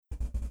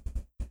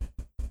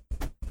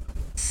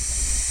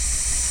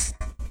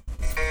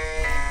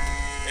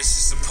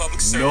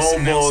No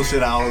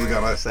bullshit. I was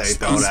gonna say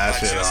throw that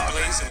shit on.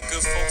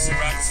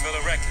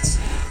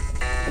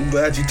 I'm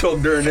glad you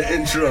talked during the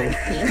intro. Boy,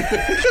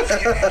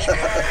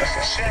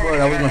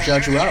 I was gonna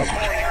shout you out.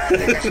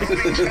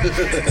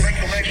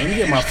 Let me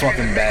get my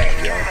fucking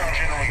bag, yo.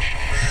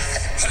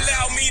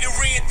 Allow me to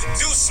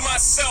reintroduce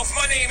myself.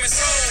 My name is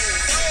O.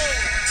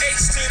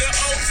 H to the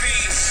OV.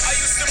 I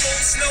used to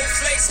move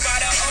snowflakes by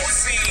the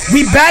OZ.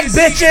 We back,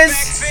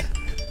 bitches!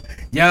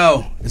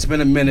 Yo, it's been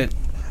a minute.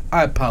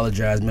 I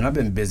apologize, man. I've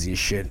been busy as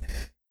shit.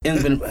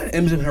 M's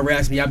been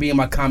harassing me. Y'all be in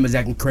my comments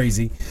acting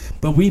crazy.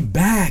 But we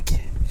back.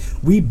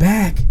 We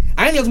back.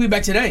 I ain't think we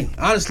back today,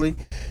 honestly.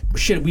 But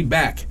shit, we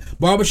back.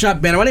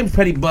 Barbershop Banner. My name is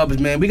Petty Bubs,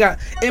 man. We got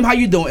M. How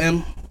you doing,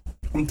 M?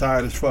 I'm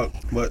tired as fuck,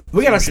 but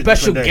We got a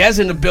special guest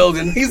in the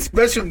building. He's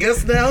special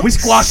guest now. We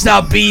squashed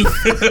out beef.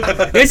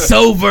 It's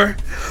over.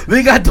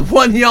 We got the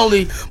one, the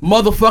only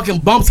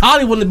motherfucking Bumps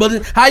Hollywood in the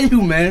building. How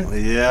you, man?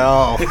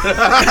 Yo.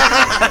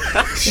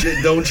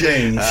 Shit don't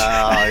change. Oh,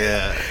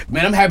 yeah.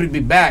 Man, I'm happy to be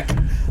back.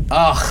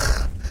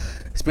 Ugh.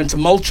 It's been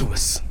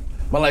tumultuous.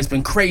 My life's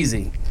been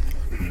crazy.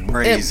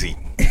 Crazy.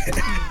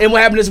 And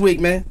what happened this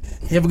week, man?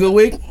 You have a good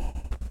week?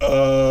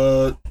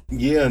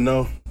 Yeah,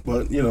 no,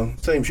 but you know,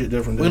 same shit,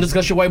 different We're gonna day.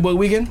 discuss your white boy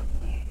weekend?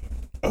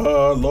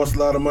 Lost a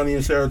lot of money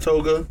in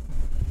Saratoga.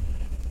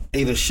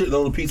 Ate a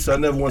shitload of pizza. I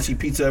never want to see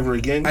pizza ever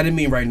again. I didn't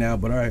mean right now,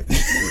 but all right.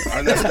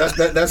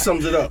 That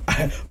sums it up.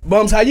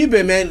 Bums, how you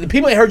been, man? The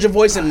people ain't heard your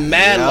voice in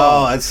mad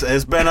long. Yo,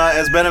 it's been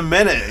a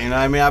minute. You know what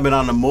I mean? I've been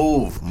on the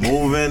move,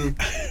 moving,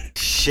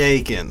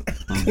 shaking.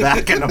 I'm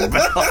back in the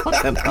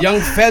building. Young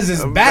Fez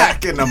is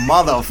back. Back in the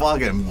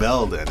motherfucking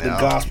building. The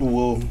gospel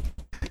will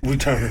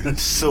return.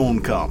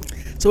 Soon come.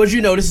 So as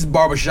you know, this is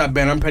Barbershop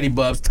Banner. I'm Petty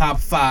Bubs. Top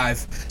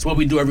 5. It's what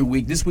we do every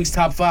week. This week's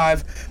top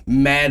 5,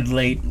 mad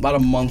late. About a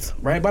month,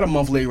 right? About a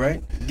month late,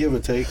 right? Give or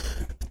take.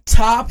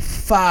 Top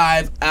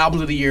 5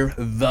 albums of the year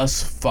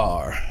thus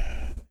far.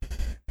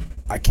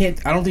 I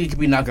don't think it could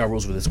be knockout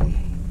rules for this one.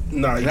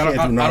 Nah, you I can't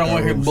don't do want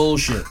to hear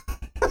bullshit.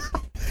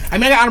 I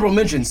mean, I got honorable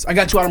mentions. I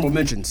got 2 honorable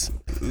mentions.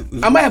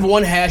 I might have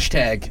one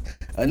hashtag.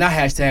 Not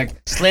hashtag,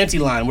 slanty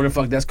line. What the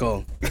fuck that's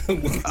called?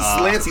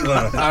 Slanty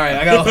line. All right,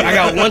 I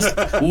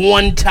got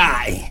one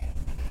tie.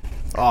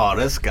 Oh,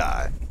 this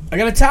guy. I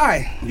got a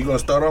tie. You gonna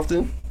start off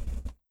then?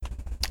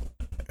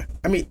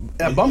 I mean,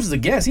 Bumps is a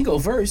guest. He go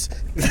first.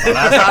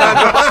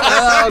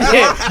 I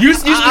Yeah, you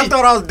used to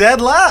thought I was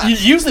dead last. you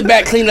used to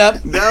bat clean up.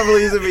 Devil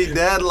used to be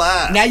dead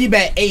last. Now you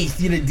bat 8th.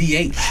 You're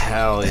the DH.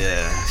 Hell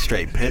yeah.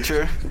 Straight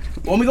pitcher.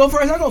 Want me to go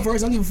first? I'll go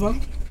first. I don't give a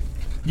fuck.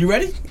 You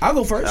ready? I'll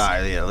go first. All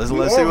right, yeah. Let's see All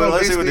what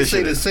this say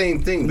shit the is.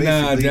 same thing, Nah,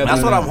 basically. definitely.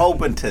 That's what I'm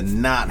hoping to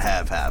not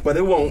have happen. But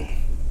it won't.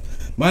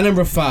 My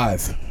number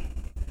 5.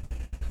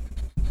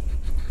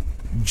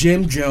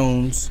 Jim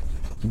Jones,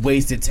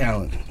 Wasted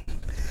Talent.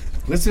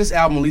 Listen to this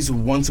album at least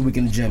once a week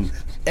in the gym.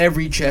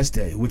 Every chest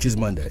day, which is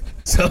Monday.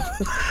 So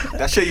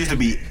That shit used to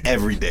be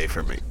every day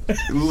for me.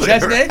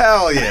 Chest day?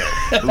 Hell yeah.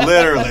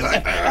 Literally.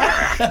 Like,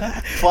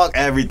 fuck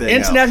everything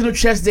else. International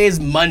Chest Day is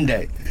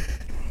Monday.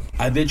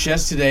 I did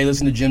chest today,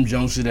 listened to Jim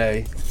Jones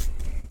today.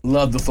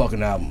 Love the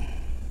fucking album.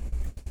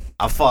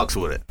 I fucks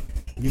with it.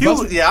 fucks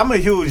with- Yeah, I'm a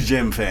huge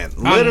Jim fan.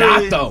 I'm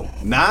not, though.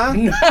 Nah?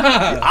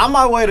 On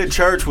My Way to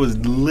Church was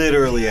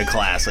literally a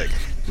classic.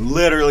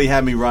 Literally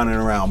had me running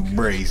around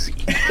brazy.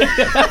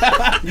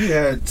 You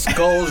had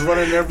skulls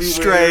running everywhere.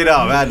 Straight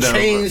up. I know.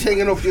 Chains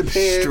hanging off your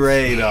pants.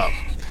 Straight up.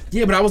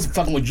 Yeah, but I was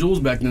fucking with Jules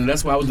back then.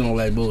 That's why I was doing all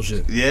that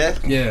bullshit. Yeah?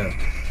 Yeah.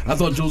 I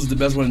thought Jules was the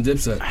best one in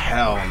Dipset.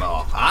 Hell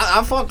no.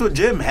 I fucked with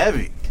Jim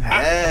heavy.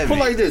 Heavy. Put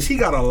like this, he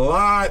got a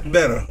lot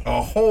better.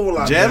 A whole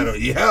lot Jim? better.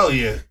 Yeah, hell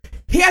yeah.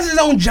 He has his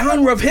own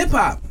genre of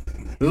hip-hop.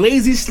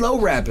 Lazy slow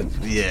rapping.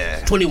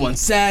 Yeah. 21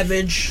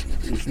 Savage.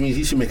 Which means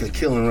he should make a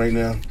killing right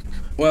now.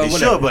 Well, He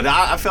whatever. should, but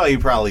I feel like he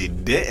probably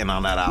didn't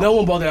on that album. No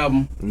one bought the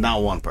album.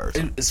 Not one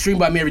person. It's streamed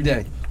by me every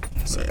day.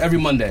 So every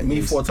Monday.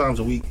 Me 4 times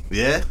a week.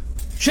 Yeah?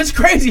 Shit's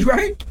crazy,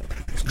 right?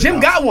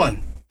 Jim got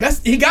one.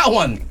 He got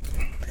one.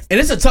 And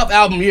it's a tough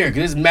album year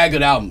because it's mad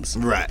good albums.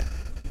 Right.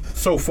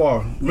 So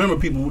far. Remember,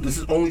 people, this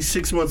is only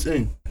 6 months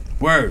in.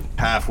 Word.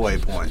 Halfway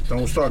point.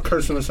 Don't start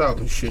cursing us out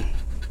and shit.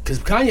 Because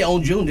Kanye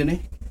owned June, didn't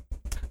he?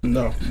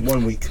 No,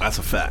 1 week. That's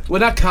a fact. Well,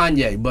 not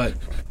Kanye, but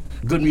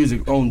Good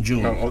Music owned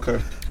June. Oh, okay.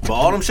 But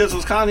all them shits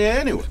was Kanye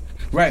anyway.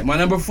 Right. My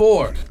number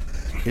 4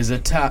 is a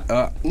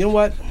tie. You know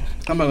what?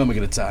 I'm not going to make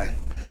it a tie.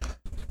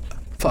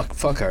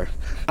 Fuck her.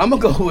 I'm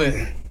going to go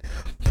with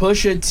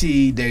Pusha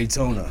T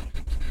Daytona.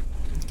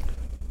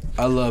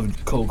 I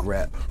love Coke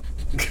rap.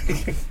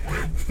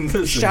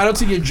 Listen, Shout out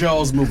to your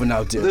jaws moving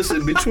out there.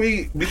 listen,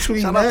 between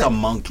Shout that, out to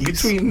Monkeys.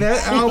 between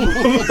that album,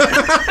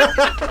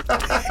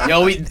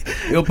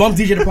 Yo, Bump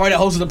DJ the party,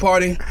 hosted the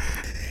party.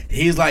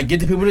 He's like, get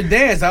the people to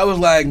dance. I was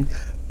like,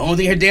 only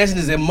thing here dancing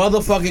is their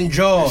motherfucking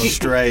jaws.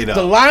 Straight up.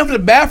 The line for the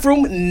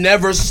bathroom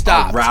never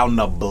stopped. Around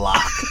the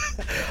block.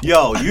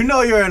 Yo, you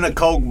know you're in a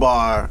Coke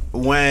bar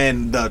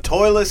when the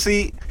toilet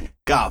seat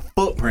got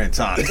footprints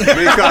on it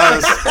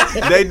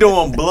because they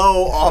doing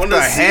blow off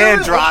the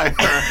hand dryer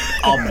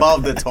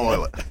above the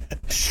toilet.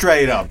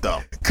 Straight up though.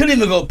 Couldn't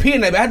even go pee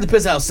in there, but I had to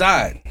piss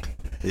outside.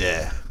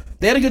 Yeah.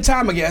 They had a good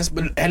time, I guess,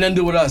 but it had nothing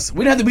to do with us. We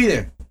didn't have to be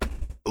there.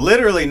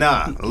 Literally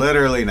not.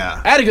 Literally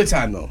not. I had a good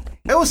time though.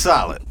 It was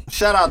solid.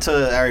 Shout out to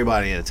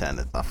everybody in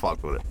attendance. I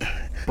fucked with it.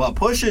 But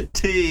Pusha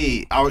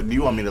T, do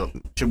you want me to?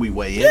 Should we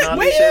weigh in on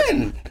this shit?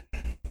 in.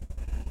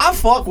 I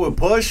fuck with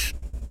Push.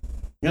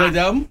 You like the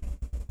album?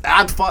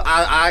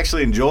 I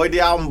actually enjoyed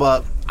the album,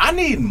 but I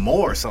need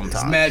more It's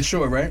sometimes. mad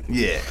short, right?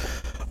 Yeah.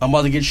 I'm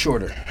about to get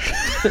shorter.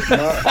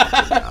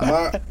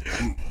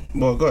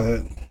 Well, go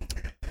ahead.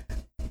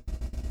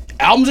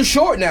 Albums are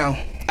short now.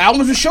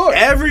 Albums are short.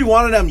 Every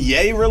one of them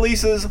Ye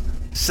releases,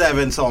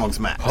 7 songs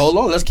max. Hold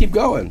on, let's keep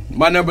going.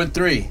 My number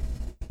 3.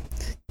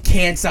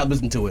 Can't stop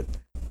listening to it.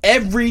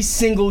 Every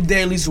single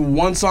day, at least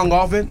one song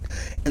off it.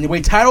 And the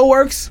way Tidal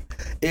works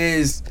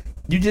is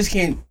you just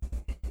can't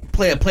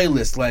play a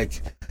playlist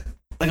like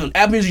on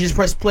Apple Music. You just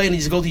press play and you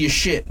just go through your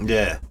shit.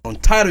 Yeah. On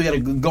Tidal, you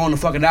gotta go on the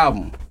fucking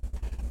album.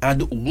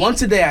 And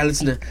once a day, I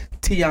listen to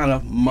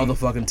Tiana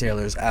motherfucking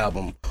Taylor's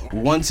album.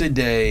 Once a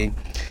day,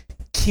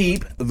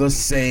 keep the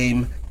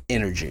same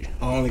energy.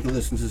 I only can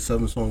listen to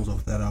 7 songs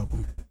off that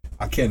album.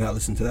 I cannot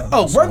listen to that.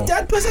 Oh, song. work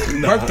that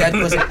pussy? Work that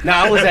pussy?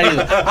 Nah, I don't listen to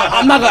that either.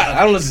 I'm not gonna.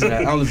 I don't listen to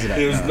that. I don't listen to that.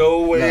 There's no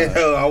way in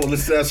hell I would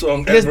listen to that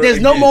song. There's ever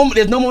no again. moment.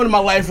 There's no moment in my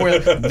life where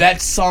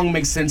that song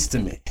makes sense to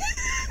me.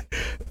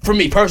 For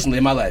me personally,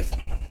 in my life,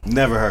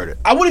 Never heard it.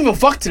 I wouldn't even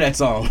fuck to that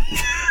song.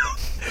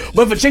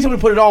 But if a chick told me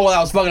to put it on while I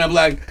was fucking, I'd be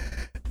like,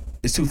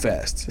 "It's too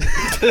fast."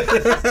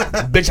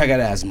 Bitch, I got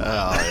asthma.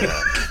 Oh,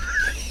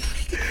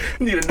 yeah.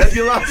 Need a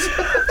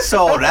nebulizer.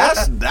 So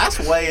that's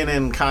weighing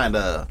in kind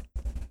of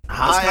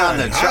high on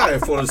the chart.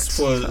 for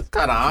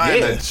Kind of high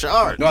on the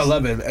chart. No, I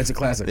love it. It's a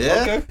classic.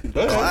 Yeah. Okay,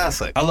 go ahead.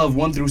 Classic. I love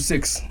 1 through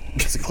 6.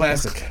 It's a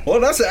classic. Well,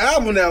 that's an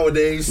album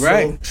nowadays.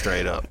 Right.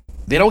 Straight up.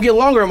 They don't get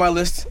longer on my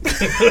list.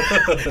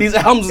 These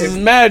albums is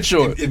mad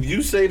short. If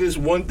you say this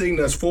one thing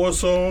that's 4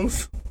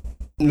 songs,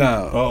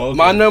 No. Oh, okay.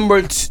 My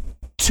number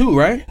 2,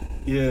 right?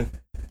 yeah.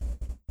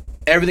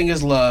 Everything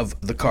is Love,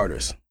 The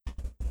Carters.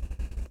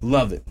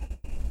 Love it.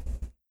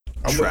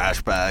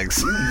 Trash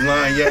bags.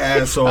 Lying your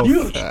ass off.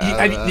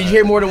 Did you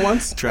hear more than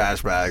once?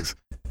 Trash bags.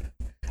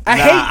 I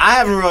I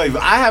haven't really.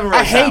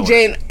 I hate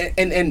Jane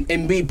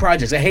and B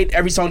projects. I hate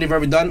every song they've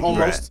ever done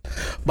almost.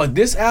 But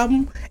this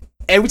album,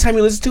 every time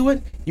you listen to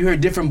it, you hear a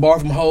different bar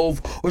from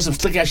Hove or some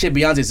slick ass shit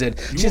Beyonce said.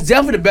 She's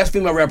definitely the best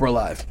female rapper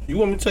alive. You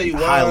want me to tell you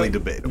why? Highly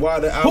debatable. Why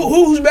the album?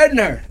 Who's better than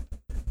her?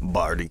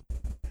 Barty.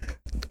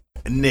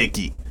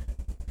 Nicki.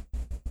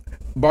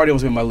 Barty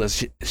was on my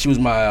list. She was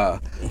my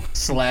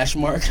slash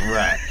mark.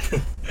 Right.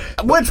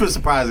 Which was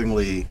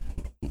surprisingly,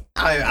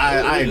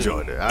 I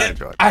enjoyed it. I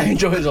enjoyed it. I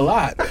enjoyed it a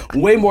lot.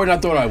 Way more than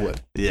I thought I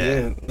would. Yeah.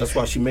 Yeah, that's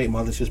why she made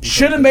my list. Just because-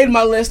 Should have made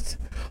my list,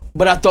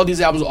 but I thought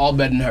these albums were all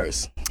better than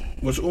hers.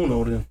 What's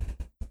Uno then?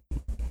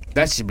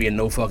 That should be a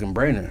no fucking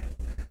brainer.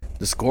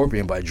 The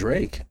Scorpion by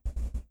Drake.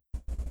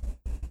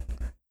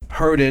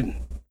 Heard it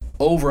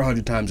over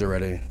 100 times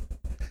already.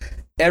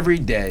 Every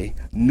day,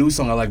 new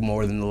song I like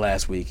more than the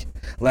last week.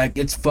 Like,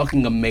 it's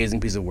fucking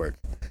amazing piece of work.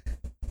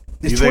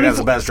 You think that's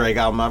the best Drake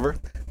album ever?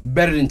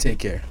 Better than Take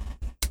Care.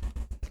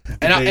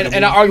 And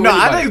I argue No,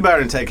 with I anybody. think it's better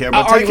than Take Care,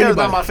 I'll but argue Take with Care is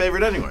not anybody. my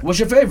favorite anyway. What's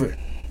your favorite?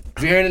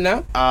 You hearing it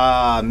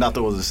now?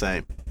 Nothing was the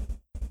same.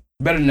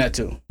 Better than that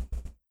too.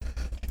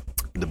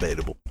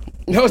 Debatable.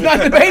 No, it's not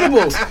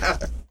debatable.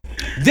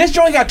 This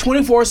joint got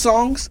 24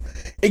 songs.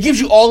 It gives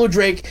you all of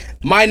Drake,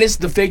 minus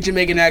the fake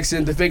Jamaican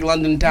accent, the fake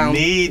London town.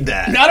 Need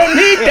that. I don't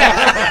need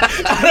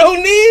that. I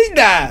don't need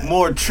that.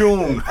 More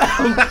tune.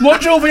 More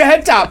tune for your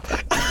head top.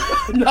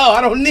 No,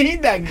 I don't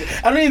need that.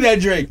 I don't need that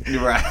Drake.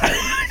 You're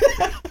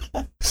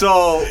right.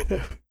 So,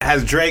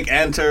 has Drake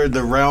entered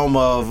the realm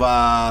of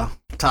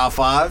top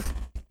 5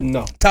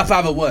 No. Top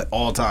 5 of what?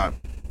 all time?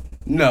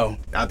 No.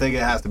 I think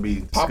it has to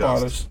be Pop discussed.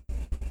 artist.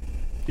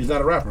 He's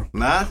not a rapper.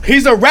 Nah?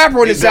 He's a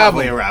rapper on He's this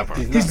album. definitely a rapper.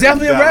 He's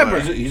definitely a rapper.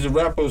 He's a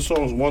rapper of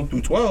songs 1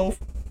 through 12.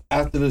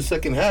 After the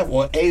second half,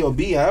 or A or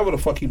B, however the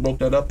fuck he broke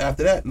that up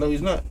after that. No,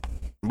 he's not.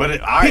 But,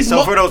 all right, He's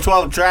so for those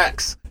 12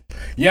 tracks,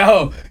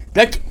 Yo,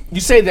 that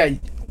you say that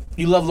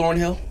you love Lauryn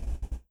Hill?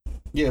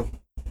 Yeah.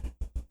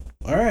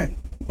 All right.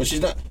 But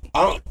she's not.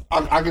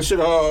 I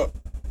consider her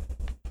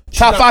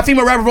Top 5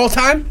 female rapper of all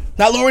time?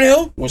 Not Lauryn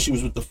Hill? when she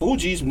was with the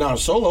Fugees, not a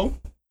solo.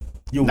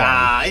 You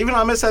nah, even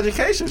on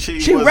Miseducation,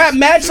 She rapped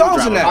mad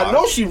songs in that. I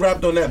know she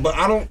rapped on that, but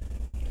I don't.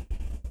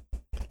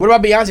 What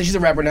about Beyonce? She's a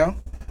rapper now.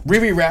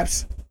 Riri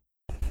raps.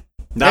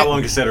 Not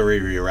one consider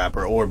Riri a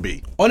rapper or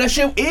B. On that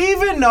shit,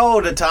 Even though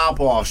the top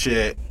off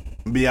shit,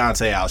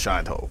 Beyonce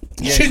outshined Hov.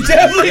 she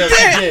definitely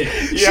Yeah, did.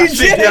 she Yeah, She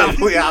did.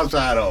 definitely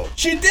outshined Hov.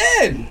 She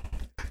did.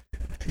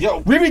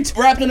 Yo, Riri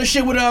rapped on the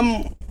shit with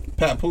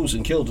Pat Poose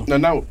and killed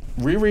him. No,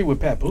 Riri with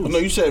Pat Poose. No,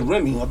 you said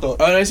Remy. I thought.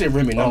 Oh, they said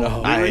Remy.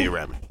 No. I hate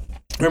Remy.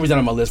 Remi's not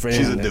on my list for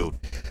She's a anything. dude.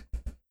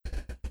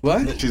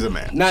 What? She's a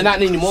man. Not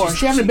anymore.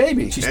 She having a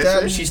baby. She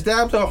That's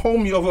stabbed her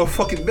homie over a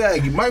fucking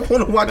bag. You might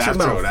want to watch That's your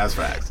mouth. true. That's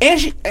facts.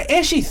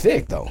 And she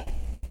thick though.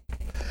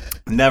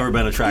 Never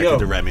been attracted Yo,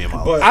 to Remy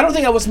Ma. but- I don't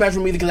think I would smash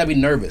with me either because I'd be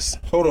nervous.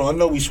 Hold on, I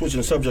know we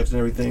switching subjects and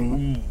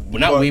everything.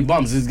 But not we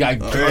bums. This guy,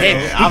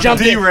 he I'm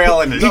jumped in.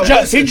 derailing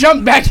it. He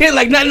jumped back in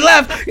like nothing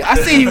left. I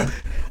see you.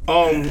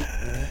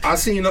 I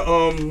seen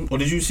or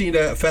did you see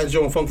that Fat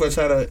Joe and Funk Flex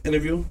had an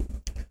interview?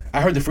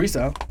 I heard the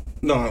freestyle.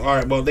 No, all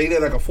right, well they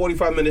did like a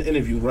 45-minute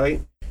interview,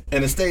 right?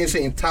 And instead of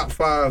saying top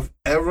 5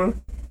 ever,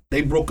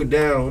 they broke it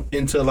down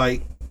into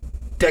like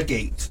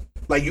decades.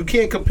 Like you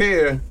can't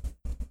compare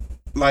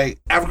like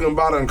African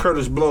Bada and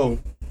Curtis Blow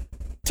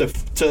to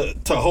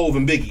Hov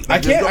and Biggie.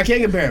 Like, I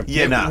can't compare him.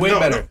 Yeah, nah. Way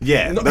better.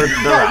 Yeah, No, they're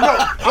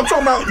I'm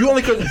talking about you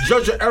only can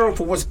judge an era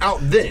for what's out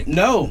then.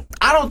 No.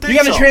 I don't think You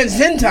gotta so.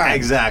 transcend time.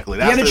 Exactly.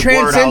 You That's gotta the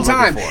word I transcend was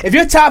looking time. for. If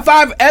you're top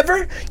 5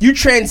 ever, you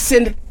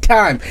transcend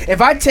time.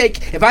 If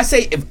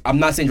I'm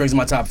not saying Drake's in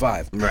my top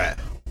 5. Right.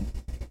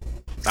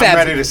 Fab, I'm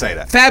ready to say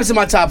that. Fab's in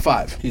my top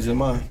 5. He's in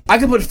mine. I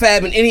can put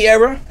Fab in any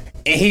era,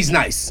 and he's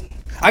nice.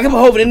 I can put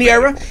Hov in any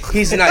era,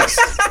 he's nice.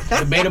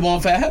 Debatable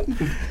on Fab?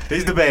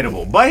 He's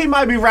debatable, but he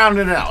might be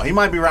rounding it out. He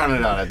might be rounding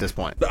it out at this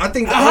point. I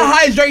think How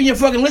high is Drake in your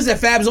fucking list that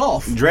Fab's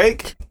off?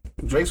 Drake,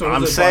 Drake's on his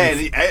I'm list. saying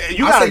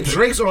you I got say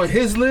Drake's on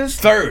his list.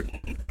 Third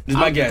is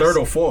my guess. 3rd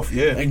or 4th,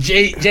 yeah. Like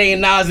Jay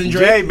and Nas and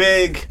Drake. Jay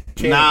Big,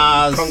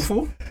 Nas, Kung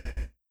Fu.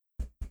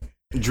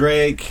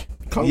 Drake.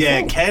 Kung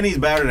Yeah, Fu? Kenny's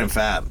better than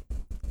Fab.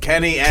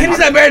 Kenny's Kenny's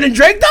not better than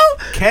Drake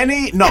though?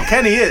 Kenny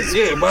is.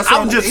 Yeah, but that's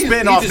I'm what just he-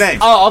 spitting he off just-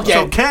 names. Oh, okay.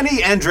 So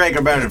Kenny and Drake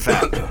are better than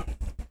Fab.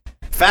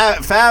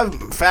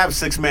 Fab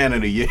 6 man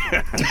of the year.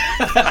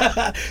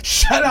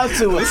 Shout out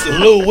to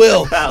Lil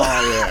Will.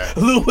 Oh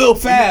yeah. Lil Will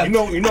Fab.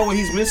 You know what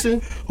he's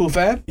missing? Who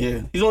Fab?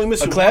 Yeah, he's only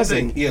missing A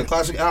classic. one thing. Yeah,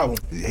 classic album.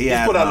 He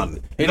has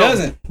none. He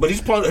doesn't. But he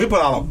put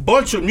out a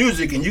bunch of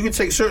music, and you can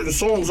take certain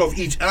songs off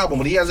each album,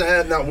 but he hasn't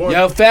had not one.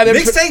 Yo, Fab never-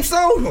 mixtapes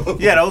though.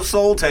 Yeah, those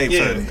soul tapes.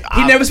 Yeah.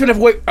 He never spit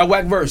a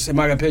whack verse, in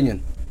my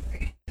opinion.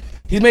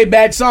 He's made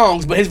bad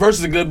songs, but his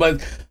verses are good.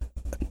 But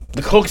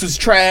the hooks was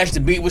trash, the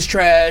beat was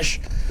trash,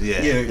 Yeah.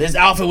 Yeah, his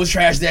outfit was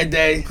trash that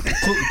day.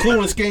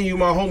 Cool and Skin, you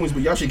my homies,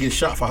 but y'all should get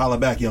shot for Holla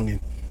Back, youngin.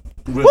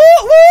 Really. Woo,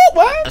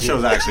 what? That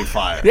show's actually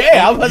fire.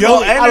 Yeah, I was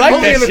Yo, I and like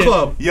Only that in the shit.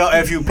 club. Yo,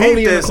 if you Only peep in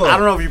the this, club. I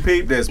don't know if you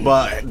peeped this,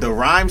 but the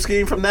rhyme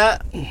scheme from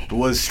that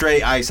was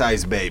straight Ice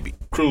Ice Baby.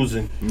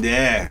 Cruising.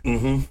 Yeah.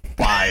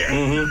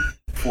 Fire.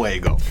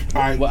 Fuego.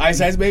 All right. Well, Ice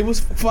Ice Baby was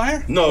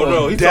fire.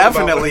 No, he's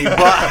Definitely, talking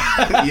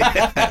but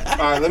yeah. about-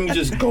 all right, let me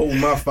just go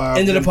with my 5.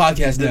 End of the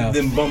podcast now.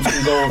 Then Bumps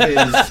can go with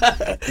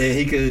his. And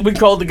he could. We can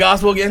call it the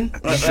gospel again,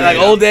 like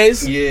up. old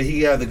days. Yeah,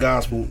 he had the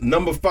gospel.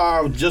 Number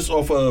 5, just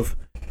off of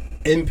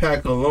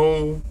impact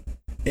alone,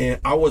 and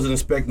I wasn't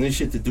expecting this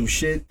shit to do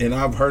shit, and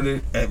I've heard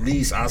it at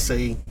least I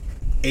say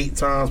 8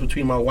 times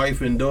between my wife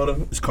and daughter.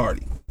 It's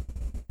Cardi.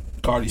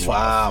 Cardi's 5.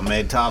 Wow,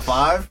 made top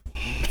 5?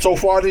 So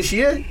far this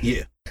year,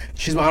 yeah.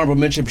 She's my honorable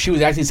mention. She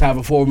was actually top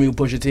before me with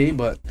Pusha T,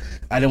 but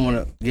I didn't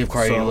want to give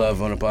Cardi So-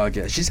 love on the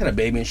podcast. She's had a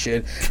baby and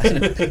shit.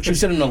 She was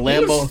sitting in a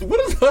Lambo. What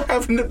is her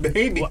having the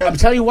baby? I'm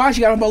telling you why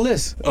she got on my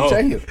list. I'm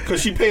telling you.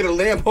 Because she paid a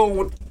Lambo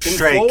with in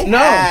Straight full? No,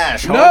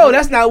 Cash, no, homie.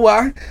 that's not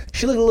why.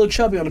 She looked a little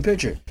chubby on the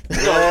picture.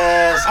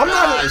 Yes, I'm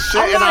not-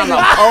 shitting I'm on the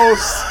not-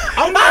 post.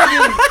 I'm not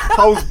even.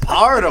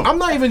 Postpartum. I'm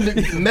not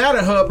even mad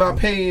at her about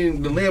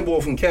paying the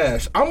Lambo from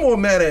cash. I'm more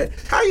mad at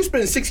how you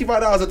spending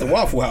 $65 at the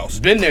Waffle House.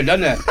 Been there,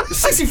 done that.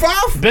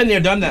 65? Been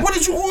there, done that. What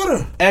did you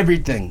order?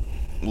 Everything.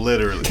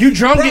 Literally. You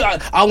drunk?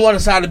 I want a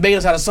side of bacon,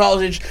 a side of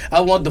sausage. I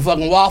want the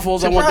fucking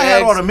waffles. I want the I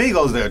had all eggs. the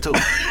Migos there too.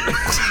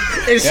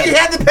 And she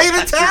had to pay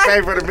the She tax?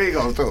 paid for the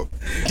Migos too.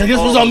 This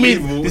one's on me.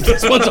 Unbelievable.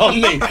 This one's on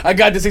me. I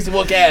got the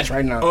 64 cash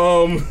right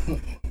now.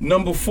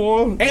 Number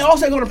 4. Ain't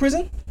Offset going to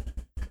prison?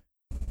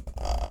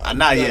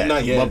 Not yet.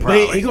 Not yet. But But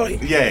probably. he going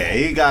Yeah,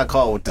 he got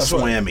caught with the That's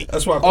why- swammy.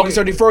 That's why. August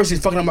 31st. He's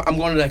fucking. I'm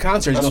going to that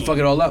concert. He's gonna fuck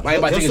it all up. I ain't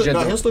about to take his jet.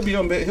 He'll though. still be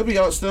on. He'll be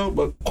out still,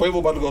 but Quavo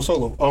about to go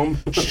solo.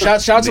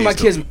 Shout out to my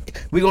Needs kids.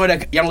 We going to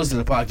that. Y'all listen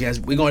to the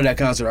podcast. We going to that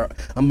concert.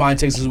 I'm buying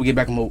tickets as we get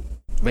back from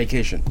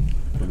vacation.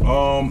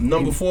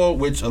 Number 4,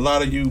 which a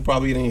lot of you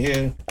probably didn't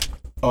hear.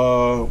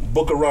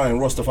 Booker Ryan,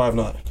 Roster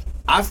 5'9".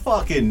 I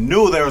fucking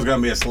knew there was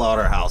gonna be a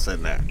slaughterhouse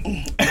in there.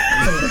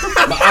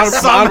 My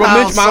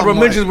honorable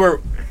mentions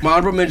were. My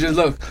honorable mentions.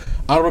 Look,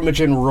 honorable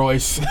mention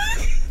Royce.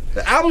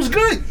 The album's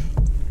good.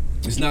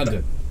 It's not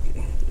good.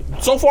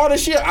 So far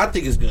this year, I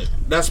think it's good.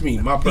 That's me.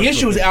 My The personal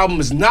issue is the opinion. album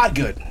is not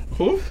good.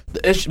 Who?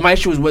 My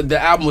issue is what the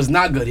album was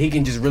not good. He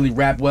can just really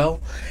rap well,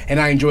 and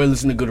I enjoy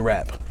listening to good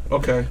rap.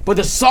 Okay. But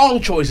the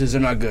song choices are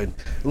not good.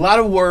 A lot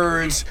of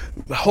words,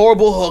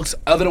 horrible hooks,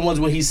 other than ones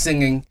when he's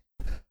singing.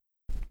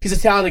 He's a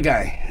talented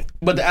guy.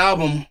 But the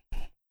album,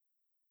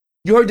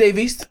 you heard Dave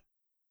East?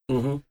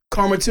 Mm-hmm.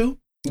 Karma 2?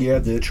 Yeah, I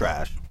did.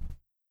 Trash.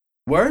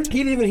 Word? He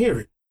didn't even hear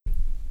it.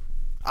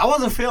 I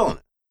wasn't feeling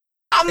it.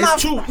 I'm not.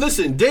 It's too.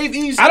 Listen, Dave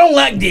East. I don't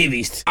like Dave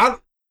East. I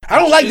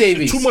don't like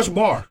Dave East. Too much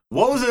bar.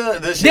 What was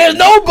the shit? There's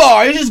no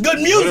bar. It's just good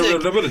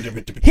music.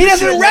 He Shit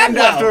doesn't rap named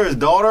after well. his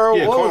daughter?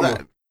 Yeah, What was Karma.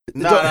 that?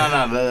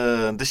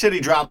 No. The shit he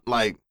dropped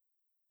like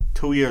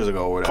 2 years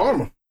ago or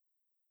whatever.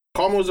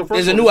 Karma was the first.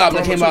 There's a one. new album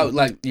that Karma came 2. out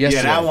like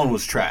yesterday. Yeah, that one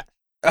was trash.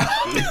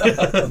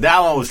 That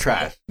one was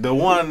trash. The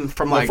one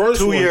from like first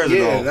 2 one, years yeah,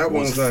 ago that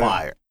was one's like-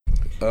 fire.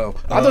 Oh,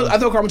 I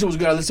thought Carpenter was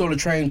good. I listened on the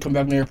train, come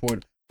back from the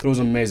airport. It was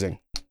amazing.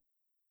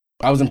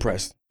 I was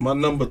impressed. My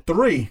number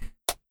 3,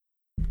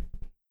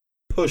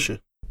 Pusha.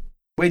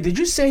 Wait, did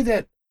you say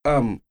that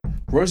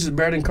Royce is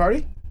better than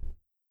Cardi?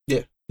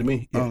 Yeah, to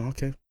me. Yeah. Oh,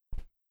 okay.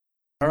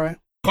 All right.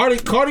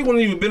 Cardi wouldn't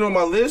even been on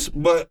my list,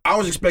 but I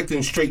was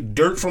expecting straight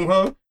dirt from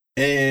her,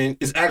 and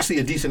it's actually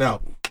a decent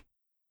album.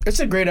 It's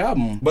a great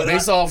album, But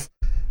based off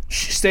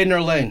stayed in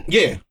her lane.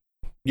 Yeah.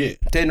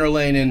 Stayed in her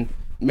lane and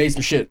made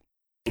some shit.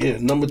 Yeah,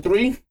 number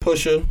 3,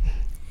 Pusha.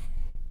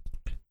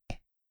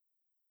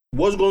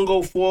 Was gonna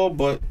go 4,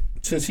 but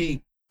since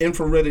he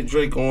infrareded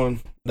Drake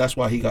on, that's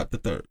why he got the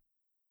 3rd.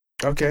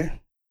 Okay.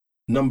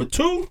 Number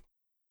 2,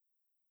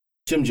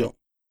 Jim Jones.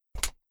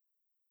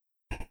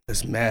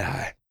 That's mad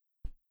high.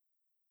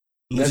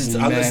 I That's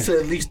listen mad. to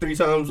at least 3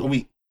 times a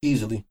week,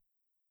 easily.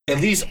 At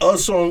least a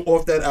song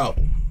off that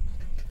album.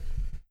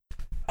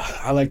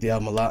 I like the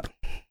album a lot,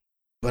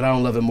 but I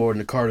don't love it more than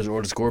the Carters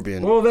or the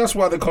Scorpion. Well, that's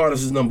why the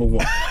Carters is number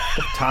 1.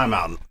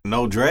 Timeout.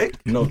 No Drake?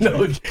 No,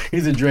 No,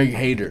 he's a Drake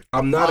hater.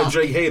 I'm not a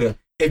Drake hater.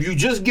 If you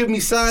just give me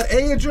side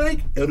A of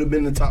Drake, it would have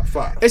been the top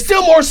 5. It's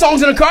still more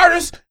songs than the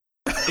Carters.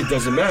 It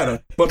doesn't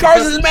matter. But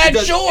Carters because- is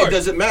mad short. It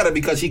doesn't matter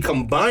because he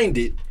combined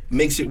it,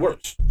 makes it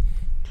worse.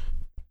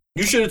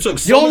 You should have took You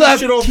some don't of the love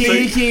shit off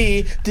Drake.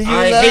 Kiki. Do you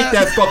I love? hate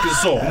that fucking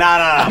song.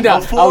 Nah. No, I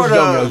Before was the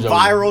joking, I was joking.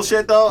 viral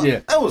shit though,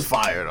 Yeah. that was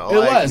fire though.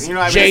 It was. You know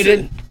what I mean?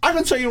 Jaded. I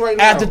can tell you right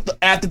now.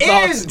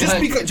 Afterthoughts. And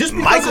just because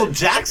Michael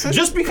Jackson?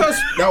 just because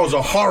that was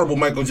a horrible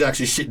Michael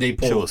Jackson shit they Shit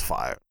pulled. was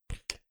fire.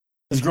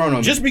 It's growing on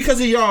me. Just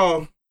because of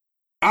y'all,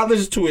 I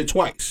listened to it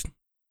twice,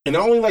 and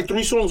I only like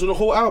 3 songs in the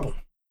whole album.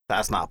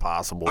 That's not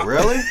possible.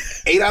 Really?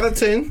 8 out of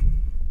 10.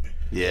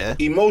 Yeah.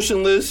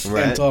 Emotionless.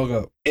 Right. Can't talk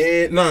up.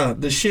 And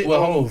the shit.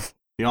 Well, Hove.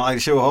 You don't like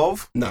the shit with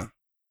Hove? Nah.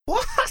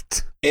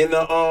 What? And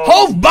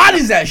Hove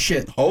bodies that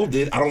shit. Hove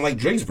did. I don't like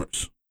Drake's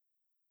verse.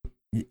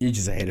 You're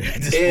just a hater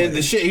at this And point.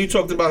 the shit he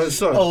talked about his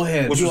son, Old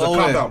head. which You was a old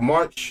cop head. out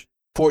March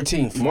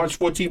 14th.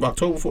 14th,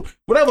 October 4th,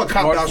 whatever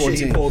cop March out shit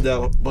he 14th. pulled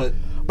out. But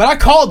But I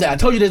called that. I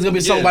told you there's gonna be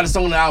a song Yeah. by the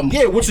song on the album.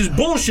 yeah, which is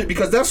bullshit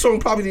because that song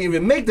probably didn't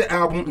even make the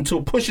album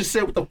until Pusha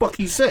said what the fuck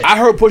he said. I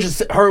heard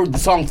Pusha heard the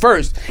song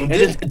first and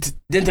did?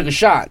 then took a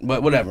shot.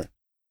 But whatever.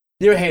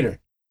 You're a hater.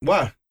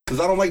 Why? Because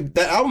I don't like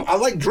that album. I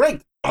like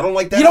Drake. I don't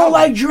like that. You don't album.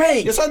 like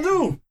Drake. Yes, I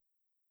do.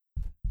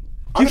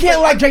 You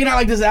can't like Drake and not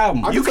like this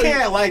album. I You can tell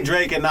can't like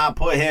Drake and not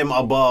put him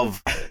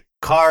above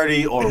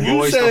Cardi or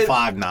Royce the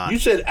 5'9". You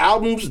said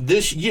albums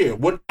this year.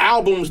 What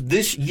albums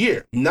this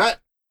year? Not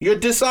your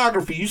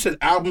discography. You said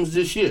albums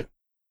this year,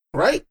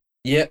 right?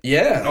 Yeah.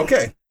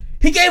 Okay.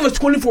 He gave us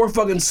 24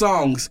 fucking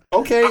songs.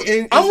 Okay.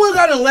 And I'm gonna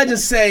go to legend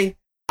say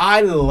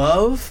I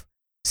love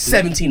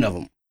 17 of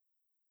them.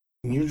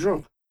 you're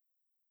drunk.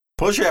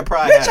 Pusha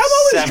probably Bitch, had I'm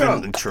always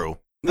 7. drunk. True.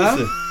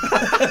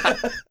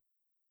 Listen.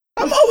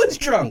 I'm always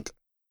drunk.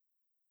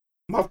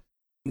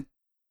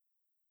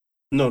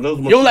 No, those.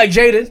 You don't like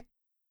Jaded?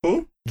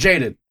 Who?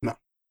 Jaded.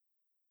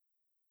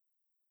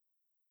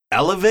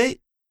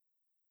 Elevate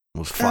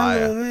was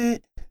fire.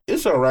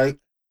 It's all right.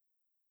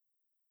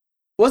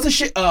 What's the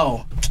shit?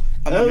 Oh,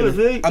 I'm not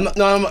Elevate. gonna,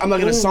 I'm not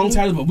gonna song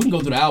titles, but we can go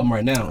through the album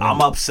right now.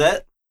 I'm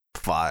upset.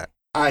 Fire.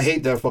 I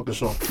hate that fucking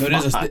song. No,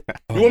 there's a.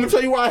 You want me to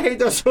tell you why I hate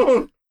that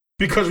song?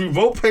 Because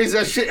Revolt plays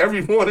that shit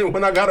every morning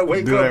when I gotta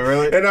wake Do up they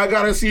really? and I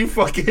gotta see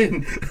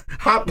fucking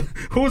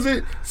who's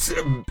it?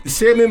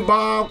 Sam and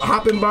Bob,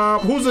 Hop and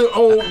Bob. Who's the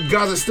old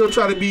guys that still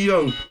try to be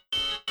young?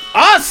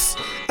 Us.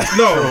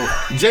 No,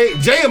 Jay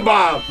and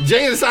Bob,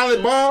 Jay and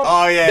Silent Bob.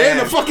 Oh, yeah, they're in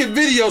yeah. the fucking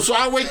video. So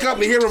I wake up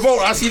and hear Revolt.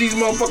 I see these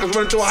motherfuckers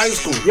running to a high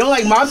school. You don't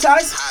like Mob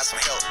Ties?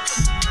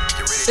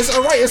 It's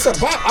all right. It's a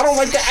bop. I don't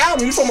like the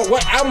album. You talking about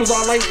what albums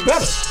I like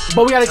better?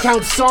 But we gotta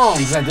count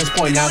songs at this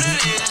point now.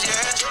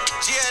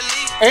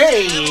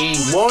 Hey,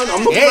 One.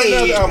 I'm looking right now.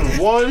 At the album.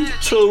 1,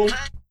 2,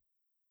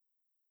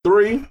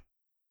 3.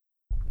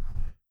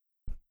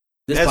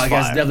 this That's podcast is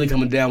fine. definitely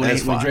coming down when,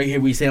 That's when fine. Drake here.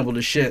 We sampled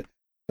the shit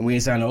and we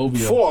ain't signed the OVO.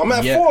 4. I'm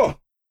at yet. 4.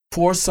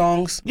 4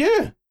 songs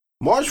Yeah.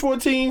 March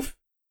 14th.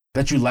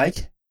 that you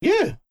like.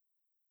 Yeah.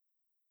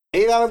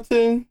 8 out of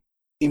 10.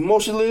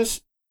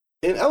 Emotionless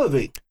and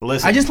Elevate.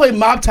 Listen. I just played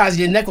Mob Ties and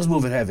your neck was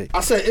moving heavy.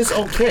 I said it's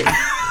okay.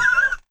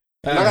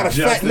 And I got a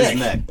Just fat his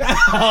neck.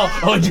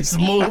 Oh, it just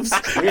moves.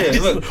 Yeah,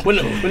 Just- look. when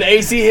the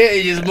AC hit,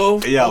 it just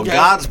moved. Yo, Okay.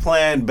 God's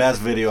Plan, best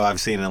video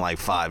I've seen in like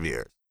 5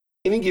 years.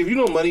 He didn't give you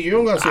no money. You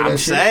don't gotta say I'm that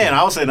shit. saying,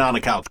 I was sitting on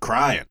the couch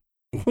crying.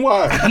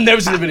 Why? I've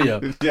never seen the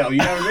video. Yo, you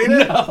never seen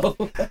it? No.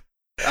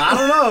 I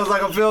don't know. It was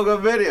like a feel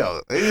good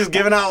video. He's just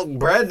giving out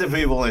bread to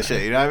people and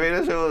shit. You know what I mean?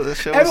 That shit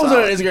was Everyone's on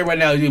solid. Instagram right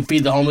now. You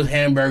feed the homeless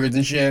hamburgers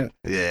and shit.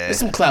 Yeah. There's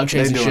some clout They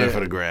chasing doing shit. it for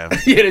the gram.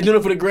 Yeah, they're doing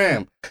it for the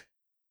gram.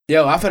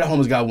 Yo, I fed a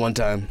homeless guy one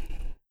time.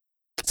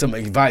 Some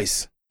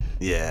advice.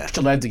 Yeah. Put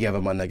your life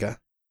together, my nigga.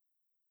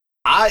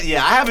 I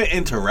haven't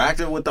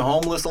interacted with the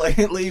homeless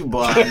lately,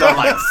 but I've done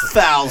like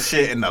foul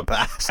shit in the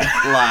past.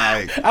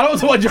 Like, I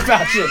don't want your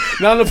foul shit.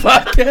 Not on the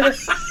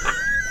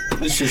podcast.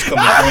 This shit's coming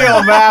I down.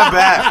 feel mad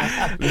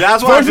bad.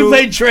 That's why I First we do.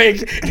 played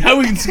Drake, now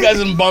we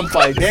discussing bump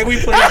fights. Then we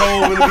played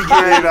home in the beginning,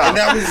 Straight up. and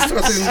now we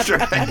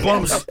discussing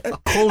bumps,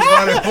 close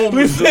line home.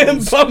 We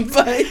playing bump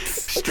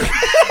fights.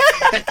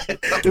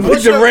 We're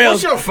What's your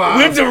derailing. five?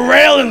 We're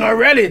derailing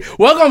already.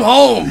 Welcome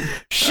home.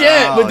 Shit,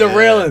 Oh, we're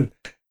derailing.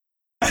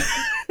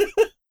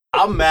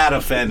 I'm mad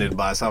offended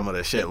by some of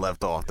the shit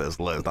left off this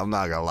list. I'm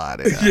not gonna lie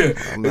to you.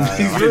 Yeah. I'm not,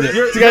 These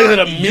guys are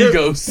the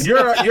Migos.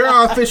 You're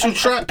our official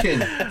trap king.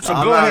 So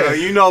I'm go not- ahead.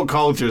 You know,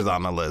 culture's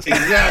on the list.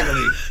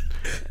 Exactly.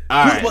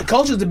 All right. What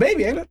culture's the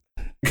baby, ain't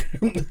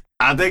it?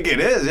 I think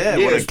it is. Yeah,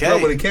 Yeah, with it's a K.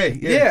 spelled with a K.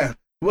 Yeah.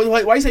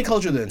 Why you say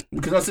culture then?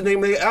 Because that's the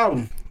name of their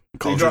album.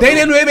 Culture. They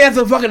didn't maybe have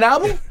the fucking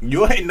album?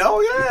 You ain't know,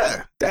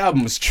 yeah. The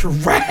album was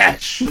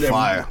trash.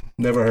 Fire.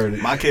 Never heard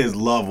it. My kids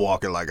love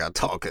walking like I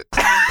talk it.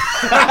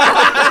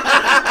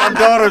 My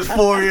daughter's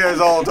 4 years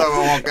old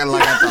talking walking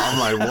like I talk.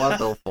 I'm like, what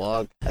the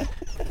fuck?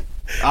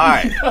 All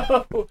right,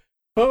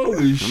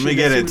 Holy shit. let me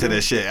get into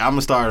this shit. I'm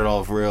gonna start it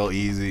off real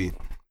easy.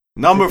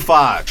 Number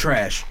 5.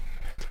 Trash.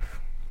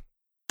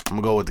 I'm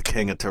gonna go with the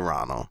King of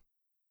Toronto.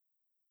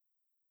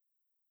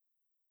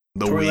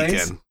 The Tory Lanez?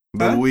 Weeknd.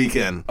 The Huh?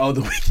 Weeknd. Oh,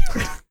 the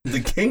Weeknd. The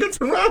King of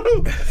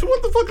Toronto? So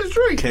what the fuck is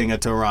Drake? King of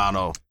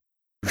Toronto.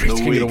 Drake's The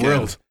king of the Weeknd.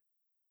 world.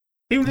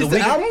 He released The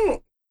the Weeknd. album?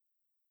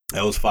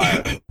 That was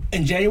fire.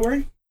 In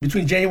January?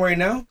 Between January and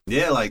now?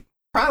 Yeah, like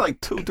probably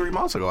like 2-3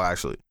 months ago,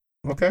 actually.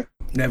 Okay.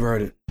 Never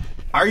heard it.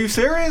 Are you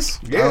serious?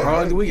 I don't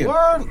like the Weeknd.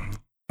 Word?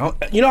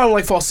 You know I don't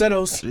like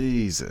falsettos.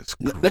 Jesus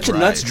Let your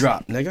nuts Christ.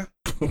 drop, nigga.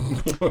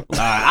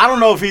 I don't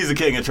know if he's the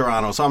King of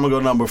Toronto, so I'm gonna go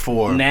number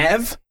 4.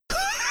 Nav?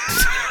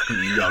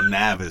 Yo,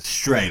 Nav is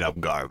straight up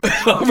garbage.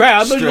 Right,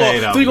 I thought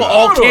Straight up, you go bro.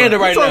 all Hold on. candor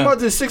right You talking now. about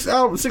this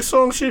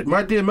 6-song shit?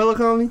 My Dear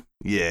Melancholy?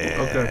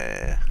 Yeah.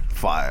 Okay.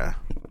 Fire.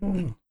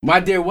 My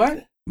dear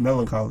what?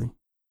 Melancholy.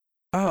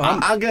 Oh,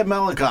 I get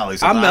melancholy.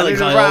 I'm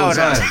melancholy all the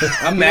time.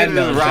 I'm mad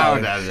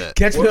melancholy.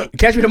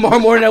 Catch me tomorrow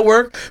morning at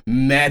work.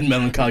 Mad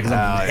melancholy because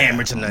I'm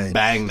hammered tonight.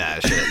 Bang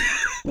that shit.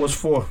 What's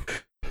 4?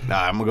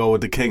 Nah, I'm gonna go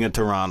with the King of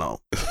Toronto.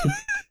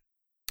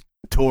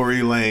 Tory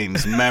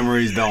Lanez,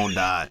 Memories Don't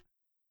Die.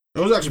 It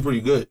was actually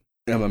pretty good.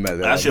 I'm not mad at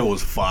That shit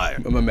was fire.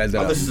 I'm not mad at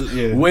that. This album.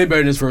 is, yeah. Way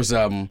better than his first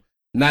album.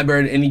 Not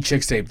better than any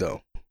Chicks tape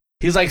though.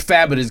 He's like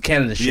Fab with his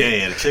Canada shit.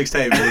 Yeah, the Chicks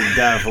tape was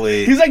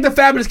definitely. He's like the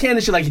Fab with his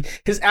Canada shit. Like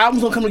his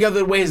albums don't come together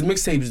the way his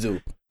mixtapes do.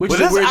 Which But is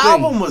a this weird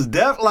album thing. was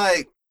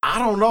like I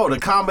don't know, the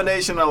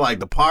combination of like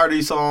the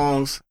party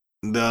songs,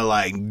 the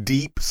like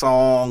deep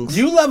songs.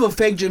 You love a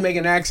fake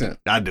Jamaican accent.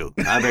 I do.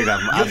 I think that.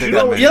 I think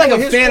know, that. You're like a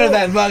his fan of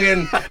fault.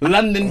 that fucking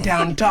London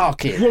town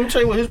talk You kid. want me to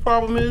tell you what his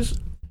problem is?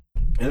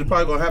 And it's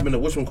probably gonna happen to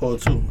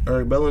whatchamacallit too,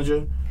 Eric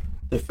Bellinger.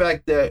 The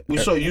fact that we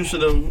so used to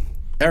them,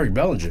 Eric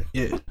Bellinger.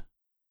 yeah,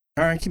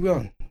 All right, keep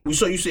going. we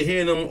so used to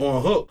hearing them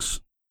on hooks.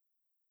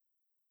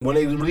 When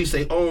they release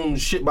their own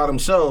shit by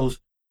themselves,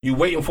 you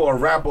waiting for a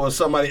rapper or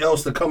somebody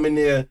else to come in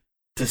there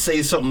to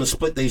say something to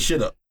split their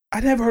shit up. I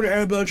never heard of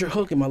Eric Bellinger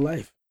hook in my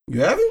life.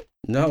 You haven't?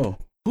 No.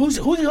 Who's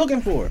he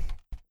hooking for?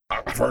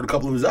 I've heard a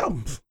couple of his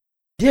albums.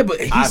 Yeah,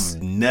 but he's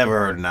I've never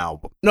heard an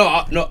album. no.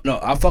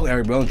 I fuck with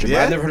Eric Bellinger, but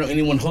Yeah? I never heard of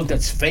anyone hook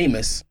that's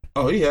famous.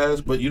 Oh, he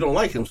has, but you don't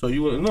like him, so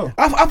you wouldn't know.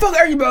 I fuck with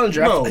Eric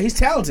Bellinger. No. He's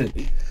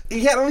talented.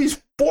 He had at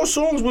least 4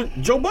 songs with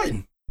Joe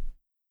Budden.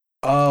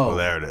 Oh, Oh,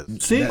 there it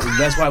is. See?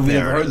 that's why we There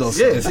never it heard is. those.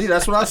 Yeah, songs. see,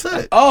 that's what I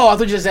said. Oh, I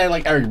thought you just saying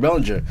like Eric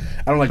Bellinger.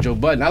 I don't like Joe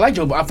Budden. I like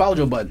Joe. I follow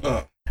Joe Budden.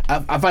 I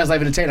find his life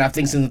entertaining. I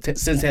think Sin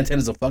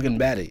Santana's a fucking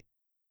baddie,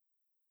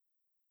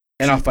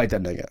 and I'll fight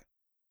that nigga.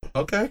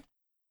 Okay.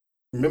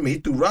 Remember, he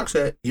threw rocks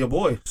at your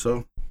boy,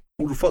 so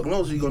who the fuck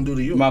knows what he gonna do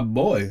to you? My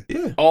boy.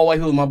 Yeah. All white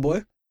people, my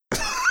boy.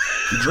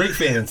 Drake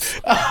fans.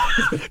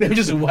 They're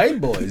just white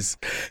boys.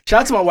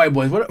 Shout out to my white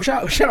boys.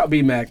 Shout out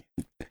B Mac.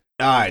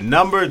 All right,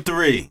 number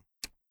 3.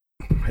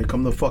 Here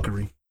come the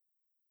fuckery.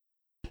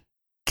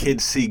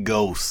 Kids See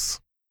Ghosts.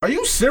 Are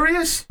you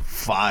serious?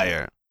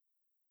 Fire.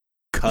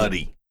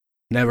 Cuddy.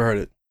 Never heard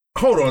it.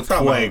 Hold on,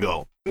 time out.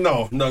 Fuego.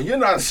 No, you're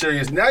not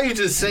serious. Now you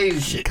just saying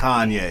shit.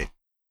 Kanye.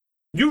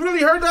 You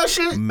really heard that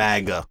shit?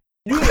 MAGA.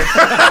 You...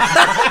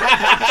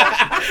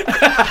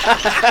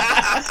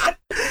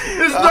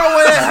 There's no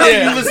way the hell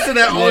Yeah. you listen to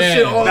that old Yeah.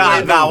 shit all the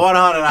way Nah, through.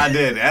 100 I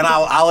did. And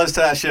I listened to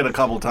that shit a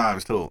couple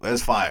times too.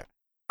 It's fire.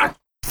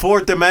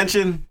 Fourth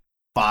Dimension,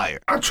 fire.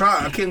 I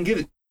tried. I couldn't get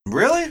it.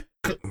 Really?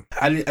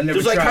 I never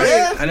Just like tried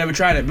Kanye? it. I never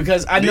tried it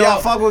because I Do know.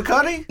 y'all fuck with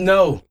Cuddy?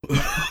 No.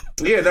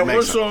 Yeah, that Makes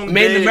one sense. song.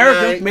 Made in Day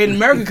America. Night. Made in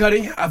America,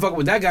 Cuddy. I fuck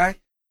with that guy.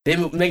 They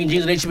making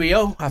jeans on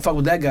HBO. I fuck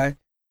with that guy.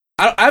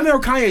 I haven't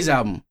heard Kanye's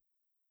album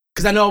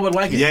because I know I would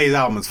like it. Ye's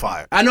album is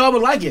fire. I know I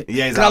would like it.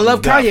 Ye's 'Cause I album love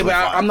Kanye, definitely but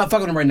fire. I'm not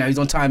fucking him right now. He's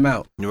on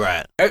timeout.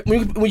 Right.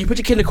 When you put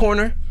your kid in the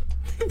corner,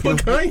 Put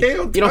Kanye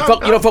on you don't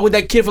top. fuck with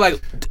that kid for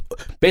like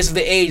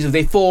basically the age if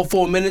they fall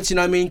 4 minutes. You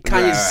know what I mean?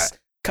 Kanye's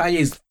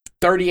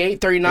 38, He's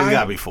 39,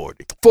 gotta be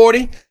 40.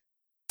 40.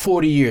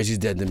 40 years he's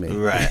dead to me.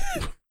 Right.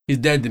 He's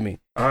dead to me.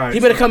 All right, He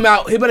better so- come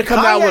out. He better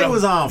come out with Kanye a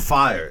was on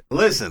fire.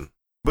 Listen,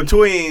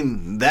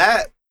 between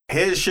that,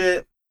 his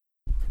shit,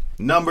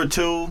 number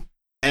 2,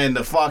 and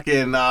the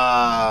fucking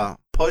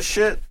push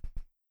shit,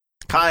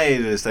 Kanye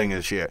did his thing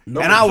this year.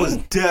 Number And I two. was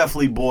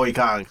definitely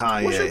boycotting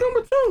Kanye. What's your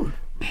number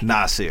 2?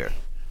 Nasir.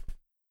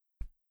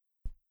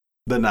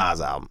 The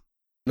Nas album.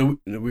 No,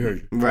 we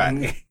heard you.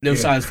 Right. No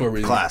signs for a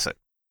reason. Classic.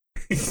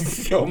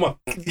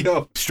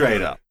 Yo,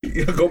 Straight up.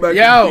 go back.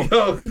 Yo.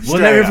 We'll Straight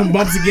never hear up. from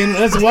Bumps again.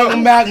 Let's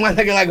welcome back. My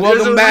nigga, like, There's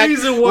welcome a back.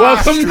 reason why.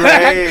 Welcome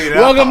back. Straight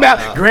Welcome up.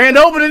 back. Grand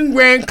opening,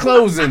 grand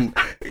closing.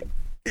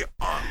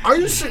 Are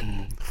you sick?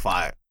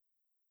 Fire.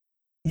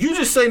 You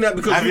just saying that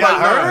because Have you y'all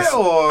like heard Nas. it,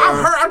 or- I've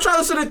heard. I tried to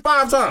listen to it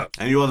 5 times.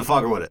 And you wasn't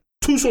fucking with it.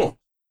 2 songs.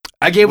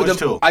 I gave it Which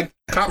the two?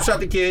 Cop shot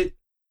the kid.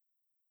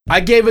 I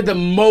gave it the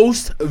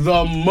most.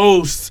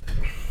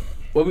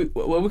 What we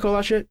call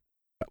that shit?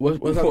 What's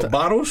What, that?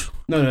 bottles?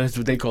 No, that's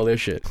what they call their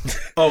shit.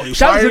 Oh,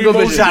 Shout out to Go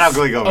Vision. Shout out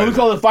Go Oh, we Vision.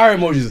 call it fire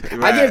emojis.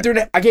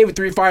 Right. I gave it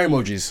 3 fire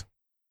emojis.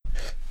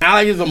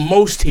 I gave it the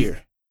most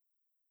here.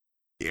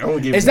 Yeah, I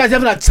don't give It's it- not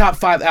definitely not top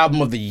 5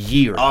 album of the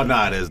year. Oh,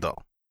 no, it is, though.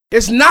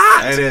 It's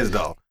not. It is,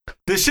 though.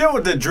 The shit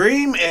with The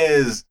Dream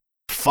is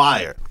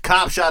fire.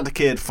 Cop shot the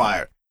kid,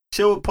 fire.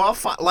 Shit with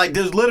Puff, like,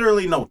 there's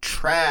literally no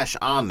trash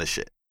on the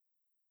shit.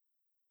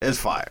 It's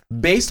fire.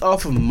 Based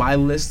off of my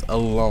list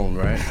alone,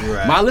 right?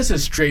 Right. My list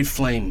is straight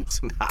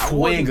flames. I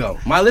wouldn't- Fuego.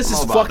 My list I is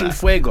don't know about fucking that.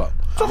 fuego.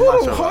 So I'm not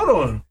hold sure on, about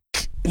hold on.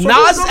 So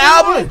Nas who's number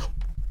album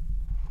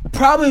one?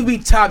 probably be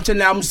top 10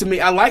 albums to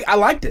me. I liked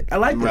it. I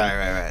liked it.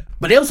 Right.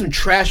 But there was some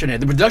trash in there.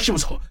 The production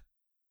was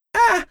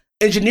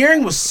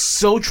engineering was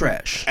so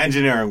trash.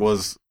 Engineering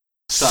was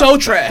So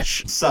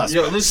trash. sus.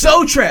 Yo, listen,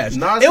 So trash.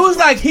 Nas It was is-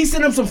 like he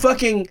sent him some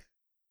fucking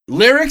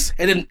lyrics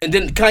and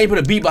then Kanye put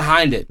a beat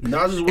behind it.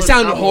 Nas' It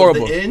sounded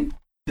horrible. The end.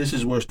 This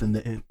is worse than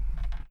the end.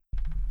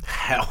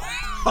 Hell.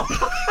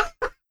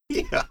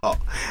 Yo,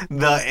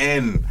 the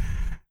end.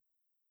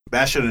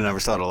 That should have never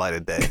saw the light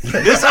of day.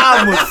 This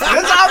album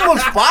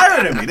was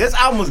fire to me. This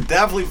album was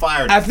definitely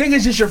fire to I me. think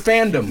it's just your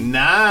fandom. Nah,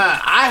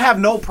 I have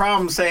no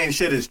problem saying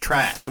shit is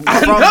trash. I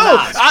From know.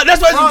 Nas.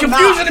 That's why it's From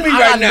confusing to me Nas.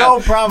 right I got now. no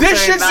problem This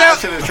saying shit Nas sound-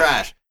 shit is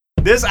trash.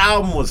 This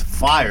album was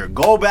fire.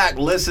 Go back,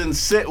 listen,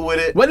 sit with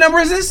it. What number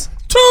is this?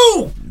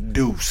 2.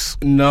 Deuce.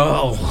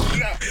 No.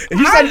 If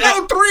you I said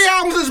know 3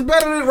 albums is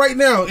better than it right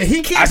now, and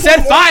he can't. I put said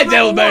him on 5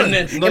 that was number better one.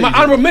 than it. No, And my you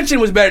honorable mention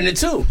was better than it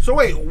too. didn't. So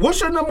wait, what's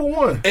your number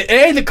 1? It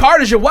ain't the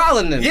Carters, you're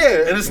wildin' then.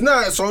 Yeah, and it's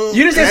not. So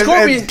You just said And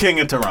Scorpion. King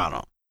of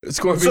Toronto.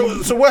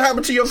 Scorpion. so what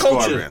happened to your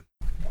culture? Scorpion.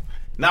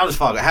 Now just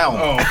fucking hell no.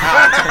 Oh.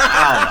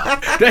 Hell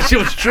no. That shit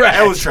was trash.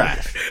 That was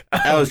trash.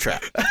 That was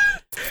trash.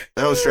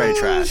 That was straight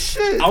trash.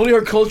 Shit. I only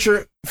heard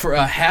Culture for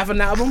half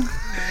an album.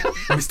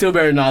 It's still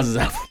better than Nas's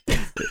album.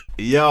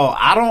 Yo,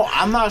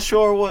 I'm not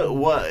sure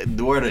where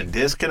the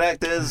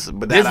disconnect is,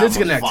 but that There's album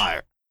disconnect. was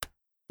fire.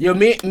 Yo,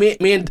 me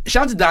and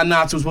shout out to Don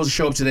Knotts who was supposed to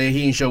show up today.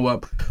 He didn't show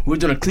up. We're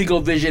doing a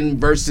Clico Vision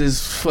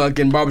versus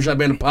fucking Barbershop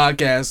Band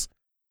podcast,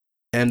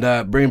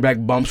 and bringing back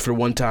Bumps for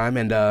one time.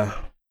 And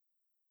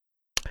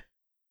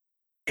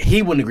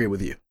he wouldn't agree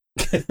with you.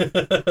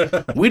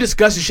 We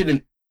discussed this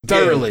shit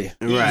thoroughly.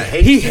 Right.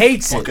 He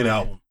hates it. Fucking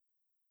album.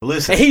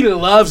 Listen, And he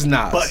loves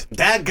Nas. but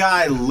that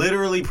guy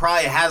literally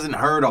probably hasn't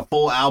heard a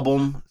full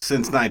album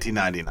since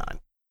 1999.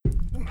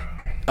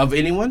 Of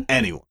anyone?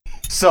 Anyone.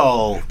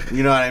 So,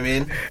 you know what I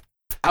mean?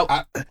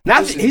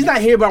 He's not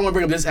here, but I want to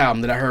bring up this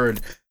album that I heard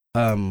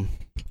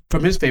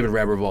from his favorite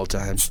rapper of all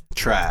time.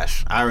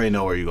 Trash. I already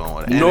know where you're going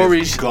with it. And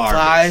Nori's it's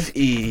garbage.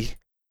 5E.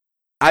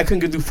 I couldn't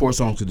get through 4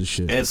 songs to this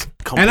shit. It's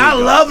complete And I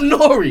garbage.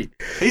 love Nori.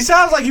 He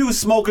sounds like he was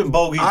smoking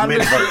bogeys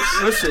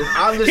mid-verse. Listen,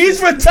 I listen.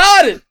 He's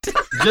retarded.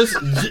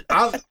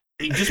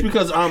 just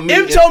because I'm me.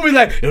 Him told me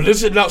like, yo,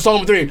 this is not song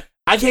number 3.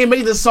 I can't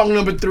make this song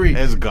number 3.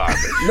 It's garbage.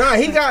 Nah,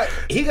 he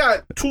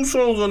got 2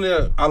 songs on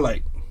there I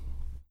like.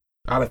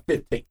 Out of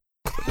 15.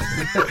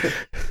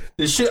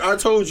 The shit I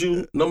told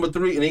you, number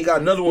 3, and he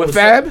got another one With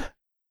Fab,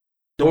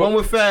 The one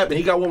with Fab, and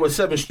he got one with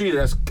 7th Street.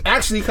 That's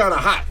actually kind of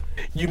hot.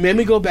 you made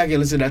me go back and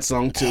listen to that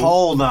song too.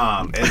 Hold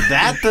on. Is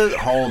that the...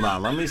 Hold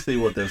on. Let me see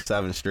what this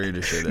 7th Street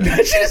shit is.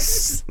 That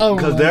just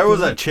Because there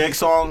was a chick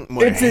song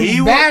where It's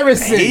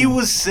embarrassing. he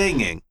was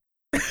singing.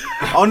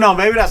 Oh no,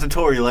 maybe that's a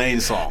Tory Lane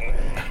song.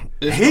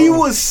 He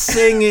was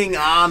singing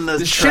on the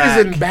the shit track.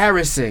 is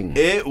embarrassing.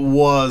 It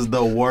was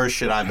the worst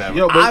shit I've ever.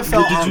 Yo, but I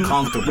felt did you-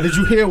 uncomfortable. But did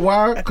you hear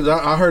why? Because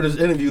I heard his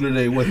interview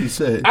today, what he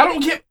said. I don't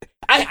get.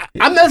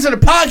 I'm not listening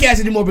to podcasts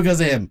anymore because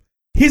of him.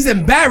 He's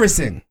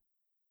embarrassing.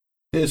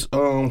 It's,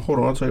 hold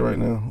on, I'll tell you right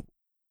now.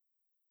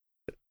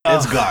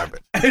 It's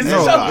garbage. It's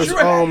No, so it's,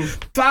 trash.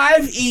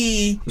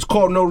 5E. it's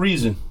called No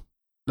Reason.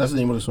 That's the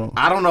name of the song.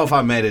 I don't know if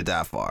I made it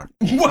that far.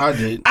 I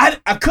did.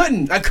 I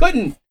couldn't.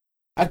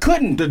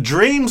 The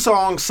Dream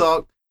song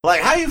sucked.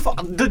 Like how you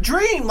the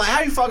Dream? Like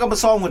how you fuck up a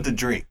song with the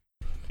Dream?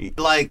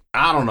 Like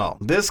I don't know.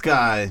 This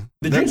guy.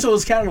 The Dream sold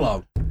his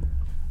catalog.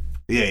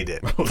 Yeah, he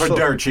did for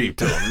dirt cheap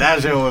too.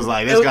 That shit was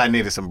like this guy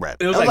needed some bread.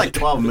 It was like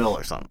 12 mil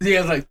or something. Yeah,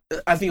 it was like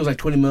I think it was like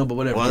 20 mil, but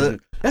whatever. Was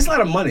it? That's a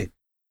lot of money.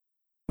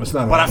 It's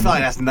not. But I feel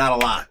like that's not a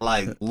lot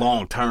like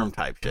long term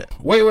type shit.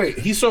 Wait.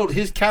 He sold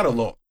his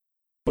catalog.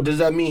 But does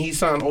that mean he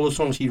signed all the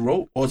songs he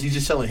wrote, or is he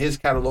just selling his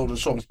catalog of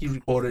songs he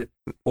recorded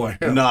for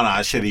him?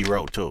 No, shit he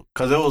wrote too.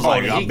 Because it was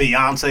like a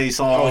Beyonce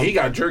song. Oh, he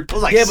got jerked. It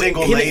was like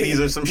Single Ladies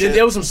or some shit.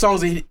 There was some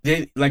songs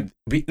that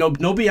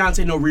no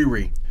Beyonce, no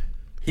Riri.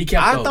 He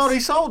kept those. I thought he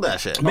sold that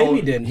shit.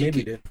 Maybe he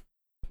did.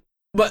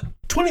 But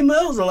 20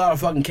 mil is a lot of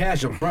fucking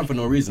cash up front for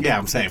no reason. Yeah,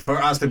 I'm saying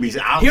for us to be. He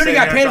already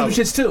got paid for them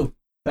shits too.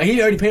 Like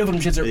he already paid for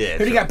them shits. He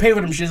already got paid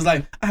for them shits.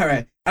 Like, all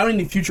right, I don't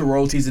need future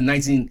royalties in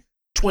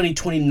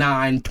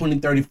 2029,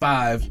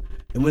 2035.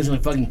 And wins in a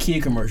fucking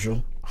Kia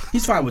commercial.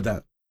 He's fine with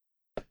that,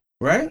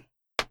 right?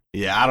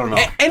 Yeah, I don't know.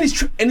 And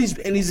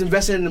he's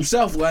investing in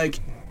himself. Like,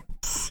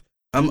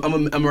 I'm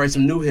gonna write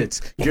some new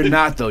hits. You're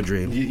not though,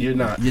 Dream. You're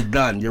not. You're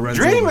done. You're running.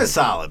 Dream is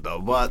solid though,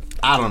 but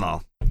I don't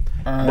know.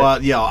 Right.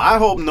 But yo, I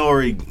hope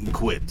Nori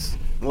quits.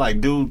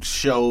 Like, do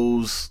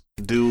shows,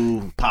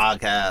 do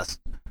podcasts.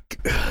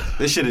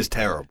 This shit is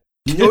terrible.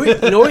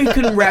 Nori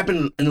couldn't rap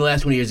in the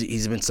last 20 years.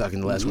 He's been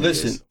sucking the last 20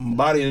 years. Listen,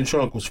 Body in the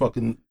Trunk was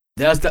fucking.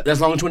 That's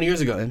longer than 20 years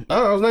ago. Man.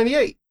 Oh, that was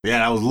 98. Yeah,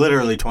 that was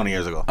literally 20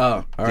 years ago.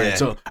 Oh, all right. Yeah.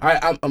 So, all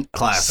right, I'm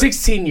classic.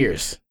 16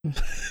 years.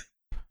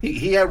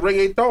 He had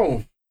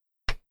reggaeton.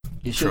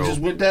 He should have just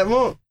went that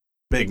long.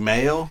 Big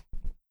Mayo.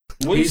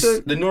 What you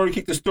said? The Nori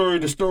kick the story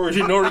is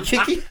Nori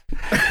kicky?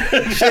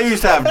 She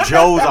used to have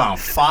Joe's on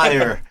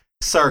fire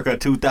circa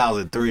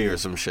 2003 or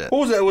some shit. Who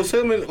was that? It was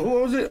him and who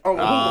was it? Who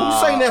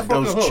sang that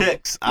fucking those hook?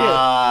 Chicks.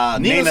 Yeah.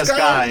 Nina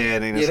Sky. Yeah,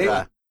 Nina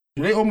Sky.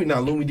 They owe me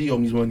now. Lumi D owe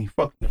me money.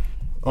 Fuck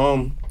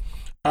them.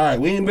 All right,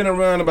 we ain't been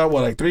around about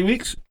what, like 3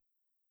 weeks?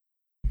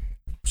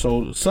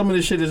 So some of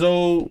this shit is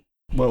old,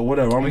 but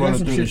whatever. I'm running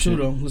through this shit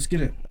too, though. Let's get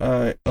it. All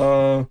right.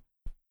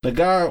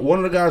 One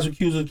of the guys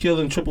accused of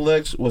killing Triple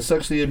X was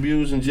sexually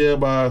abused in jail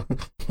by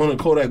one of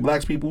Kodak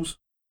Black's peoples.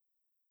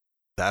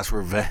 That's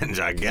revenge,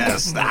 I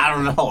guess. I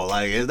don't know.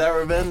 Like, is that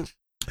revenge?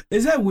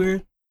 Is that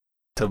weird?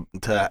 To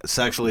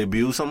sexually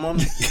abuse someone?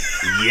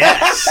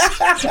 Yes.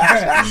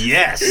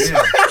 Yes.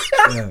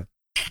 Yeah.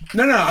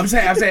 No. I'm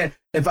saying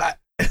if I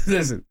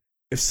listen.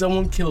 If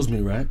someone kills me,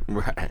 right,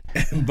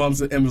 and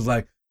bumps it and was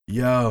like,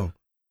 "Yo,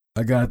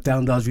 I got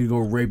 $1,000 for you to go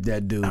rape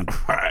that dude,"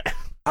 right?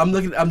 I'm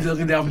looking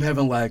down from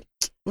heaven like,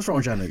 "What's wrong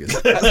with y'all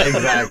niggas?"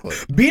 Exactly.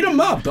 Beat him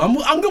up. Though. I'm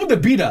going with the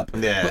beat up.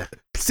 Yeah. But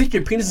stick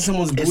your penis in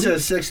someone's booty. It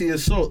says sexy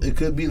assault. It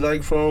could be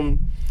like from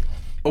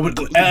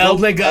LL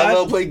Play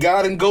God. LL Play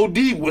God and Go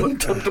Deep with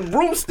the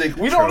broomstick.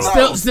 We don't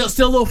know.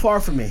 Still a little far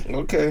from me.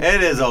 Okay.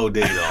 It is OD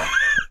though.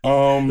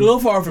 A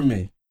little far from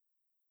me.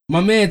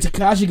 My man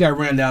Tekashi got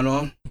ran down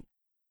on.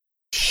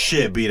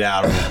 Shit beat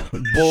out of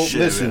him.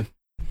 Listen.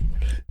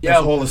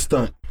 That's all a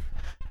stunt.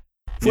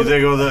 You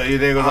think it was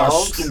a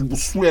hoax? I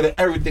swear to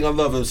everything I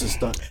love is a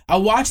stunt. I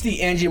watched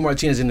the Angie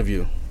Martinez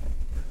interview.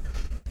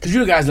 Because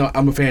you guys know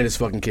I'm a fan of this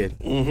fucking kid.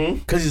 Mm-hmm.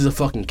 Because he's a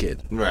fucking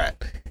kid. Right.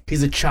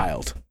 He's a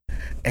child.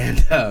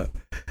 And I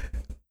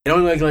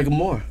don't like him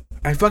more.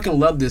 I fucking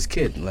love this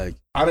kid. Like,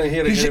 I didn't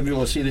hear the interview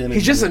or see the interview.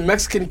 He's just a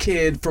Mexican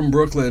kid from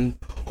Brooklyn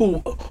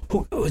who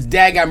his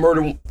dad got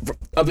murdered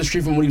up the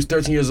street from when he was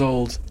 13 years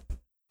old.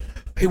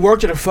 He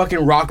worked at a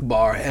fucking rock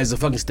bar as a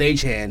fucking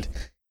stagehand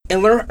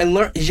and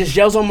learn. He just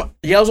yells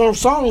on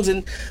songs,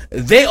 and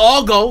they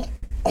all go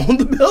on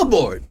the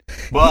billboard.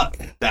 But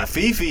that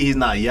Fifi, he's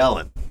not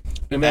yelling.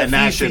 And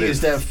that shit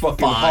is that fucking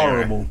fire.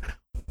 horrible.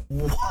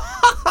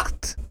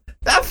 What?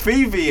 That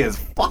Fifi is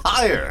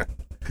fire.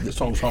 This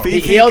song's horrible.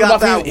 Fifi got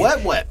that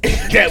wet.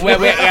 That wet,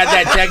 got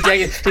that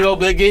jacket.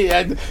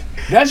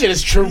 That shit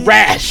is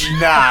trash. Nah,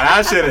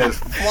 that shit is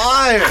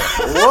fire.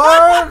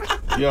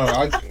 What?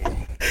 Yo,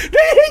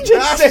 He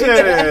just said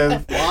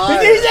that.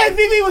 Did he say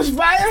Fifi was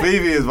fire?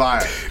 Fifi is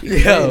fire.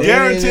 Yo.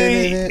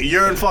 Guarantee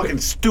you're in fucking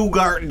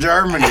Stuttgart,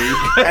 Germany,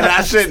 and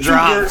that shit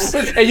drops.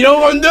 And you know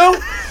what I'm gonna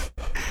do?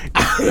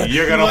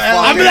 You're gonna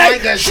I'm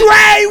like,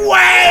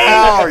 Treyway!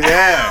 Oh,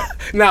 yeah.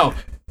 No,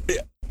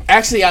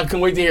 actually, I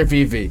can't wait to hear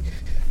Fifi.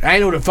 I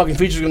didn't know what the fucking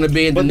feature's gonna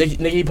be, and then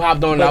Nicki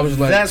popped on, and I was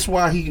like, that's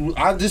why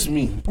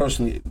me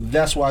personally,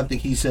 that's why I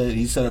think he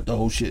set up the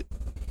whole shit.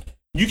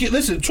 You can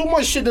listen, too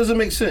much shit doesn't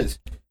make sense.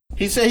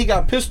 He said he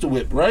got pistol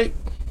whipped, right?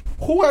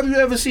 Who have you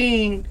ever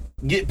seen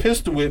get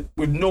pistol whipped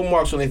with no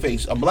marks on their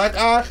face? A black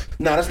eye?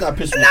 Nah, that's not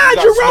pistol whipped.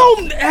 Nah,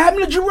 Jerome. It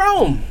happened to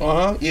Jerome.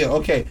 Yeah,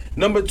 okay.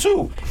 Number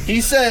 2,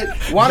 he said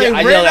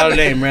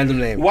random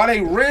name. While they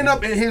ran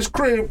up in his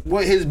crib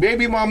with his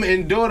baby mama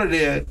and daughter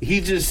there,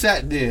 he just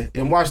sat there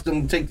and watched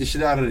them take the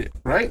shit out of it,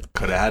 right?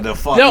 Could have had the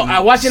fucking I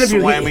watched the interview.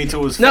 Swam me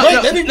to his No,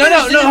 face.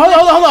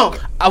 hold on.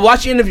 I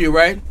watched the interview,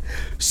 right?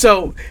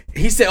 So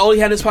he said all he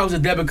had in his pocket was a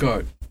debit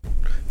card.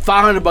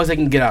 $500 they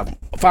can get out.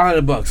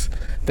 $500.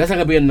 That's not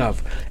gonna be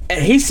enough.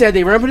 And he said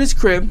they ran up in his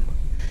crib,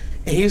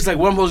 and he was like,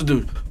 "What am I supposed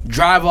to do?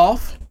 Drive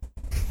off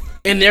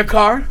in their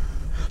car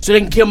so they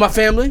can kill my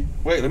family?"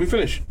 Wait, let me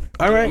finish.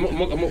 All right.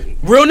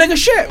 Real nigga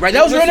shit, right?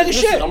 That was real nigga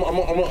shit.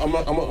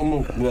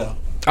 Yeah.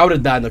 I would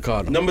have died in the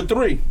car. Number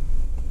 3,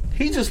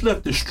 he just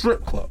left the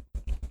strip club.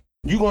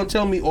 You gonna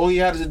tell me all he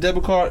had is a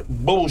debit card?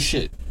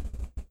 Bullshit.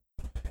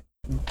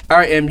 All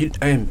right,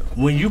 and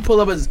when you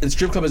pull up a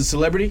strip club as a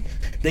celebrity,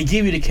 they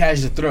give you the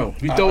cash to throw.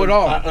 You throw it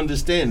all. I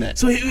understand that.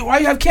 So why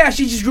you have cash?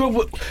 He just grew up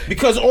with.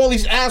 Because all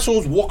these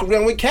assholes walk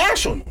around with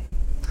cash on them.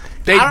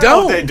 They I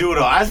don't know if they do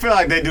though. I feel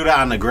like they do that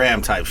on the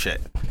gram type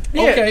shit.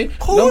 Yeah. Okay.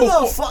 Who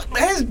the fuck?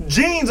 His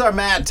jeans are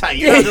mad tight.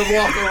 You don't just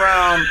walk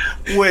around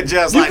with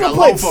just You like a can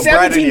loaf put of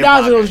bread in $17 your in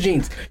pocket. those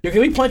jeans. Yo,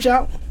 can we punch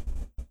out?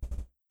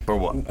 For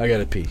what? I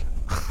gotta pee.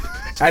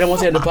 I don't want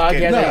to say in the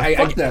podcast.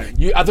 Nah, fuck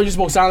that. I thought you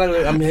spoke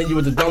silent. I'm hitting you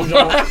with the dumb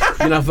joint.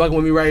 You're not fucking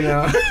with me right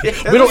now. We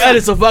don't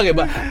edit, so fuck it.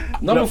 But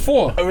Number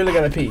 4. I really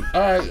gotta pee.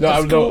 All right. No,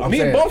 that's I'm cool. I'm Me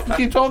and saying. both can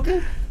keep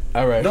talking.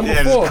 All right. Number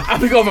Yeah, 4.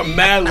 I've been going for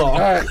mad long. All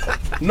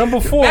right.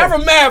 Number 4. Man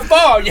from mad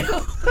far, yo.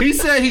 He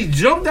said he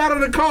jumped out of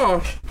the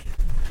car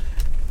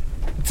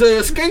to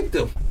escape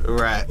them.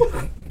 Right.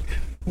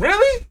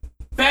 Really?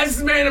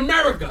 Fastest man in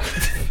America.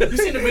 You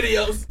seen the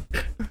videos?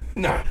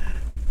 Nah.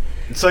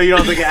 So you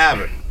don't think it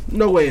happened?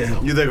 No way in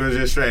hell. You think it was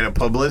just straight up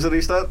publicity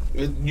stuff?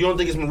 You don't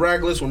think it's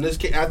miraculous when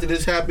after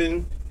this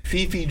happened,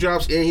 Fifi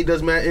drops and he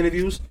does mad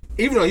interviews?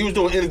 Even though he was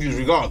doing interviews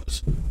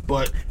regardless.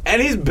 But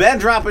And he's been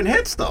dropping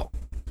hits though.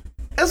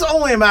 It's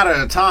only a matter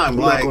of time. I'm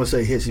like not gonna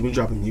say hits, he's been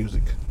dropping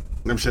music.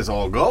 them shits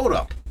all go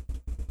though.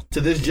 To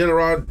this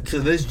genre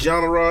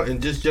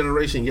and this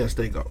generation, yes,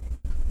 they go.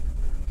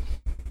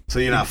 So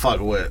you're not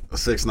fucking with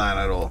 6ix9ine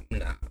at all.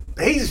 Nah.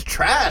 He's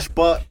trash,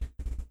 but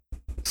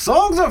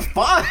songs are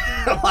fire.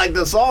 Like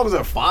the songs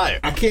are fire.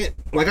 I can't,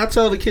 like I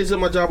tell the kids at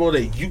my job all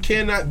day, you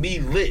cannot be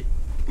lit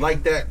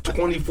like that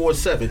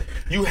 24/7.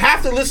 You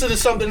have to listen to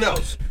something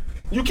else.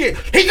 You can't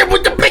hit it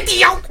with the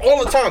pinky out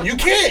all the time. You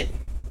can't.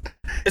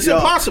 It's Yo,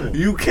 impossible.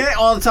 You can't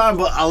all the time,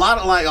 but a lot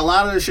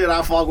of the shit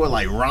I fuck with,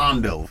 like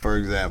Rondo, for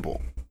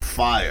example,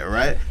 fire,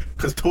 right?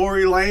 Cause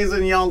Tory Lanez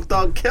and Young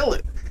Thug kill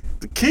it.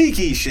 The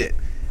Kiki shit,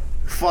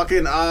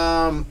 fucking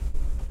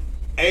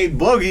A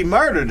Boogie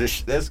murdered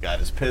this guy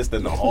just pissed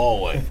in the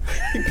hallway,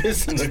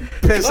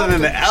 pissing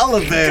in the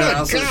elevator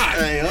on some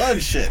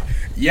hood shit.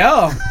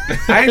 Yo,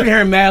 I ain't been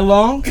here mad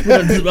long. We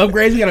got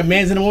upgrades. We got a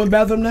man's in the woman's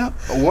bathroom now.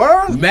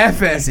 Word? Mad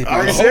fancy.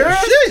 Are you Oh,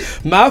 serious?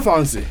 shit. Mad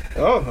fancy.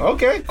 Oh,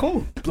 okay,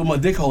 cool. Blew my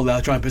dick hole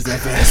out trying to piss that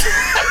fast.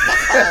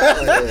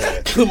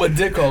 Blew my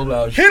dick hole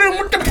out. Hit him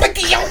with the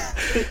pinky out.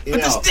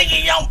 With the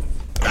sticky yo.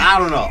 I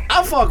don't know.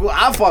 I fuck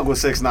with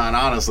 6ix9ine,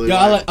 honestly. Yo,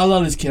 like, I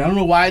love this kid. I don't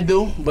know why I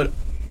do, but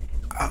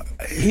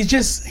he's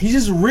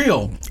just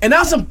real. And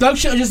now some thug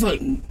shit. Just like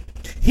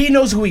he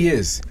knows who he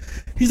is.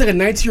 He's like a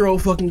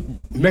 19-year-old fucking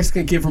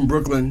Mexican kid from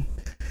Brooklyn.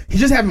 He's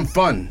just having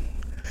fun.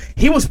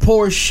 He was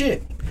poor as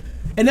shit,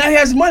 and now he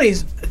has money.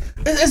 It's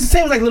the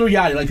same as like Lil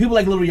Yachty. Like people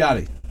like Lil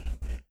Yachty.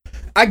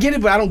 I get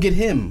it, but I don't get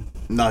him.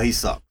 no, he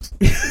sucks.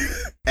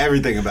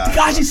 Everything about it.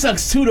 Gosh, he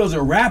sucks too. Though as a He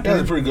has rapper.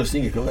 a pretty good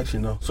sneaker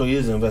collection though, so he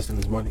is investing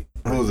his money.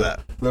 Who's that?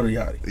 Little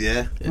Yachty.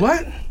 Yeah.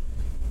 What?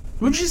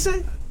 What did you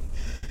say?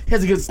 He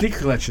has a good sneaker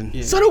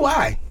collection. So do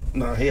I.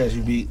 Nah, he has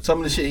you beat. Some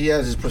of the shit he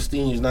has is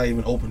pristine. He's not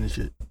even open and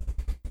shit.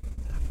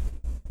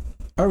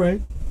 All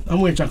right. I'm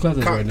wearing chocolates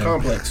right now.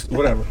 Complex,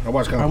 whatever. I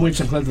watch I'm Complex.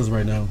 wearing chocolates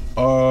right now.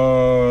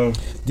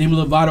 Demi Demi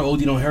Lovato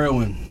OD'd on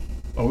heroin.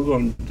 we're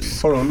going.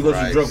 Hold on, let me go to the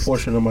Christ. drug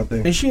portion of my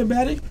thing. Is she a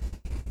baddie?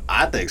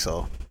 I think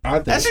so. I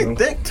think That so. shit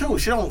thick too.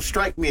 She don't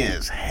strike me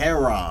as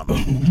heron.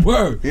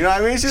 Word. You know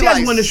what I mean? She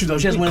has one issue though.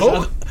 She has one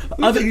Coke?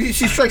 issue.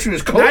 She strikes you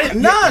as coke.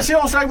 Nah, she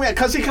don't strike me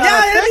because she kind Yeah,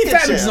 of there be thick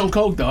fat and bitches on shit.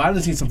 coke though. I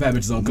done seen some fat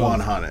bitches on coke.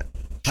 100.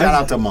 Shout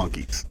out to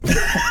monkeys.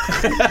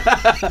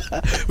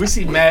 We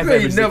see mad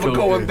fat You bitches. never on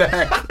going coke.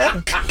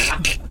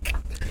 back.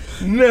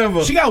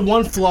 Never. She got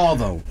one flaw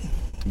though,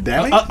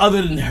 Demi?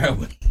 other than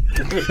heroin.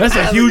 That's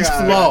a huge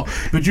flaw.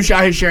 But you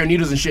out here sharing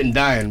needles and shit and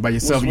dying by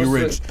yourself. and you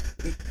rich.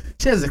 What's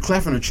She has a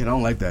cleft in her chin. I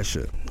don't like that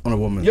shit on a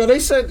woman. Yo, they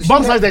said.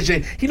 Bumps like that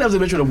shit. He loves a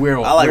bitch with a weird.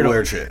 I like weirdo.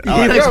 weird shit. He I,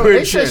 like likes Yo, weird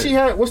they said shit. she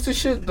had. What's the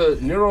shit? The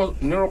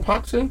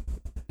neurotoxin?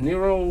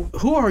 Neuro.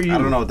 Who are you? I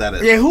don't know what that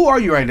is. Yeah, who are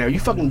you right now?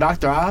 You fucking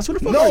Dr. Oz? Who the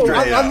fuck are No,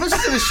 you? I listen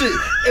to the shit.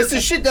 It's the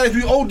shit that if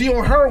you OD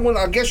on heroin,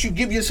 I guess you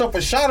give yourself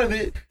a shot of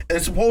it, and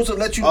it's supposed to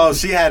let you. Oh,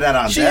 she had that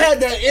on she deck? had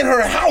that in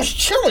her house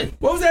chilling.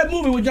 What was that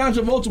movie with John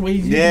Travolta where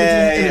he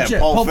Yeah,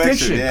 Pulp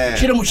Fiction, yeah.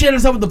 She had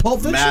herself with the Pulp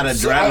Fiction. Mad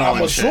So adrenaline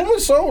I'm and shit. assuming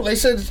so. They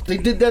said they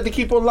did that to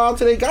keep her alive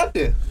till they got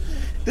there.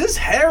 This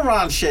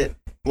heron shit,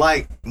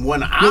 like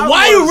when I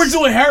Why are you was, rich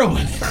doing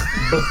heroin?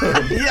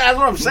 Yeah, that's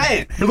what I'm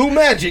saying. Blue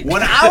Magic.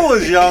 When I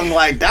was young,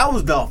 like that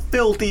was the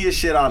filthiest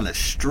shit on the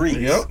streets.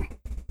 Yep.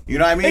 You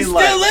know what I mean? It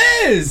like, still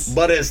is.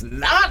 but it's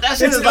not. That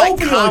shit It's is like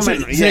opioid common. shit.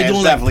 Yeah, They're it's doing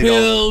like definitely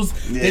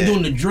pills. Yeah. They're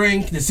doing the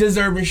drink, the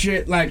scissor and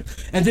shit. Like,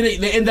 and then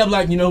they end up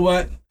like, you know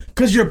what?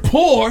 Because you're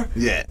poor.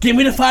 Yeah. Give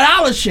me the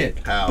 $5 shit.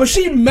 How? But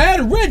she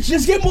mad rich.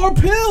 Just get more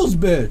pills,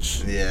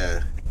 bitch.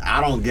 Yeah, I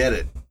don't get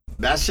it.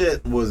 That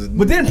shit was.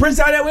 But didn't Prince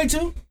die that way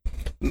too?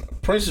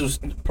 Prince was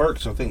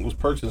Perks. I think it was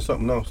Perks and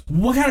something else.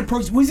 What kind of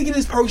perks? Where's he getting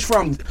his perks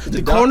from?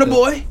 The doctor. Corner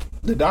Boy?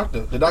 The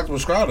doctor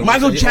prescribed him.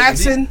 Michael He said he OD'd.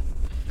 Jackson?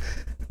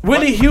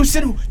 Whitney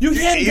Houston? You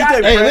can't You die.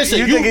 think, Hey, listen,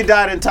 you you- think he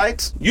died in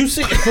tights You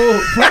see,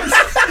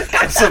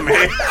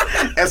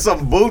 and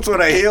some boots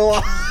with a heel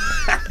on?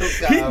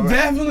 He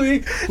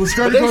definitely was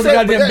skirting But they across the said-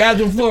 goddamn but that-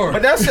 bathroom floor.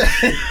 But that's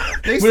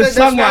they With said his that's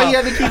tongue why out. he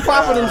had to keep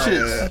popping them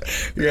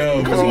shits.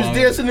 Yo, Because he was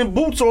dancing in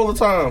boots all the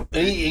time.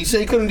 And he said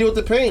he couldn't deal with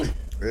the pain.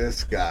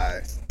 This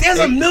guy. There's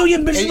a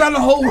million bitches around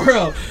the whole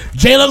world.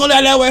 J-Lo go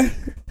down that way.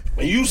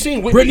 And you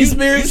seen Whitney Britney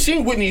Spears? You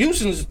seen Whitney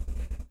Houston's.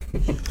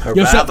 Her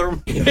Yo,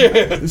 bathroom.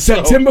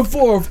 September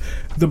 4th,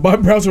 the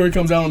Bobby Brown story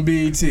comes out on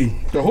BET.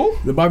 The who?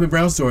 The Bobby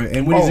Brown story,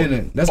 and Whitney's in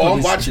it. That's what I'm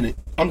this- watching it.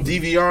 I'm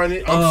DVRing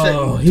it. I'm Oh,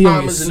 setting he don't get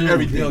timers and sued. He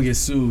everything. don't get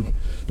sued.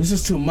 This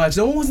is too much.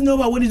 No one wants to know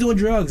about Whitney doing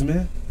drugs,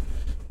 man.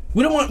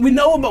 We don't want. We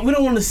know about. We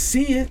don't want to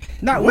see it.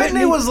 Not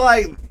Whitney was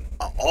like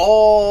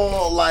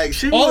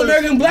she All was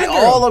American black the girl.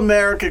 all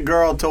American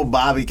girl till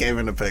Bobby came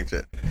in the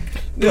picture.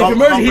 The Hump-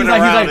 commercial. He's humping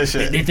like, around and they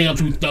shit. think I'm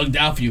too thugged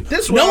out for you.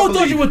 This No what I one thought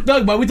believe. you were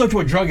thug, but we thought you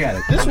were a drug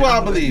addict. This is what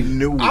I believe.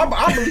 No.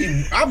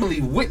 I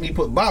believe Whitney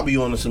put Bobby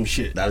on to some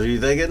shit. That's what you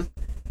thinking?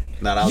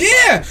 Not outside.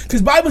 Yeah,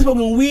 because Bobby was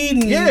smoking weed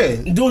and Yeah.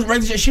 doing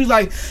regular shit. She was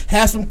like,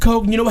 have some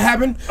coke. And you know what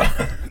happened?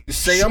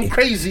 Say I'm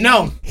crazy.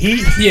 No,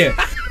 yeah.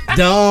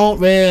 Don't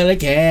really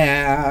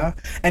care.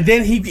 And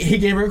then he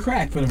gave her a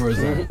crack for the first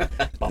time.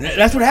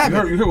 That's what You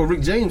happened. heard what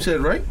Rick James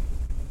said, right?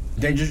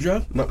 Dangerous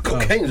drug? No,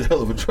 cocaine's a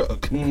hell of a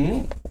drug.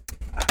 Mm-hmm.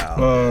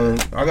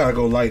 I gotta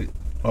go light it.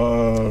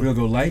 We're gonna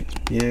go light.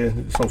 Yeah,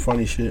 some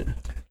funny shit.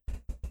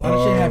 Why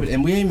shit happen?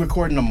 And we ain't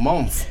recording a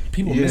month.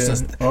 People miss yeah,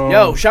 us.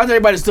 Yo, shout out to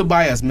everybody that still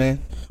by us,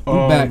 man. We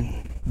back.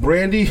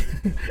 Brandy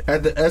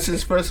at the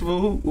Essence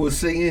Festival was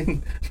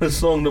singing the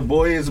song "The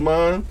Boy Is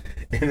Mine,"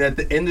 and at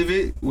the end of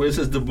it, where it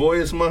says "The Boy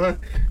Is Mine,"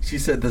 she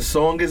said, "The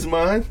song is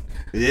mine."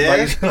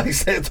 Yeah. Like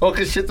said,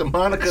 talking shit to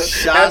Monica.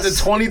 Shots After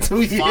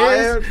 22 years,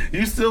 fired.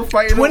 you still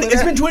fighting? 20, over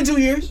it's that? been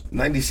 22 years.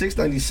 96,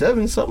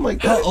 97, something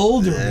like that. How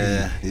old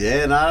are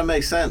Yeah, nah, that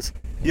makes sense.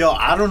 Yo,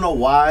 I don't know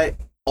why.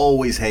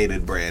 Always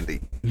hated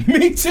Brandy. we?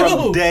 Me too.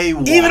 From day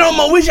one. Even on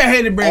my wish I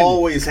hated Brandy.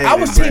 Always hated I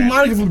was Team Brandy.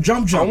 Monica from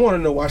Jump I Jump. want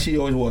to know why she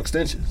always wore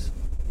extensions.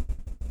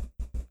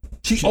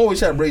 She always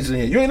had braids in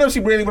her hair. You ain't never see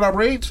Brandy without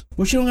braids?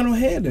 Well, she don't got no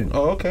hair then.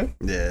 Oh, okay.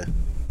 Yeah.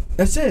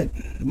 That's it.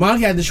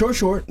 Monica had the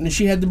short, and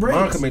she had the braids.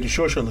 Monica made the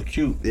short shirt look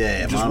cute.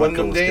 Yeah, Just Monica one of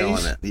them was killing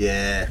days. it.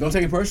 Yeah. Don't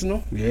take it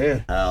personal.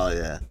 Yeah. Hell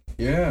yeah.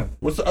 Yeah.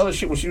 What's the other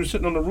shit when she was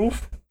sitting on the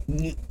roof?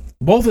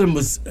 Both of them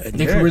was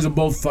their Yeah. careers are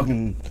both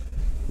fucking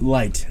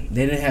light.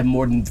 They didn't have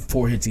more than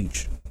 4 hits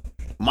each.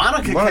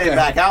 Monica Monica- came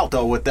back out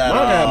though with that.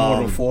 Monica had more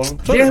than 4.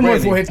 They had more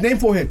than 4 hits. Name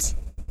 4 hits.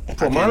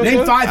 For Monica?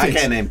 Name 5 I hits.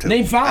 can't name 2.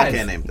 Name 5. I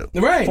can't name 2.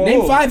 Right. For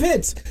Name who? 5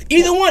 hits.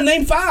 Either one.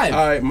 Name 5.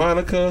 All right,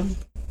 Monica.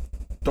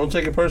 Don't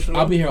take it personal.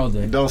 I'll be here all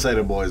day. Don't say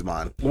the boy's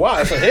mine.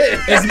 Why? It's a hit.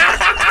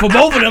 For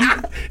both of them.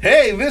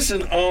 Hey,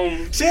 listen.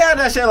 She had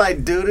that shit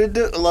like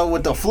like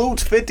with the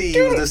flutes. 50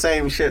 used the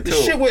same shit too. The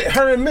shit with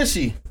her and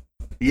Missy.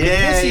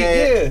 yeah, Missy,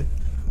 yeah,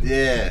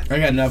 yeah. I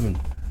got nothing.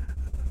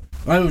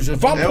 I was just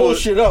If I It pull was-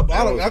 shit up,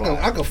 it was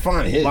I can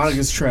find hits.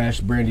 Monica's trash.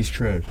 Brandy's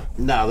trash.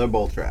 Nah, they're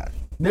both trash.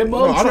 They're No,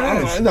 both I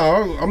trash.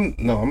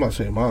 I'm not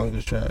saying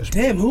Monica's trash.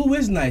 Damn, who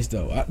is nice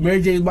though?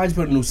 Mary J. Blige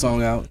put a new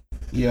song out.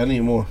 Yeah, I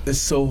need more. It's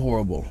so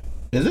horrible.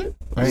 Is it?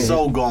 I ain't-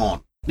 So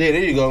gone. yeah,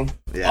 there you go.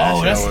 Yeah, Oh,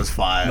 that that's- shit was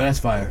fire. That's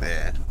fire.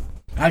 Yeah,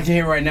 I can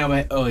hear it right now,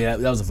 but oh yeah,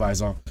 that was a fire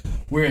song.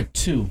 We're at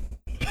 2.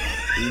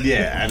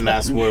 yeah, and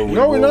that's where we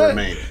No, we're will not.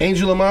 remain.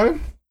 Angel of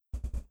Mine.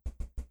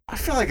 I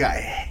feel like I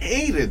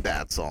hated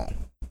that song.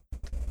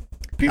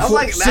 Before,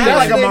 like- See, that that's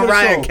like the a name of the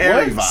Mariah song.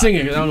 Carey What? vibe. Sing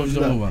it, 'cause I don't know what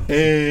you're talking about.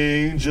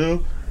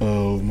 Angel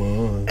of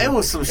Mine. It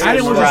was some shit. I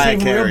didn't want to Mariah sing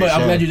for real, Carey but I'm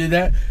shit. glad you did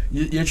that.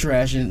 You're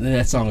trash, and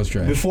that song is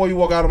trash. Before You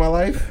Walk Out of My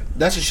Life.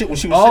 That's the shit when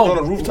she was sitting on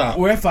the rooftop.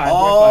 We're at 5.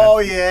 Oh,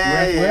 we're at 5.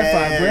 yeah, We're at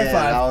 5. We're yeah, at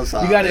that was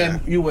 5. hot, You got yeah.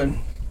 it. You win.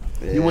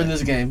 You win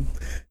this game.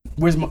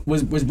 Where's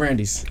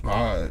Brandy's?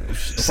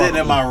 Sitting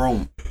in my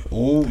room.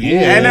 Oh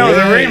yeah. And there was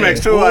a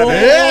remix too. I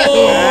think.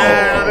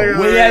 Yeah. I think it was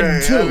We a had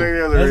remix. 2. I think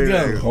it was a Let's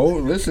remix.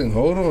 go.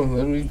 Hold on.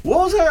 Let me. What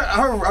was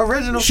her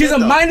original? She's shit, a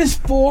though?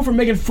 -4 for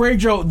making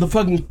Frejo the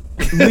fucking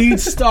lead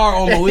star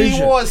on He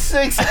Moesha. wore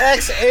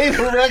 6X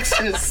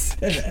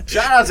Averexes.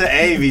 Shout out to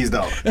Avies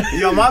though.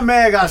 Yo, my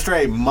man got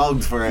straight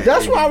mugged for it.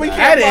 That's why we I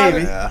had can't.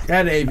 Avy. Yeah. I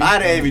had Avy. I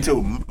had Avy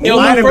too. Yo,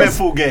 Might my have been first-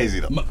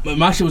 Fugazi though.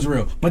 My shit was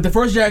real. But the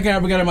first jacket I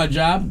ever got at my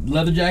job,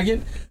 leather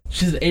jacket,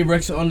 she's an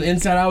Avrex on the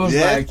inside. I was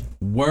Yeah. like,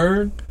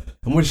 word?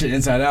 I'm with shit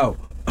inside out.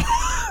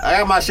 I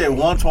got my shit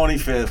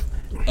 125th.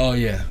 Oh,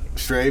 yeah.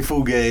 Straight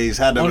Fugazi.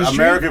 Had the On the street?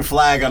 American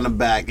flag on the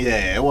back.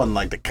 Yeah, it wasn't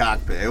like the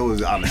cockpit. It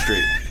was on the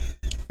street.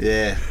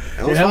 Yeah.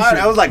 It was Yeah, that was fire.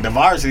 shit. It was like the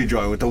varsity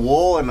joint with the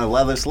wool and the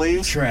leather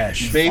sleeves.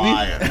 Trash. Baby.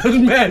 Fire. It was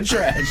mad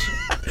trash.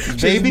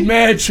 Baby? Just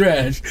mad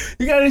trash.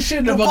 You got this shit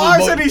in the The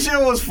fucking varsity shit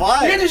was You got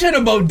fire. this shit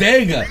in a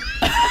bodega.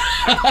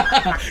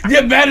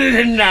 You're better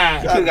than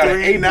that. Got an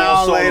 3 8-ball now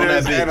song on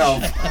later. that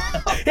And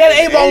He had an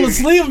 8-ball on the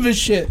sleeve of his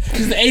shit.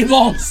 Just the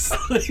 8-ball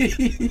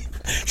sleeve.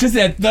 Just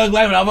that thug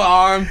life on her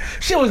arm.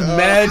 Shit was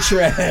mad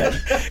trash.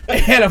 It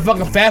had a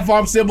fucking Fat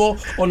Farm symbol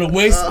on the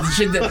waist. The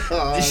shit didn't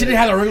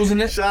have the wrinkles in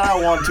it. shout out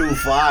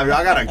 125.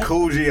 Y'all got a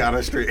Coogee on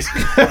the street.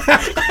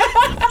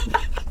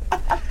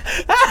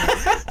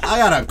 I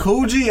got a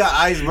Coogee, an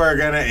Iceberg,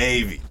 and an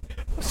Avy.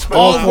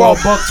 All for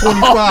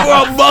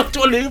 $1.25. For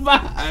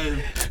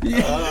 $1.25.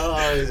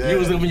 You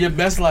was living your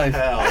best life.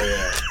 Hell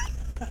yeah.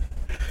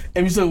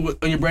 And you still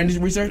on your brand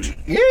research?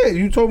 Yeah,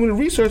 you told me to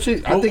research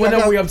it. What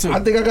number we up to? I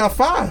think I got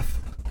 5.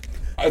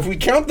 If we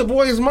count The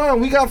Boy Is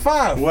Mine, we got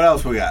 5. What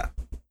else we got?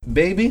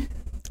 Baby.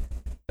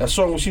 That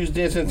song when she was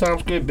dancing in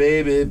Times Square.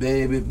 Baby,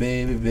 baby,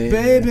 baby,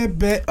 baby.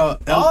 Baby. Oh,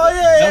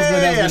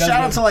 yeah. Shout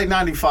out to like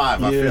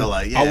 95, I feel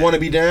like. Yeah. I Want to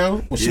Be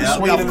Down. When she was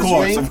swinging in the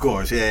swing. Of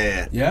course.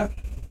 Yeah. Yeah.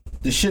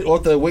 The shit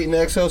off the Waiting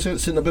to Exhale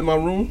shit, sitting up in my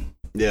room.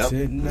 Yeah.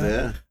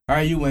 Yeah. All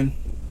right, you win.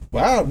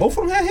 Wow, both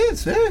of them had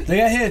hits. Yeah. They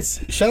got hits.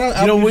 Shout out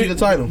Al the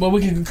title. But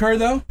we can concur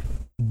though.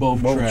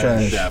 Both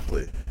trash.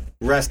 Definitely.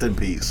 Rest in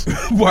peace.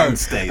 Word.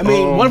 Stay. I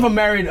mean, one of them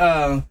married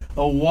a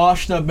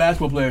washed-up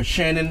basketball player,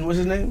 Shannon. What's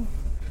his name?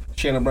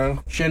 Shannon Brown.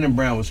 Shannon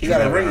Brown was. He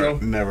got a ring though.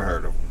 Never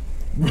heard of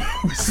him.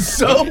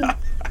 So.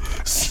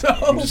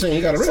 I'm just saying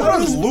he got a ring. So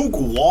does Luke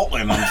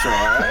Walton, I'm sure.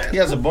 Right? He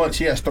has a bunch.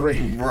 He has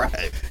 3.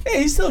 Right.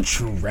 Hey, he's still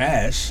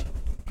trash.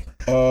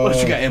 What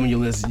else you got, M, on your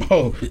list?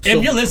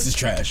 Your list is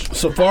trash.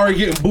 Safari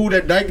getting booed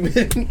at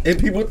Dykeman and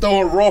people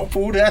throwing raw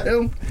food at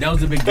him. That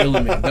was a big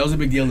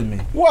deal to me.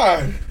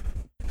 Why?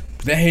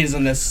 That hate is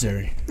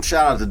unnecessary.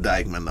 Shout out to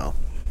Dykeman, though.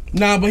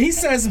 Nah, but he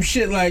said some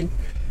shit like,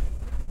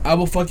 I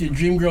will fuck your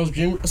dream girl's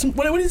dream.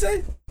 What did he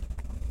say?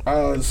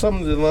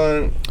 Something to the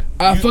line.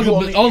 I fuck all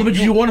the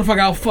bitches you want to fuck,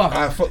 I'll fuck.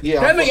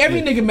 That make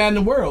every nigga mad in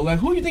the world. Like,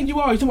 who you think you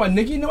are? You talking about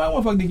Nicki? No, I don't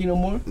want to fuck Nicki no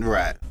more.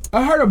 Right.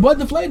 I heard her butt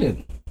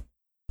deflated.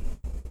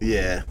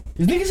 Yeah.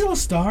 Is Nicki still a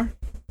star?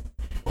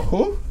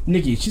 Who?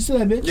 Nicki, she still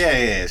that bitch?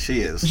 Yeah, she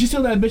is. Is she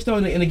still that bitch though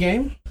in the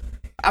game?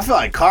 I feel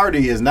like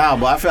Cardi is now,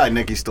 but I feel like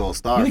Nicki's still a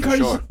star Do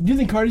sure. you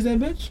think Cardi's that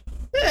bitch?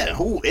 Yeah,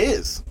 who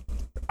is?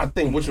 I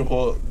think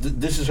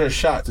this is her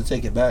shot to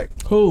take it back.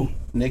 Who?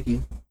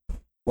 Nicki.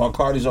 While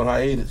Cardi's on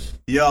hiatus.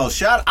 Yo,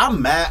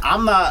 I'm mad.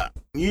 I'm not.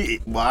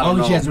 Well, I don't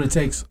know. She has what it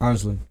takes,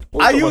 honestly.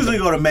 I usually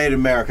go to Made in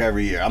America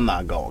every year. I'm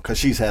not going because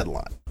she's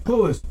headline.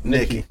 Who is?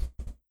 Nicki.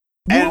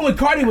 Even when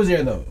Cardi was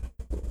there though.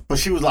 But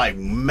she was like,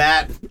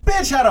 Matt,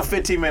 bitch had a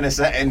 15-minute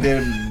set and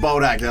then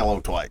Bodak Yellow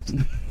twice.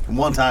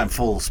 One time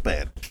full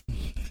Spanish.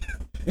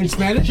 In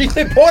Spanish? She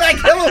said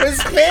Bodak Yellow in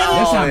Spanish?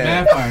 That's not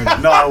mad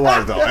fire. No, it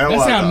was though.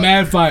 That's not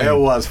mad fire. It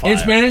was fire. In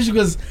Spanish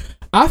because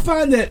I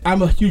find that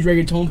I'm a huge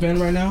reggaeton fan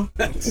right now.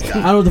 I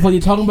don't know what the fuck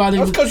you're talking about.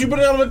 That's because you've been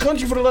out of the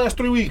country for the last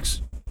 3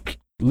 weeks.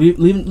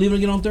 Leaving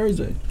again on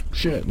Thursday.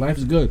 Shit, life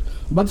is good.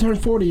 I'm about to turn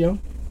 40, yo.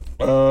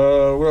 What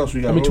else we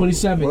got? I mean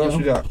 27, What else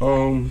we got?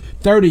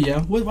 30, yo.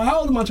 How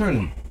old am I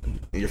turning?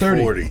 You're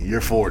 30. 40. You're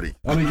 40.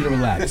 I need you to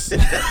relax.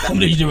 I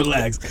need you to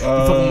relax. You're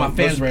fucking with my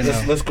fans right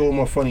now. Let's go with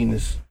my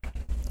funniness.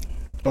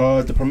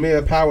 The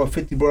premiere Power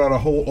 50 brought out a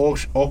whole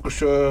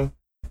orchestra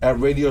at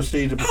radio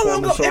stage to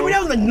perform the song. That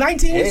was like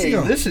 19 years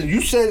ago. Listen,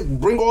 you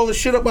said bring all the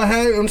shit up I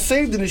had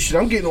unsaved in this shit.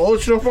 I'm getting all the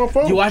shit off my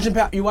phone. You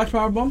watch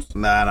Power Bumps?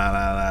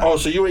 Nah. Oh,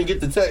 so you ain't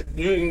get the text?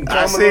 You ain't?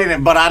 I seen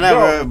it, but I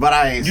never. No. But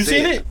I ain't. You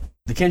seen it?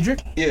 The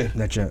Kendrick? Yeah.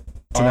 That shit.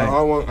 Tonight.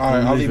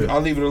 I'll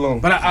leave it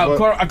alone. But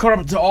I caught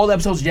up to all the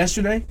episodes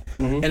yesterday,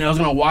 and I was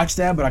gonna watch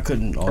that, but I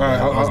couldn't. All right,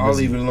 I'll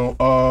leave it alone.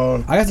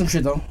 I got some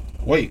shit though.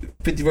 Wait,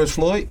 50 verse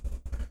Floyd?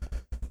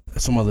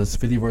 Some others.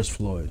 50 verse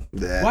Floyd.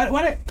 Yeah.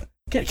 Why?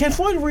 Can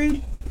Floyd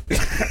read?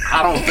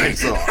 I don't think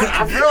so.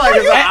 I feel like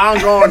it's an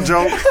ongoing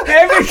joke.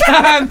 Every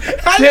time.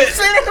 How you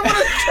say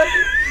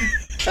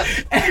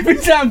that? Every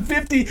time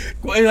 50,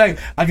 like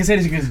I can say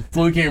this because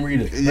Floyd can't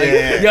read it. Like,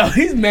 Yeah. Yo,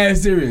 he's mad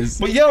serious.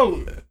 But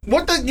yo,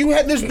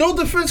 there's no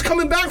defense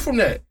coming back from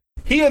that.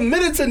 He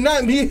admitted to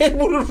not being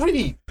able to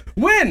read.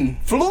 When?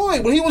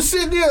 Floyd, when he was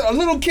sitting there, a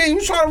little kid, he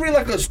was trying to read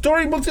like a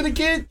storybook to the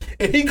kid,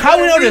 and he How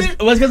do we know this?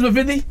 it. Was it because of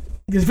 50?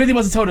 Because 50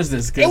 must have told us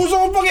this. It was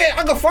on fucking.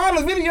 I could find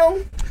the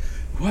video.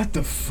 What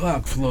the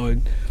fuck,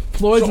 Floyd?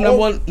 Floyd's So,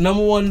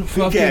 number one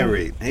fucking. He can't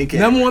read. He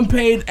can't. Number read. one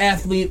paid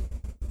athlete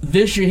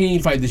this year. He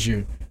ain't fight this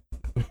year,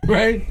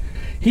 right?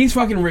 He's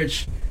fucking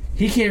rich.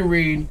 He can't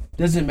read.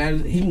 Doesn't matter.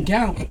 He can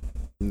count.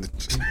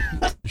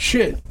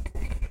 Shit.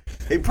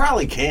 He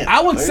probably can't.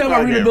 I would He sell my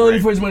probably can't readability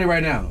read. for his money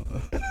right now.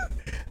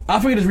 I'll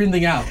figure this reading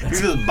thing out. You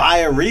just buy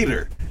a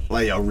reader.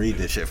 Like, yo, read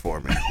this shit for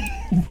me.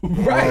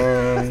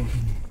 Right.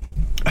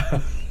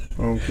 I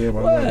don't care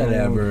about that.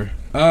 Whatever.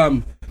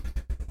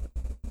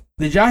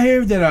 Did y'all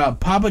hear that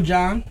Papa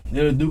John,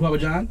 the dude Papa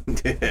John,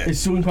 is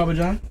suing Papa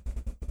John?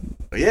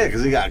 Yeah,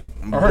 because he got.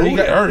 I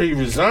heard he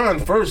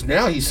resigned first.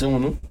 Now he's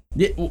suing him.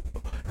 Yeah,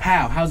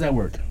 how? How's that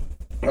work?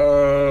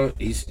 Well,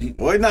 he's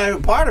not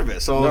even part of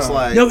it, so it's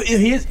like. No,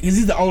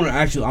 he's the owner,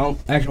 actual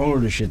owner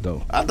of the shit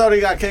though. I thought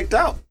he got kicked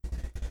out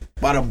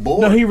by the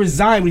board. No, he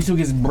resigned when he took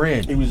his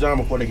bread. He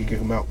resigned before they could kick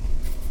him out.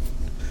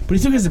 But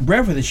he took his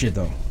bread for this shit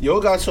though. Yo,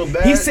 it got so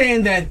bad. He's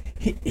saying that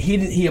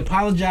he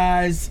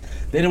apologized.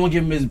 They didn't want to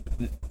give him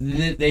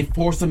his. They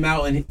forced him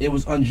out, and it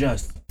was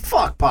unjust.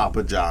 Fuck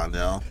Papa John,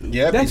 yo.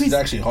 Yeah, that piece is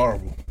actually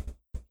horrible.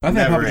 I've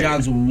had Never Papa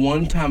John's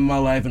one time in my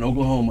life in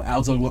Oklahoma.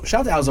 Shout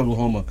out to Al's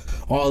Oklahoma.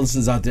 All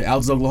listeners out there.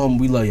 Al's Oklahoma,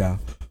 we love y'all.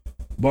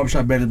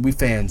 Barbershop Bandit, we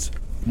fans.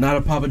 Not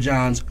a Papa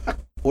John's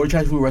or a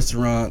Chinese food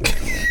restaurant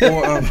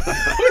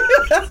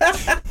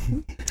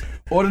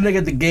or the nigga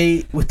at the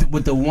gate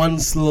with the one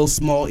little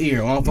small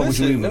ear. I don't fuck with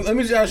you either. Let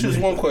me just ask you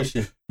this one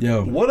question.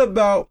 Yo, What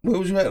about, where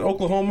was you at,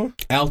 Oklahoma?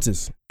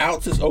 Altus.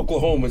 Altus,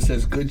 Oklahoma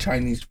says good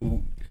Chinese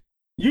food.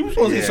 You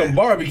supposed to get Yeah. some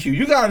barbecue.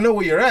 You gotta know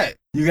where you're at.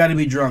 You got to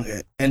be drunk,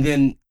 and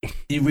then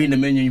you read the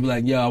menu and you be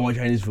like, "Yo, I want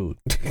Chinese food."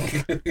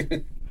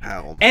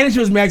 Hell. And it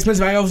was mad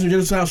expensive. I got some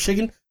General Tso's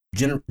chicken.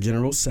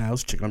 General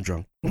Tso's chicken. I'm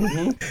drunk.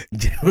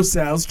 General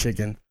Tso's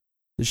chicken.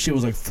 This shit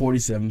was like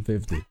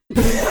 $47.50.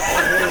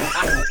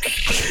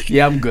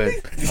 Yeah, I'm good.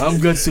 I'm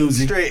good,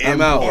 Susie. Straight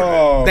I'm out. import.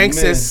 Oh, Thanks,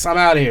 man. sis. I'm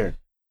out of here.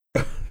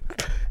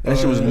 That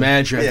shit was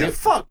mad trash. Yeah,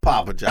 fuck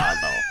Papa John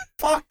though.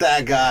 Fuck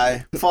that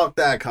guy. Fuck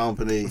that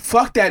company.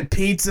 Fuck that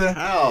pizza.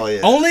 Hell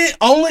yeah.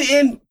 Only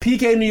in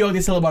PK, New York,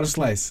 they sell about a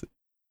slice.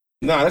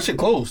 Nah, that shit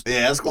closed.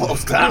 Yeah, that's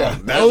close down. Yeah.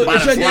 That's Oh, about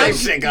it's a like-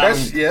 slice shit got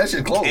That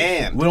shit closed.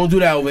 canned. We don't do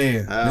that over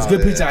here. There's good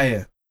yeah. pizza out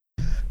here.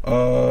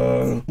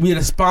 We had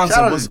a sponsor.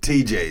 Shout out to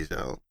TJ's,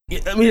 yo. We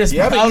had a Yeah, I've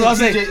sponsor. been I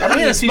was eating saying, TJ I've been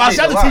we had a eating sponsor.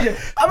 Shout TJ's out a to lot.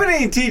 TJ. I've been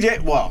eating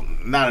TJ. Well,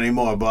 not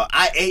anymore, but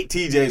I ate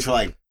TJ's for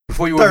like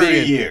Before you were 30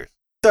 vegan. years.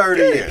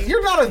 30 years.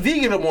 You're not a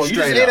vegan no more. You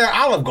just Straight ate up.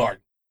 at Olive Garden.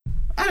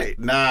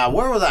 Nah,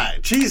 where was I?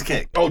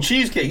 Cheesecake. Oh,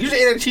 cheesecake. You just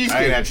ate at cheesecake.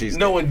 I ate at cheesecake.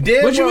 No one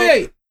did. What you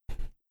ate?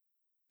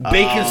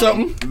 Bacon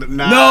something?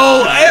 Nah,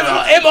 No,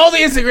 M on the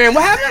Instagram.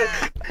 What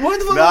happened? What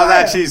the fuck? No, was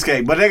that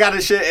cheesecake. But they got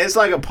the shit. It's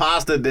like a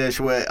pasta dish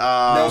with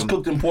That was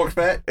cooked in pork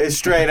fat? it's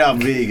straight up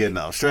vegan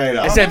though. Straight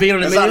up. Is that vegan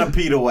on the It's menu? on the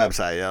PETA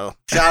website, yo.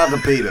 Shout out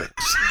to PETA.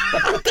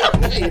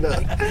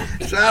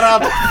 Shout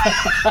out to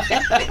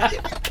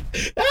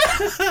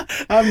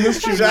I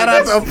missed you. Shout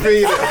out to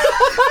PETA.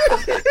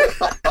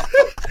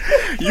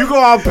 You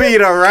go on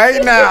PETA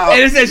right now.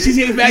 And it said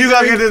Cheesecake Factory. You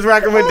gonna get this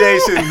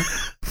recommendation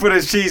for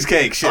this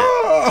cheesecake shit.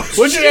 What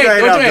you ate?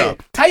 Straight What up, you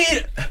ate? How you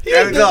eat?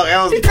 And look, it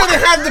was He could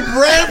have had the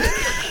bread.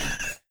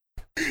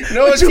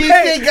 No, What you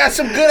cheesecake got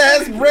some good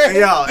ass bread.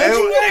 Yo, What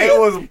you ate? it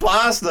was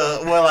pasta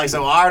with like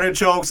some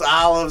artichokes,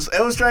 olives.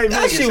 It was straight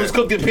That vegan shit was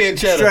cooked in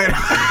pancetta. Straight up.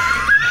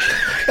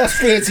 That's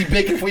fancy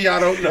bacon for y'all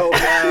don't know.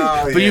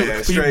 Oh, For you,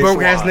 yeah, for you straight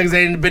broke ass swan. niggas that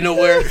ain't been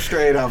nowhere.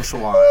 Straight up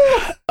swan.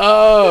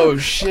 Oh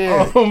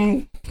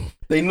shit.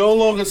 They no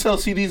longer sell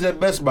CDs at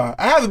Best Buy.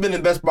 I haven't been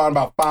in Best Buy in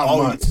about 5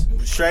 months.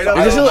 Straight up.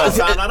 Is this I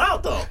still- found that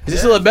out though. Is this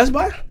still at Best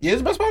Buy? Yeah,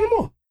 it's Best Buy no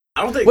more.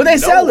 I don't think. What they nowhere.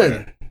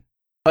 selling?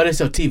 Oh, they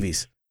sell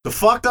TVs. The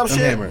fucked up I'm shit.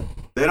 hammering.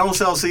 They don't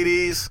sell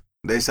CDs.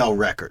 They sell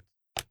records.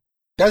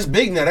 That's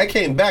big now. That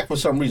came back for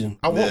some reason.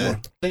 I want Yeah. one.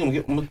 I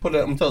think I'm gonna put that.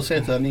 I'm gonna tell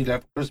Santa I need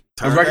that for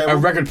Christmas. A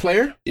record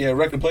player? Yeah,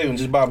 record player and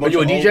just buy a bunch you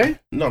a of DJ? old,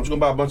 no, I'm just gonna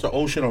buy a bunch of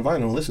old shit on vinyl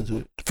and listen to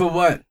it. For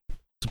what?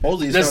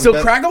 Supposedly it Does it sounds still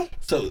better. crackle?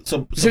 So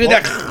So get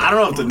that. I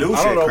don't know if the new I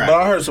shit don't know, cracked.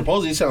 but I heard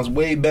supposedly it sounds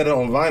way better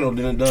on vinyl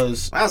than it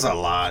does. That's a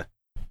lie.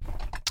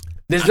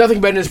 There's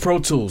nothing better than Pro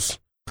Tools.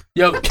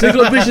 Yo,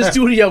 Clickle Vision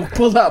Studio,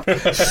 pull up.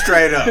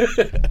 Straight up.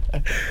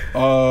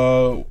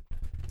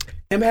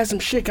 Him had some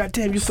shit.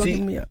 Goddamn, you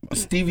fucking me up.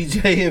 Stevie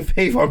J and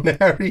Faith are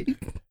married.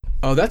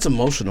 Oh, that's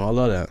emotional. I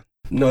love that.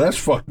 No, that's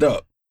fucked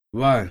up.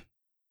 Why?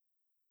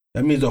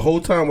 That means the whole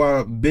time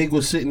while Big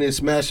was sitting there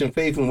smashing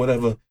Faith and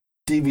whatever,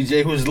 Stevie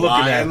J was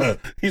looking at Plotting.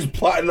 her. He's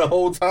plotting the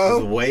whole Just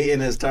time.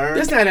 waiting his turn.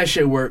 That's not how that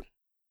shit work.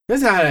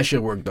 That's not how that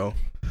shit work though.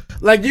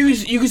 Like you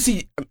can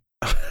see.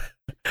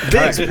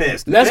 Big's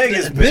pissed. Let's- Big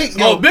is Big- pissed.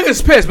 Oh, Big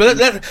is pissed, but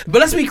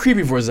let's be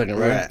creepy for a second,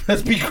 right? Right.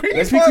 Let's be creepy.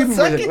 Let's be for creepy a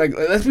for a second. second.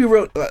 Like, let's be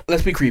real.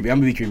 Let's be creepy. I'm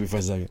gonna be creepy for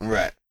a second.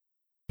 Right.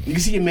 You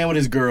can see your man with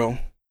his girl,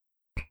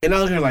 and I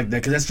look at her like that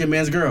because that's your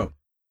man's girl.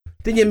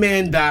 Then your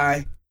man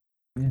die.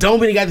 Don't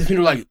really got the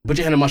funeral like put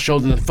your hand on my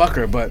shoulder and fuck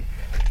her. But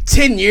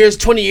 10 years,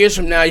 20 years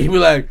from now, you be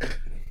like,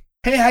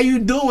 "Hey, how you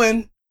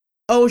doing?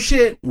 Oh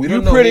shit, We you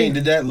don't know pretty." he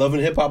did that. Love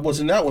and Hip Hop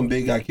wasn't that when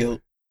Big got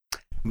killed.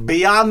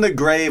 Beyond the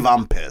grave,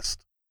 I'm pissed.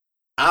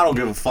 I don't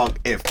give a fuck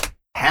if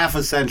half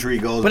a century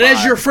goes But by.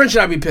 as your friend,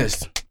 should I be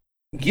pissed?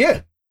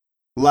 Yeah.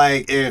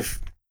 Like,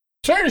 if...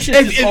 Certain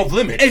shit's just off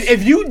limits.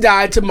 If you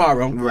died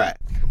tomorrow, Right.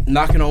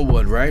 knocking on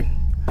wood, right?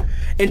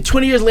 And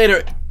 20 years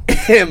later,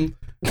 him,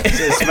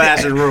 Just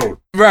smashing rude.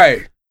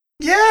 right?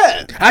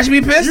 Yeah. I should be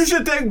pissed. You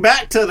should think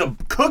back to the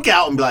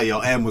cookout and be like, yo,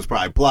 M was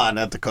probably plotting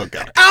at the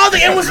cookout. I don't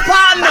think it was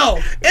plotting though.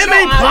 It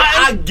ain't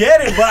plotting. I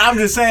get it, but I'm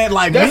just saying,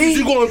 like, That's me... what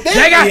you gonna think.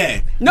 They got,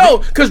 Yeah. No,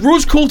 because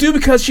Ruth's cool too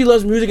because she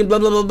loves music and blah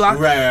blah blah blah.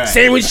 Right.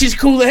 Same way she's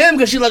cool to him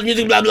because she loves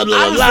music blah blah I blah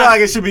just blah. feel like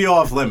it should be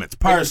off limits,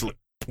 personally.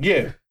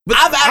 Yeah. But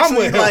I've actually,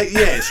 with him. like,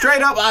 yeah,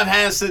 straight up, I've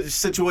had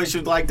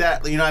situations like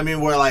that, you know what I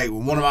mean, where, like,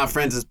 one of my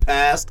friends has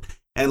passed,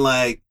 and,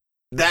 like,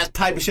 that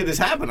type of shit has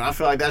happened. I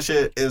feel like that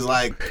shit is,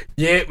 like...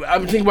 Yeah,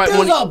 I'm thinking about There's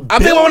one. a I'm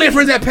thinking about one of your billion.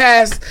 friends that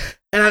passed,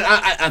 and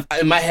I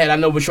in my head I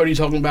know what shorty you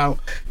talking about.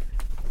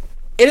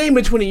 It ain't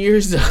been 20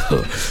 years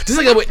though. Just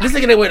like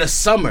they wait a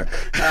summer.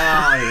 Oh,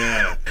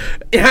 yeah.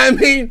 You know what I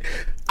mean?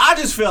 I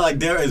just feel like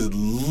there is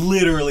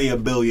literally a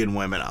billion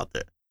women out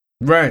there.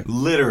 Right.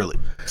 Literally.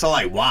 So,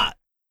 like, why?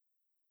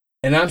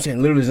 And I'm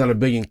saying literally there's not a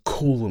billion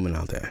cool women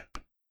out there.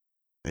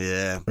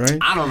 Yeah. Right.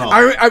 I don't know.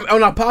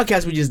 On our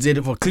podcast we just did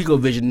it for Clico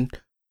Vision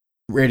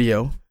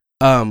Radio.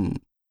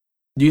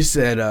 You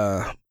said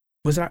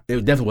was that?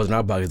 It definitely wasn't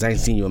our podcast. I ain't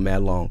seen you in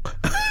mad long.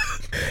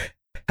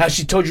 How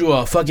she told you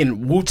a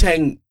fucking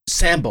Wu-Tang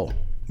sample,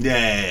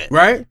 yeah.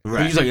 right? Right. And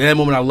you was like, that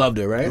moment I loved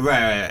her, right?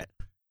 Right.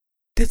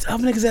 There's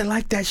other niggas that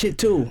like that shit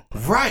too.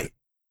 Right.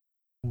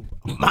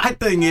 My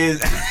thing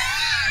is,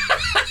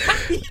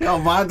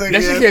 my thing That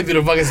is, shit came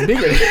through the fucking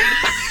speaker.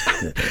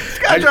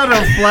 I'm trying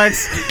to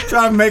flex,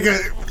 trying to make it.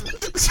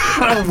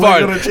 I'm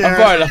farting.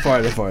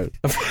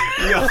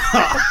 Yo.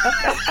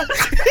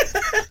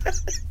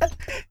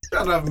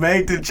 Trying to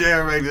make the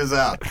chair make this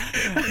out.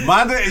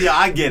 My thing,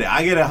 I get it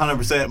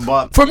 100%.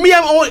 But For me, I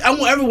want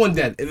everyone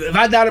dead. If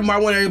I die tomorrow,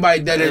 I want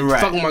everybody dead and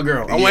fucking my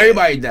girl. I want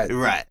everybody dead.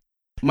 Right.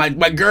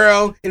 My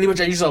girl,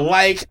 anybody I used to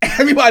like,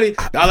 everybody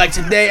I like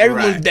today,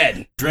 everyone's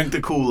dead. Drink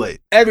the Kool-Aid.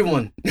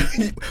 Everyone.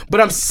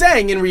 But I'm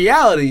saying, in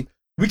reality,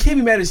 we can't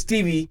be mad at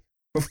Stevie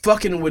for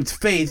fucking with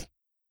Faith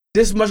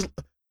this much.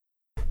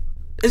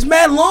 It's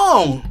mad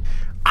long.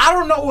 I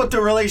don't know what the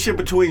relationship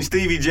between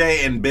Stevie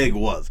J and Big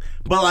was.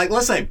 But, like,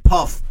 let's say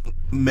Puff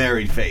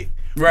married Faith.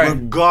 Right.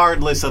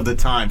 Regardless of the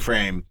time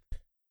frame,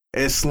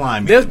 it's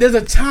slimy. There's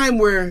a time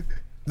where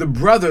the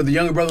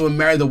younger brother, would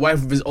marry the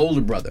wife of his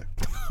older brother.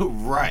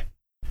 Right.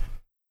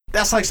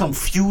 That's like some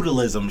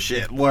feudalism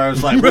shit where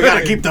it's like, we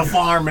gotta keep the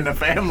farm and the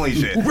family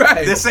shit.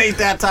 Right. This ain't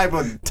that type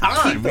of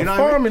time. The You know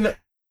farm what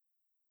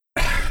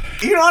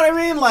I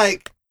mean?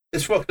 Like,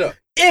 it's fucked up.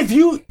 If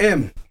you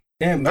I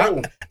don't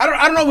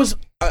know what's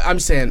I'm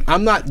saying.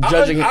 I'm not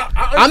judging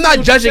I'm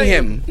not judging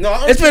him. No,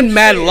 it's been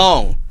mad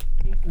long.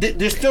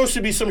 There still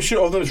should be some shit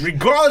off limits,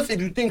 regardless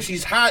if you think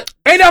she's hot.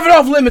 Ain't nothing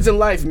off limits in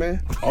life,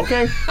 man.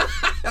 Okay.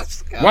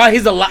 While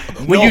he's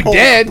alive, when you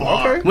dead,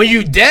 when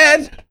you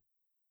dead.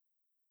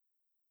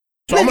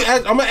 So I'm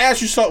gonna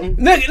ask you something,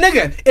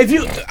 nigga. If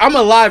I'm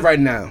alive right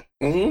now,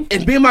 mm-hmm.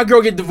 and me and my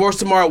girl get divorced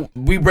tomorrow,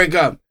 we break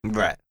up.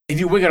 right. If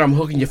you wiggle, I'm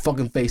hooking your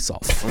fucking face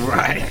off.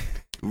 Right.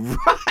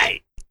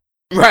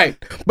 Right.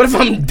 But if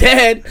I'm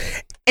dead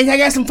and I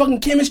got some fucking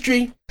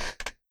chemistry,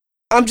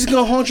 I'm just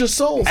gonna haunt your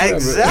soul forever.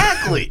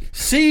 Exactly.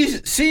 C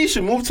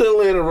should move to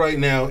Atlanta right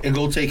now and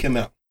go take him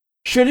out.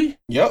 Should he?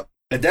 Yep.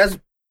 And that's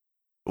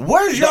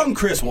Where's young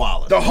Chris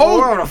Wallace? the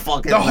whole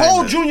the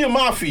whole Junior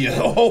Mafia,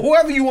 or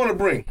whoever you want to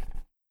bring.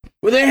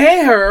 Well, they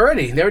hate her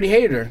already. They already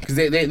hated her because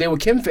they were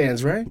Kim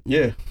fans, right?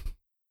 Yeah.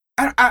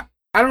 I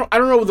don't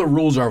know what the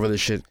rules are for this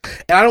shit,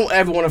 and I don't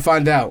ever want to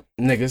find out,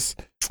 niggas.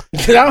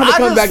 Because I don't have to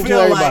come back and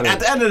tell everybody. Like,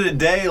 at the end of the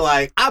day,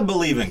 like, I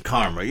believe in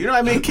karma. You know what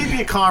I mean? Keep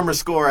your karma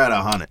score at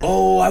 100.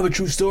 Oh, I have a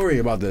true story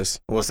about this.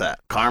 What's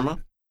that? Karma?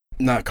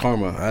 Not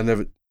karma. I've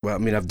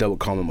dealt with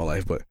karma in my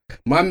life, but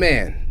my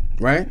man,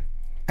 right,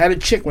 had a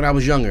chick when I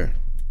was younger,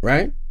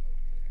 right?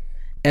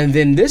 And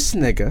then this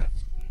nigga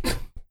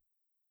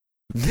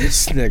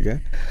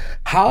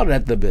hollered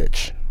at the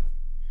bitch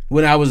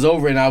when I was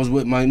over and I was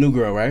with my new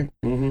girl, right?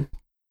 Mm-hmm.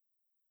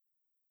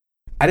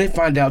 I didn't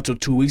find out till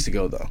 2 weeks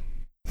ago, though.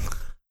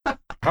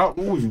 How old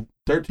was you?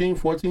 13,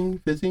 14,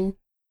 15?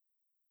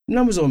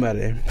 Numbers don't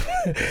matter.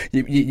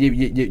 You're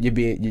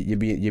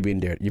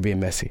being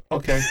messy.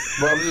 Okay,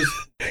 but I'm just.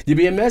 You're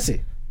being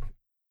messy.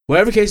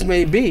 Whatever case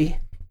may be.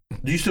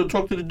 Do you still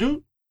talk to the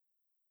dude?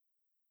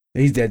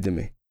 He's dead to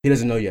me. He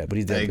doesn't know yet, but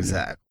he's dead.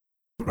 Exactly.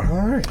 All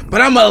right.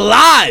 But I'm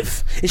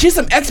alive, and she's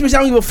some ex-bitch I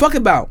don't give a fuck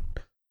about.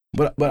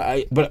 But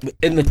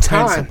in the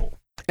time,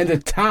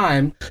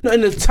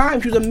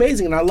 she was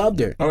amazing, and I loved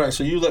her. All right,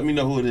 so you let me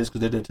know who it is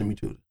because they're dead to me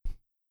too.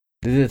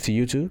 They did it to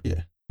you too?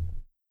 Yeah.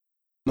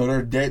 No,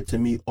 they're dead to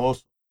me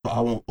also. So I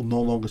won't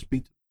no longer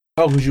speak to them.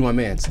 Oh, because you my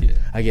mans. Yeah.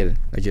 I get it.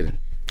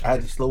 I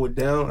had to slow it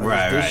down.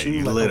 Right.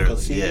 You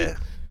literally, yeah.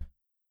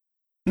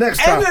 Next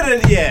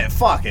time.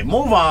 Fuck it.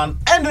 Move on.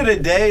 End of the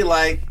day,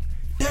 like,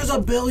 there's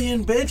a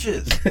billion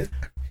bitches.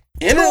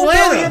 In 2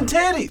 Atlanta. billion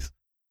titties.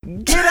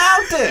 Get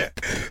out there.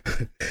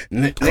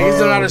 Niggas don't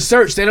know how to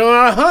search. They don't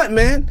know how to hunt,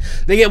 man.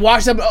 They get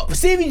washed up. Oh,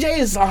 Stevie J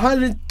is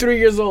 103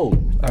 years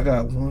old. I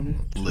got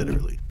 1,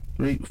 Literally.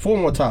 3, 4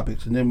 more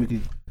topics, and then we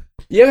can.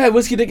 You ever had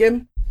whiskey dick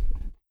in?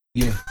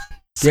 Yeah.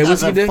 Yeah,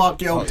 whiskey dick?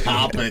 Fuck your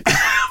topic.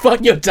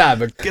 Fuck your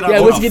topic. Get Yeah,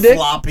 up whiskey on a dick?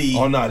 floppy.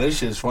 Oh no, this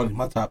shit's funny.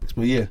 My topics,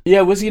 but yeah.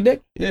 Yeah, whiskey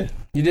dick? Yeah.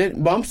 You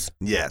did? Bumps?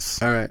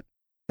 Yes. All right.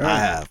 I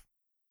have.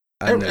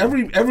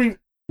 Every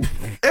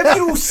If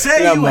you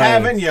say Yeah, you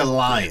man. haven't, you're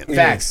lying.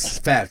 Facts.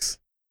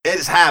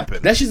 It's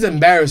happened. That shit's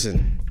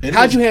embarrassing.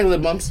 How'd you handle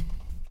it, Bumps?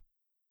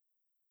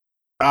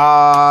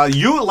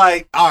 You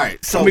like, all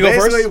right. So Let me go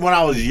basically, first? when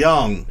I was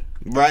young,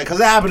 right? Because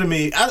it happened to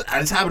me.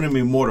 It's happened to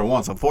me more than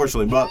once,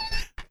 unfortunately. But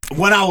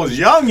when I was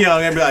young,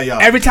 I'd be like, yo.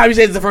 Every time you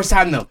say it's the first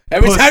time, though.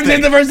 Every Puss time you say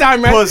it's the stinks. first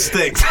time, right? Puss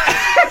stinks.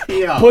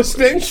 Yo, Puss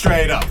stinks?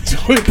 straight up.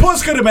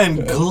 Puss could have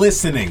been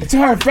glistening. To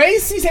her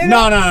face, he said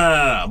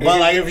No. But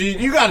like, if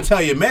you gotta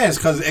tell your mans,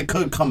 because it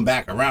could come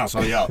back around.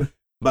 So yo,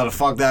 better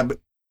fuck that.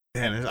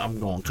 Man, I'm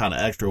going kind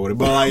of extra with it,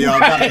 but like, y'all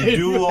gotta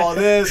do all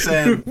this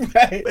and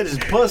Right. it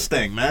just puss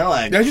thing, man.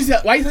 Like,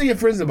 Why you tell your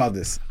friends about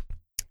this?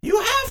 you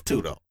have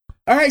to though.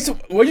 All right, so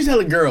what'd you tell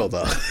a girl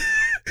though?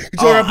 You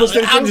told her puss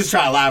I'm just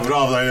trying to laugh it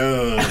off, like,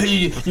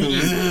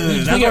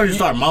 that's where you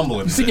start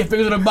mumbling. You stick your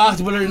fingers in the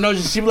box, put her in her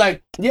nose, she be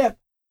like, yeah,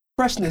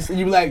 freshness. And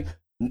you be like,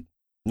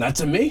 not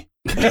to me.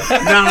 No,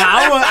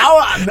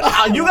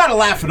 you gotta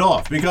laugh it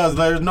off because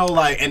there's no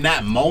like in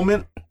that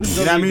moment. You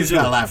know what I mean? You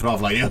gotta laugh it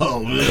off like, yo, I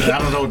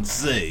don't know what to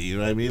say. You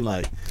know what I mean?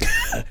 Like,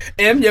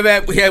 M, you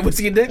ever had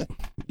whiskey dick?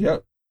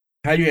 Yep.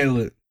 How you handle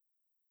it?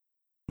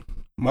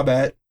 My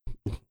bad.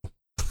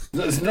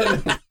 This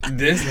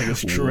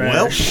nigga's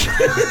trash.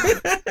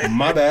 Well,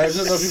 My bad. There's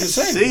nothing you can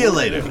say. see you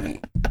later.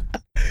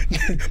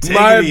 Take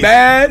My it easy.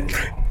 bad.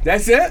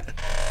 That's it?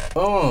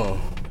 Oh.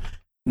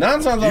 9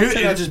 times out of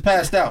 10, I just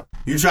passed out.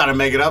 You try to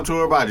make it up to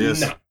her by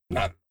just No,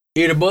 not.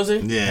 Eat a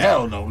pussy? yeah,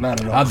 Hell no,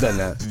 not at all. I've done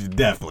that.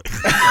 definitely.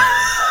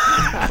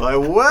 Like,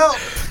 well,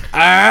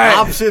 Alright.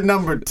 option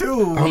number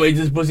 2. I'm gonna eat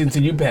this pussy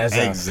until you pass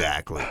out.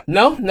 Exactly.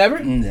 No? Never?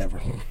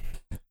 Never.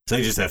 So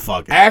you just said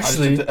fuck it.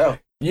 Actually, I just took the L.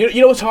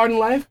 you know what's hard in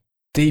life?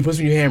 To eat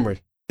pussy when you're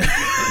hammered.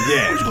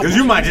 Yeah, because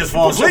you might just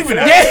fall asleep in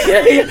that.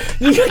 Yeah.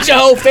 You got your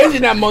whole face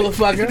in that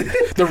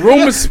motherfucker. The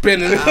room is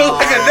spinning. Like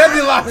a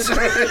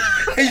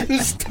nebulizer. And you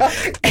stuck.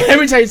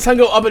 Every time your tongue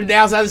go up and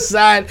down, side to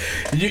side,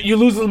 you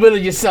lose a little bit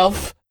of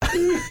yourself.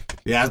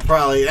 Yeah, that's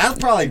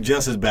probably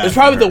just as bad. It's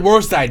probably for the her.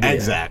 worst idea.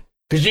 Exactly.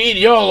 Because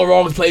you're all in the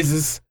wrong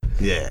places.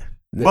 Yeah.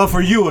 But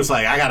for you, it's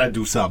like, I gotta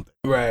do something.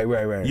 Right.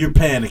 You're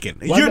panicking.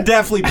 You're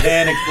definitely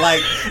panicked. Like,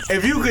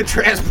 if you could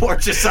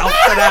transport yourself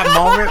to that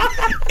moment,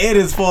 it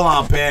is full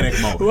on panic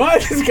mode. Why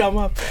did this come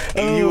up?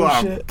 Oh, You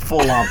are shit.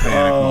 full on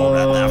panic mode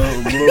at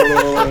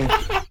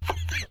that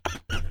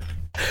point.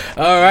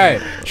 All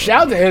right.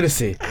 Shout out to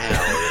Hennessy.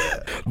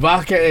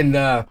 Vodka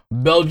and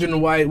Belgian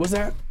white. What's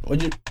that?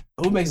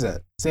 Who makes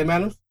that? Sam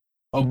Adams?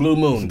 On Blue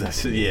Moon.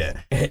 Yeah.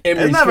 Emery's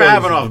It's never Frozen.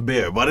 happened off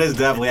beer, but it's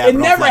definitely happened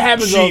off never like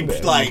happens cheap, off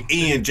beer. like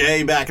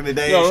E&J back in the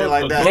day and shit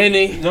like that.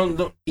 Henny.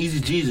 No, Easy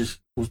Jesus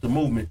was the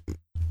movement.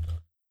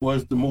 When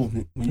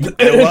you-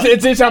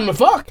 It's his time to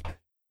fuck.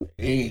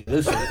 Hey,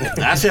 listen.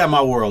 That shit had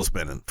my world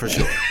spinning, for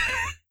sure.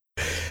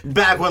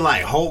 Back when,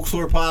 like, Hulks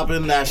were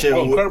popping, that shit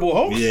Oh, Incredible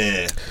Hulk?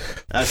 Yeah.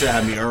 That shit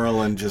had me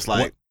earling just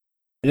like,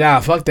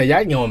 Nah, fuck that. Y'all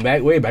ain't going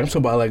back, way back. I'm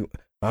talking about like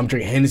I'm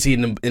drinking Hennessy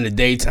in the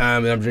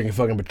daytime and I'm drinking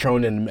fucking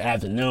Patron in the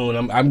afternoon.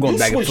 I'm going You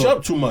back and switch forth.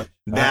 up too much.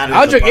 that is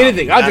I'll the drink problem.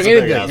 anything. I'll That's drink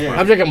a big ass anything. problem.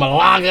 I'm drinking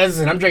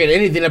Malagas and I'm drinking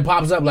anything that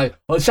pops up. Like,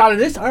 oh, shot of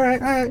this? All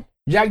right.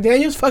 Jack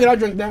Daniels? Fuck it, I'll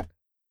drink that.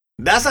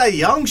 That's that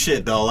young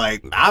shit though.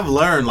 Like, I've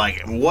learned,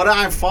 like, what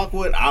I fuck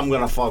with, I'm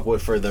gonna fuck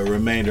with for the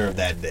remainder of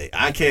that day.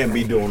 I can't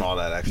be doing all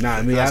that extra. Nah, I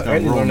shit. mean, That's I gonna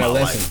didn't ruin learn that my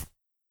lesson.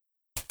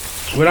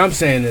 life. What I'm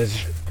saying is,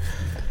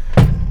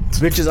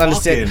 bitches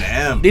understand. Fucking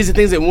M. These are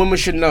things that women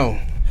should know.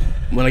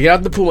 When I get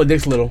out the pool, my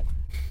dick's little.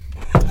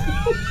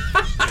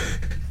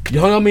 You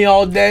hung on me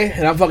all day,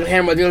 and I'm fucking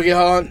hammered. My dick don't get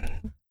hard.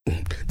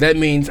 That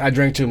means I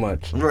drank too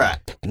much. Right.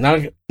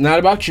 Not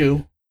about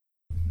you.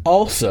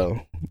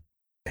 Also,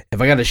 if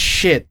I got a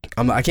shit,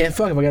 I can't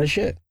fuck if I got a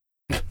shit.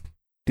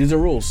 These are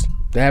rules.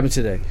 That happened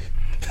today.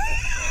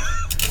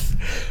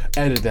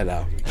 Edit that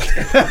out.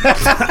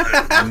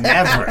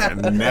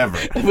 Never.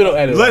 We don't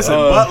edit. Listen, it.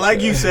 but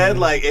like you said,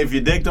 like, if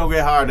your dick don't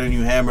get hard and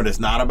you hammered, it's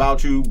not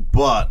about you,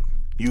 but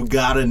you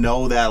gotta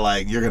know that,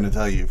 like, you're gonna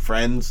tell your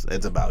friends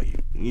it's about you.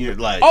 You're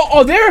like,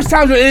 Oh, there's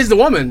times when it is the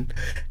woman.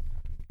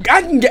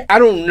 I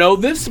don't know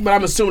this, but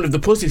I'm assuming if the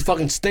pussy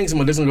fucking stinks,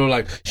 my dick's gonna go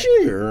like,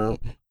 sure.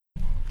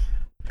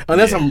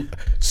 Unless I'm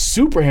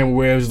super hammered,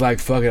 where it's like,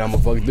 fuck it, I'm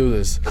gonna fucking do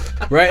this,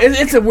 right?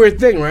 It's a weird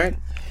thing, right?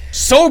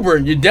 Sober,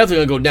 you're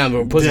definitely gonna go down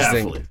with a pussy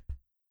definitely. stink.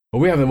 But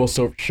we have the most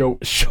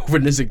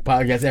chauvinistic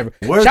podcast ever.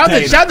 Where's Shout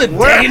Dana? out to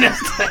Where- Dana.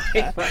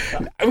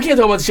 We can't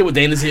talk about the shit with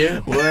Dana's here.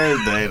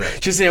 Where's Dana?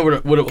 She's saying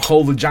with a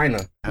whole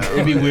vagina.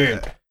 It'd be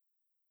weird.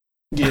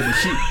 Yeah,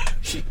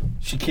 but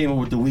she came up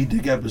with the We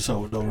Dig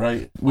episode though,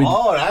 right?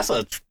 Oh, that's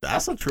a true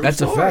That's a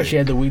story. fact. She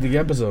had the We Dig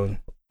episode.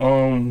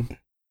 I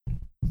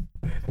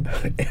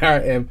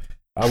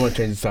want to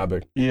change the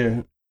topic.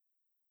 Yeah.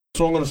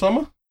 Song of the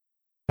summer?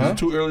 Huh? Is it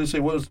too early to say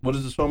what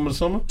is the song of the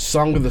summer?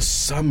 Song of the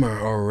summer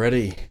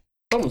already.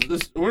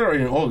 We're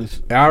already in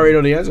August. I already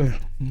know the answer.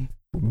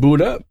 Boot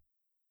up.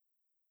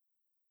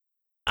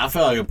 I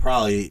feel like it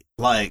probably,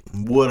 like,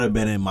 would have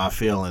been in my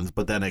feelings,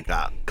 but then it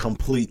got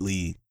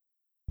completely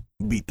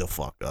beat the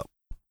fuck up.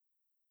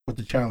 With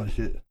the challenge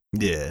shit.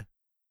 Yeah.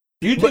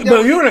 Do you But think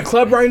if you're in a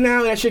club right now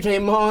and that shit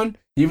came on,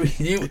 you beat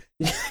your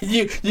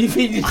shit. You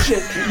beat your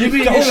shit. You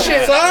beat your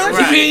shit.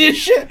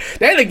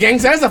 That ain't a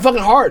gangster. That's a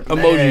fucking heart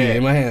emoji Man.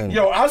 in my hand.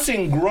 Yo, I've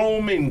seen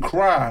grown men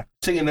cry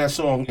singing that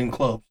song in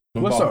clubs.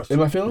 in What's bars. up?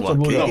 Am I feeling What, so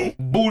boot Kiki? up?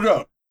 No, boot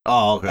up.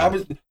 Oh, okay. I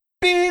was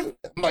being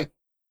like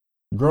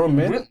Grown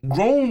men?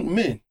 grown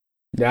men.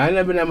 Yeah, I ain't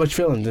never been that much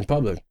feelings in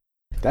public.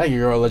 That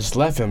girl just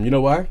left him. You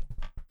know why?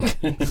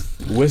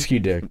 Whiskey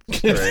dick.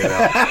 Straight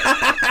up.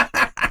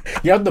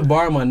 Get out the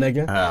bar, my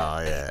nigga.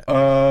 Oh,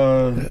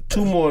 yeah.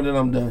 2 more, then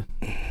I'm done.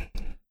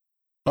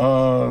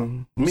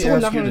 Let me Someone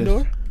ask knock you on the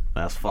this. door?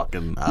 That's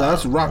fucking No,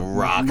 that's rock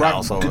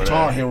house over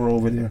guitar there. hero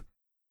over there.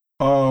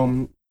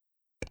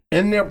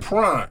 In their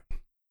prime,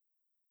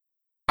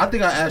 I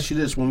think I asked you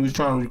this when we was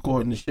trying to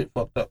record and the shit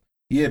fucked up.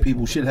 Yeah,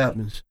 people, shit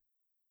happens.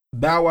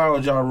 Bow Wow or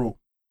Ja Rule?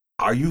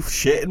 Are you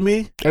shitting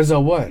me? As a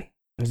what?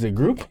 As a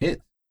group?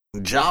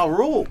 Ja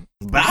Rule.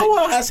 Bow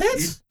Wow has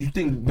hits? You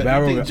think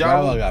Bow Wow Ja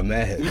Rule? got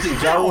mad You hits.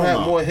 think Ja Rule had Hell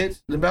no. more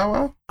hits than Bow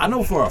Wow? I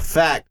know for a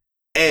fact.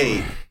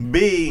 A.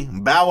 B.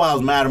 Bow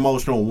Wow's mad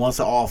emotional and wants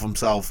to off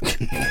himself.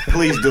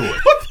 Please do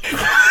it.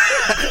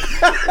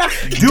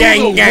 Do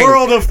Gang, the gang.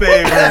 world a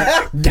favor.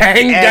 Gang,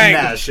 and gang.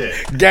 that shit.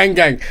 Gang,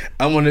 gang.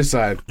 I'm on this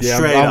side. Yeah,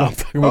 Straight I'm up.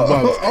 fucking with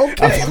Bugs.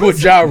 okay. I'm fucking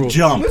with Ja Rule.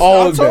 Jump.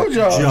 All I of told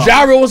that. y'all.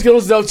 Ja Rule was killing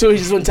himself too. He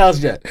just wouldn't tell us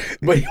yet.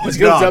 But he was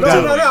killing No,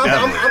 himself too. No.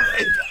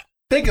 Definitely.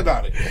 Think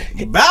about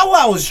it. Bow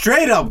Wow was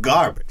straight up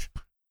garbage.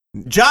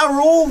 Ja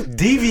Rule,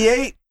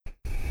 Deviate,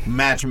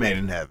 match made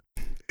in heaven.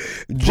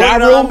 Ja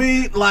Put it Rule. on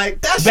me, like,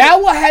 that shit.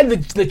 Bow Wow had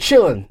the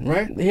chilling,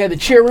 right? He had the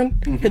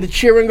cheering. He had the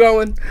cheering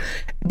going.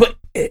 But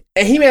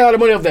and he made a lot of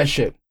money off that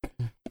shit.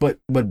 But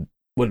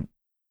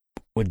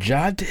what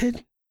Ja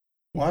did?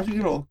 Why'd you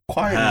get all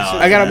quiet? Hell, and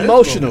sit I got there?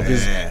 emotional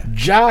because Yeah.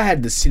 Ja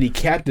had the city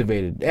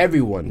captivated.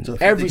 Everyone, Until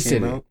 50 every came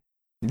city. out.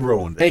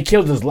 Ruined They it.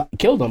 killed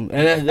him, and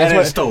And that's it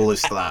what, stole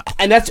his slot.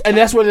 and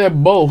that's why they're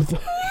both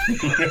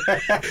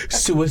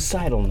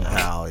suicidal now.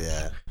 Hell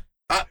yeah.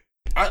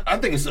 I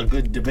think it's a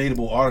good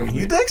debatable argument.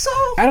 You think so?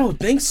 I don't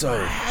think so.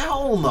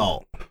 Hell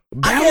no.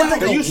 Bow I can't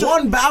Wow- think of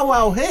one Bow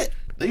Wow hit.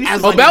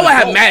 As Oh, like Bow an Wow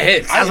had adult. mad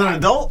hits. As an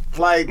adult,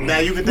 like,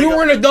 that you can We think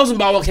were of. in adults when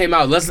Bow Wow came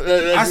out. Let's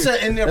I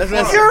said in their let's-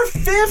 prime. You're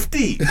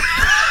 50.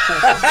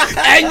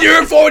 and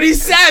you're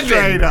 47.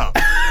 Straight up.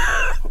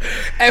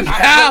 And Bow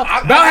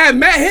had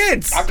mad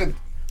hits. I could.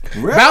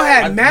 Really? Bow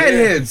had mad yeah.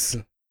 hits.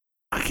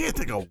 I can't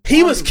think of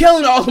He one. was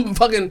killing all them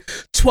fucking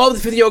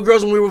 12 to 50-year-old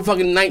girls when we were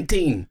fucking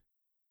 19.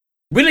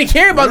 We didn't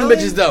care about Really?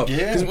 the bitches though,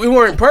 Yeah. because we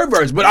weren't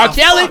perverts. But Nah, R.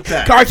 Kelly, fuck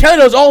that. R. Kelly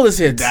knows all his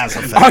hits. That's a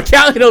R. fact.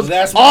 Kelly knows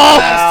That's all.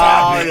 last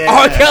Oh, topic. yeah.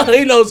 R.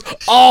 Kelly knows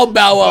all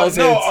Bow Wow's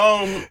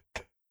No, hits.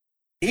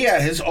 he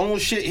had his own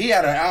shit. He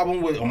had an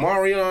album with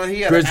Omarion.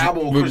 He had Breezy- an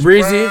album with with Chris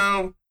Breezy.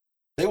 Brown.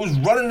 They was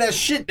running that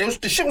shit.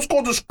 The shit was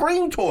called the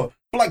Scream Tour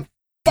for like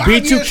 5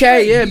 B2K, years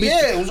straight. yeah,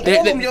 It was all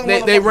They, them young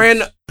they motherfuckers.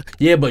 ran.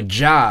 Yeah, but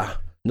Ja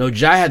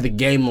had the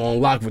game on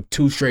lock for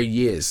 2 straight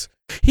years.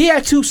 He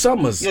had 2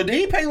 summers. Yo, did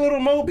he pay Little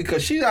Mo?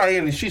 Because she's out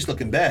here and she's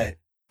looking bad.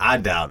 I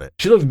doubt it.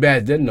 She looks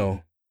bad then,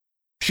 though.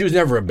 She was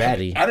never a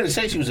baddie. I didn't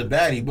say she was a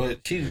baddie, but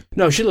she.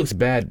 No, she looks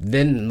bad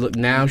then. Look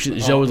now, she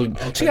always look.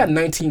 okay. She got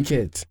 19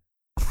 kids.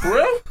 For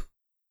real?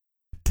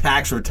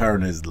 Tax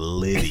return is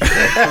litty.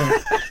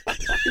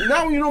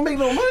 Now you don't make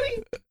no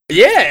money?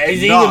 Yeah,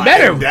 it's even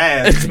better.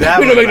 We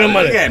don't make no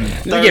money. Again,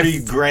 We 30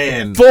 get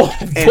grand. Four,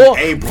 in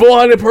April.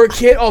 400 per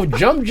kid off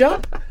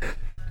jump.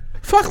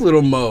 Fuck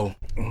Little Mo.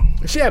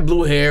 She had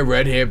blue hair,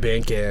 red hair,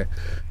 pink hair.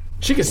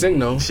 She can sing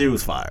though. She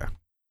was fire.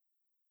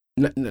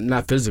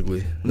 Not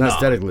physically, not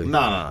aesthetically. No.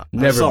 Her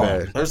Never song.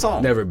 bad. Her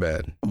song. Never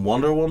bad.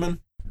 Wonder Woman?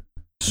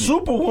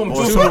 Superwoman.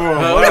 Or Superwoman.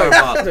 Superwoman, whatever the I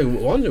fuck. think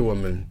Wonder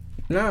Woman.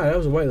 Nah, that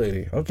was a white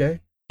lady. Okay.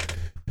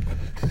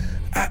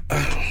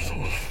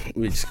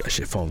 We just got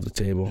shit falling off the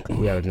table.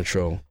 We out of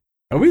control.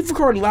 Are we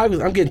recording live?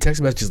 'Cause I'm getting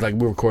text messages like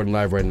we're recording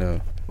live right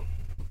now.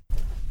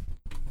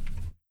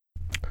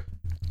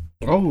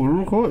 Oh, we're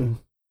recording.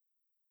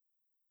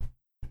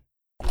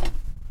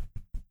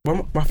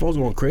 My phone's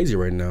going crazy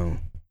right now.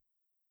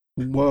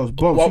 Well,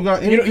 Bumps, Well, you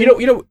got you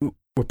anything? know,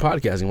 we're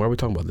podcasting. Why are we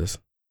talking about this?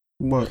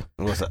 What?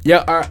 What's that?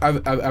 Yeah, I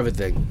have a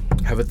thing.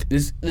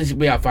 This will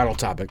be our final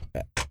topic.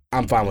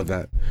 I'm fine with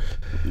that.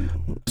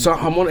 So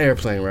I'm on an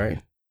airplane, right?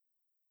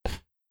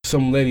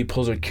 Some lady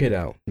pulls her kid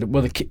out.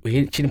 Well, she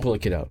didn't pull her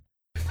kid out.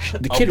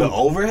 The Of kid, the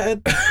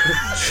overhead?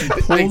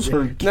 Pulls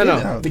her kid no.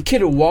 out. The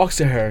kid walks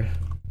to her.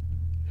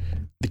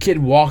 The kid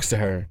walks to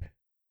her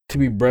to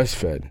be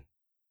breastfed.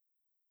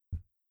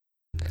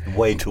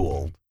 Way too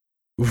old.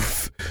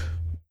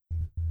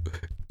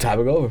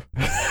 Topic over.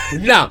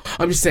 No,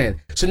 I'm just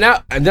saying. So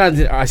now, and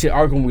then I see an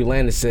article when we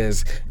land that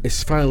says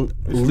it's finally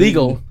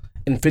legal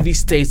in 50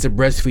 states to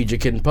breastfeed your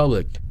kid in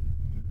public.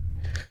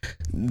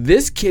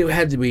 This kid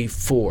had to be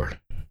 4.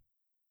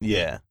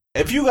 Yeah.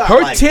 If you got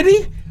Her like,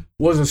 titty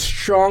was a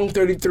strong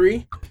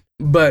 33,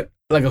 but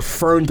like a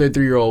firm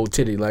 33-year-old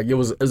titty. Like it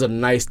was a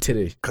nice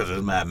titty. because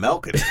it's mad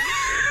milk in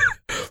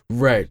it.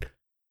 Right.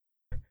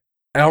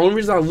 And the only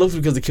reason I looked was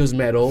because the kid was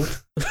mad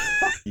old.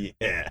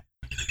 Yeah.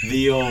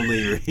 The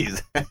only reason.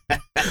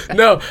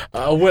 No,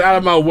 I went out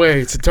of my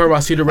way to turn my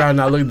seat around and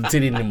not look at the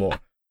titty anymore.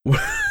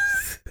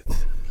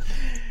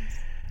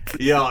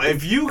 Yo,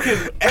 if you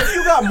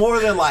got more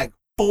than like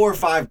 4 or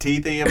 5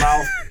 teeth in your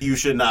mouth, you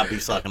should not be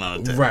sucking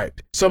on a tit. Right.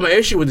 So my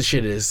issue with the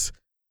shit is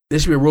there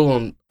should be a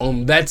rule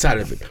on that side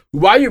of it.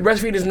 Why are you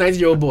breastfeeding this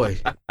 19-year-old boy?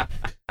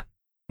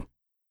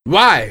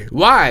 Why?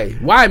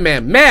 Why,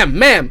 ma'am?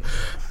 Ma'am.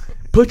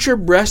 Put your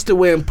breast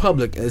away in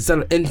public instead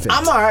of infant.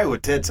 I'm alright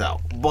with tits out,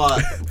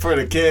 but for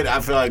the kid, I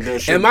feel like there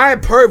should Am I a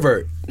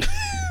pervert?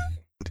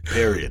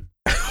 period.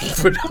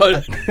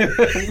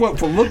 What,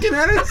 for looking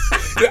at it?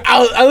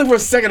 I looked for a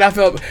second. I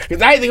felt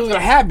because I didn't think it was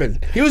gonna happen.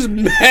 He was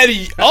mad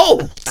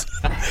old.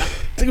 I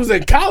think he was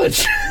in college.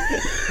 He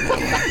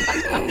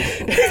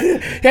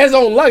had his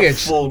own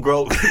luggage. Full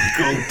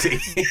goatee.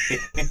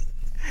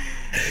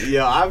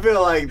 Yo, I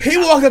feel like He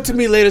walked up to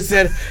me later and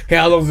said, "Hey,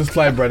 how long is this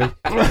flight, buddy?"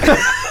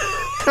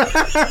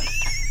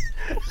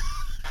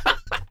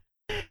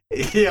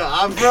 yeah,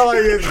 I feel like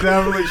it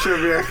definitely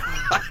should be.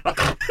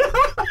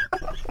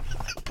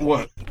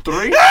 What,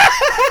 3?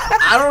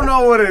 I don't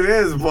know what it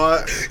is,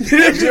 but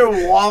if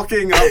you're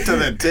walking up to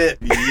the tit,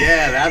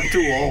 yeah, that's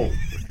too old.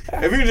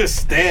 If you're just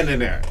standing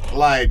there,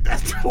 like,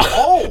 that's too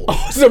old.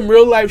 Some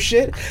real life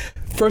shit.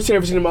 First thing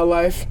I've ever seen in my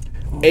life,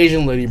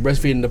 Asian lady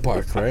breastfeeding in the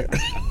park, right? Me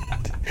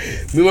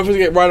and my friends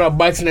get riding our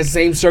bikes in that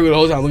same circle the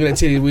whole time, looking at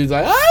titties. We was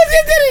like, oh, I see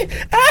a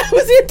titty! I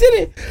see a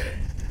titty!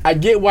 I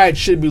get why it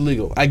should be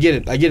legal. I get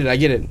it. I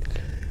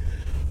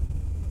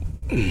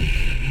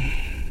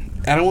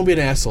don't want to be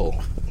an asshole.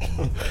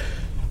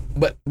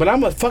 But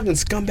I'm a fucking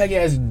scumbag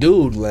ass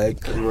dude, like,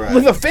 Right.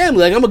 with a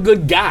family. Like, I'm a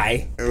good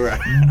guy.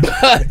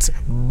 Right.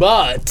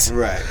 But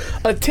Right.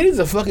 a titty's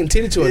a fucking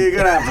titty to You're it.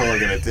 gonna have to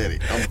look at a titty.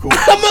 I'm cool.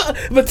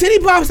 But titty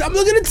pops, I'm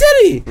looking at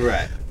titty.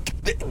 Right.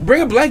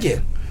 Bring a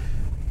blanket.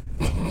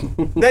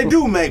 They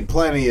do make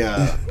plenty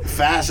of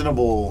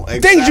fashionable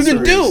Things you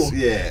can do.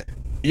 accessories. Yeah.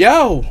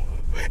 Yo,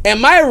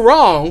 am I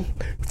wrong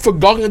for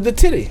gawking at the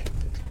titty?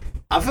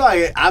 I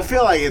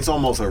feel like it's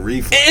almost a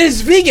reflex.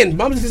 It's vegan.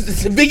 Mom,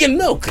 it's vegan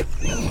milk.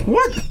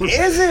 What?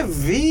 Is it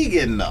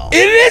vegan though?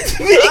 It is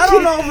vegan. I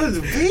don't know if it's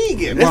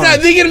vegan. It's not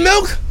vegan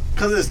milk?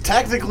 Because it's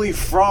technically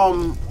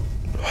from,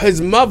 His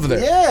mother.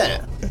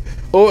 yeah.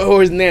 Or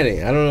his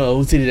nanny. I don't know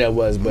whose titty that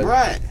was, but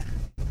Right.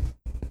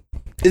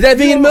 is that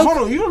vegan milk?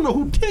 Hold on, you don't know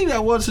who titty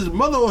that was, his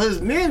mother or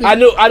his nanny? I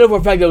know for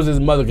a fact that was his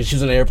mother because she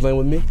was on an airplane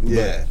with me.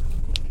 Yeah.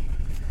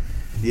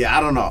 Yeah,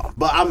 I don't know.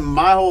 But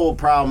my whole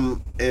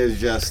problem is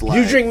just like.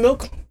 You drink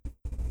milk?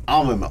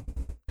 almond milk.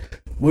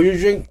 Will you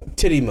drink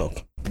titty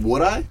milk?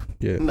 Would I?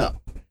 Yeah. No.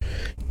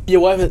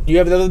 Your wife, you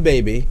have another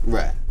baby.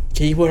 Right.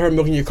 Can you put her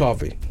milk in your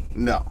coffee?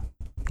 No.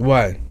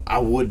 Why? I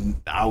would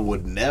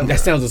never.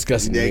 That sounds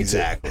disgusting to me, too.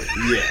 Exactly.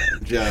 Yeah.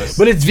 Just.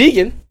 But it's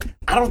vegan.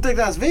 I don't think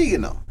that's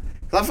vegan though.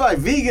 'Cause I feel like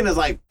vegan is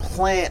like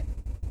plant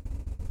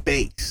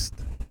based.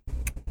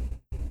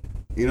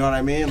 You know what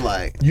I mean?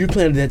 Like. You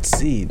planted that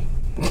seed.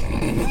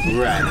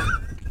 Right.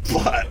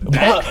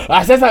 But.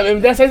 I said something.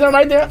 Did I say something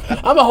right there?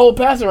 I'm a whole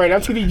pastor right now.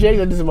 I'm TD Jakes.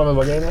 This is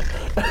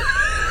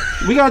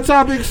motherfucker. We got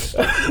topics.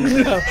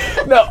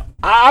 No.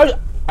 I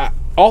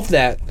off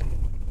that.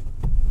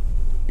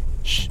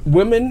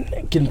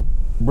 Women can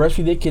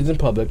breastfeed their kids in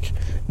public.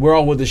 We're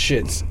all with the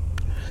shits.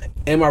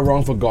 Am I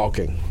wrong for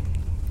gawking?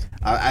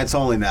 It's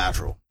only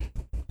natural.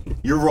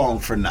 You're wrong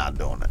for not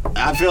doing it.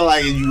 I feel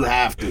like you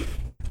have to.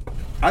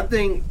 I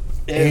think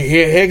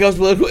Here goes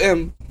political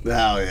M.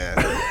 Hell yeah.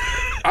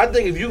 I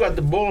think if you got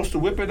the balls to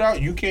whip it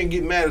out, you can't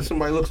get mad if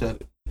somebody looks at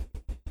it.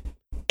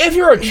 If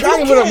you're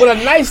attracted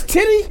with a nice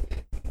titty,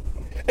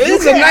 You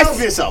it's a can't help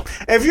nice.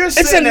 yourself. If you're It's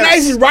a sitting there,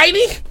 nice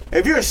writing.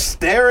 if you're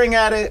staring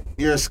at it,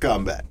 you're a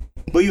scumbag.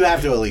 But you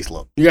have to at least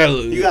look. You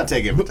You gotta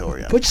take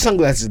inventory. Of it. put your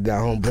sunglasses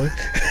down, homeboy.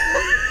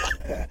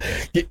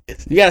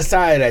 you gotta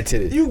side that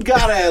titty. You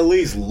gotta at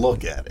least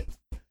look at it.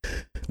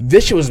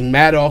 This shit was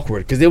mad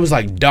awkward because it was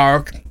like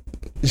dark,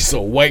 just a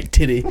white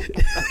titty,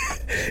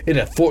 in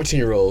a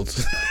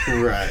 14-year-old.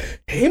 Right.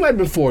 He might have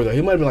been 4 though.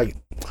 He might have been like,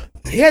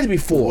 he had to be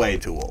 4. Way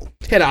too old.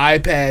 He had an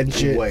iPad and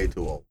shit. Way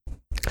too old.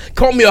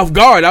 Caught me off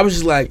guard. I was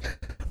just like,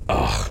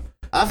 ugh.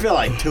 I feel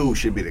like 2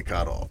 should be the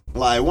cutoff.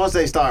 Like once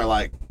they start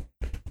like,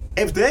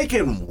 if they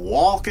can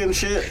walk and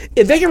shit,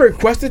 If they can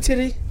request a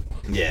titty,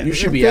 yeah, you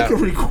should be They out. can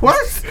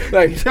request.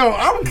 Like, Yo,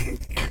 I'm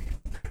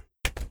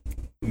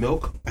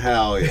milk.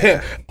 hell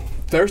yeah.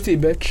 thirsty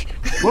bitch.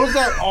 What was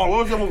that? What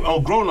was that movie? Oh,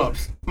 Grown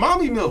Ups.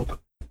 Mommy milk.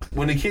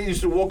 When the kid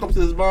used to walk up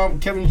to his mom,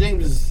 Kevin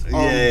James'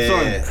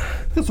 Yeah. son.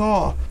 That's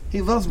all.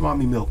 He loves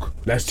mommy milk.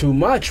 That's too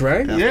much,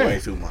 right? That's Yeah. way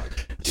too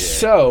much. Yeah.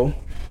 So,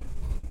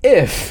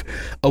 if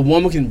a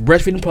woman can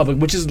breastfeed in public,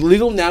 which is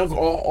legal now in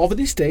all of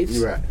these states,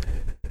 Right.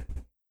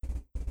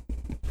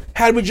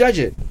 how do we judge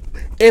it?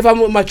 If I'm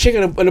with my chick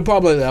in a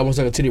problem, I almost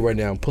like a titty right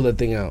now, pull that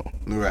thing out.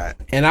 Right.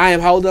 And I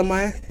am, how old am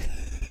I?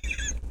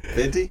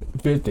 50?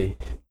 50.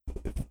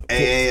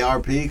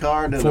 AARP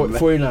card? and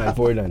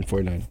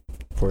 49.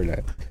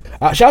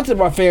 Shout out to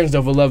my fans,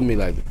 though, for loving me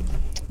like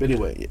that. But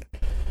anyway, yeah.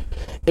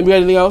 And we got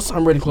anything else?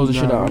 I'm ready to close this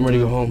shit out. I'm ready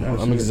to go home.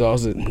 That's I'm it.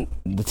 exhausted.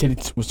 The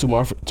titty was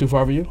too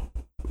far for you?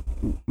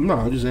 No,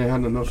 I just ain't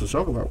had nothing else to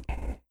talk about.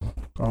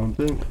 I don't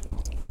think.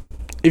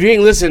 If you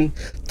ain't listen,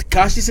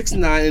 Tekashi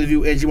 69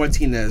 interview Angie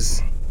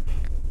Martinez.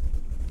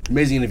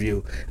 Amazing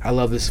interview. I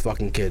love this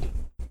fucking kid.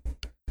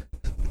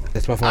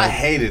 That's my I favorite.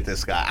 hated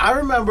this guy. I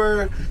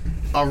remember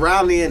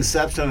around the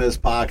inception of this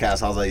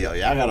podcast, I was like, yo,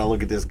 y'all gotta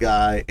look at this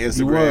guy.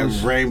 Instagram,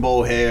 was.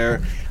 rainbow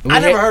hair. I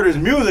never heard his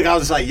music. I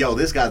was just like, yo,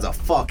 this guy's a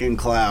fucking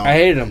clown. I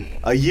hated him.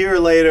 A year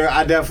later,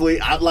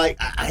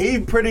 he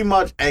pretty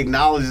much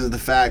acknowledges the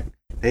fact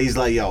that he's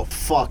like, yo,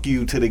 fuck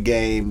you to the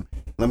game.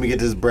 Let me get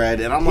this bread.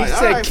 And I'm He like, all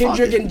said right, fuck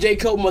Kendrick it. and J.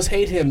 Cole must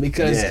hate him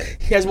because Yeah.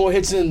 he has more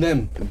hits than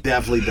them.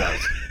 Definitely does.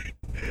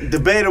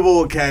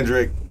 Debatable with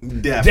Kendrick.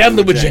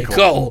 Definitely with J.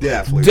 Cole.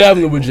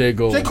 Definitely. with J.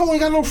 Cole. J. Cole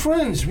ain't got no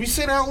friends. We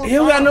say that all the He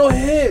don't got time. no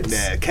hits.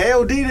 Yeah,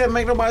 KOD didn't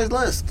make nobody's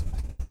list.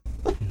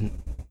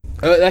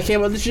 That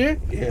came out this year?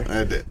 Yeah.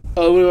 I did.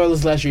 Oh, we were on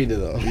this last year,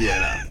 though.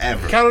 Yeah, no,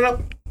 ever. Count it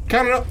up.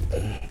 Count it up.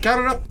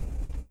 Count it up.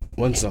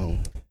 One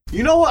song.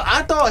 You know what?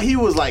 I thought he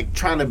was like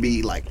trying to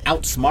be like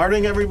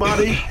outsmarting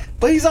everybody,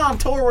 but he's on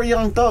tour with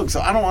Young Thug,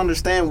 so I don't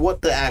understand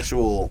what the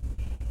actual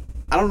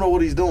I don't know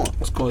what he's doing.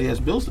 That's called he has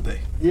bills to pay.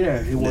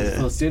 Yeah, he wants Yeah. to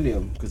fill a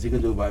stadium because he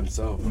can do it by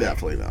himself.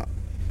 Definitely not.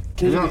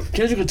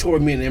 Kendrick can tour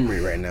with me and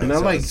Emery right now. And I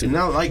so like, it's- and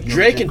I like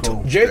Drake J. can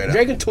Cole.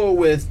 Drake can tour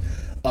with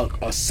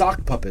a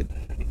sock puppet,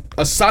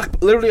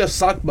 literally a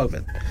sock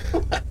puppet.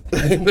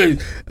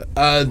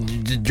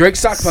 Drake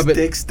sock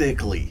puppet,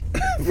 Stickly.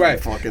 right?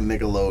 Fucking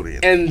Nickelodeon.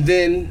 And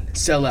then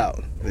sell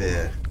out.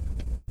 Yeah.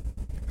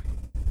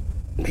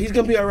 He's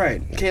gonna be all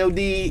right.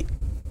 KOD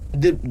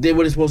did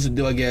what he's supposed to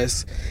do, I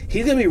guess.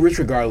 He's gonna be rich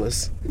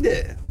regardless.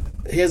 Yeah.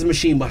 He has a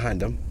machine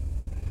behind him,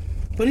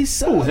 but he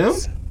sucks.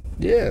 him?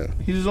 Yeah.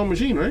 He's his own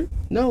machine, right?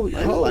 No,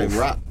 Like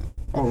rock.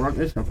 Oh, Rock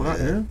Nation. I forgot.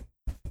 Yeah.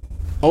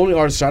 only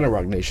artist signed to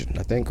Rock Nation,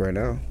 I think, right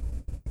now.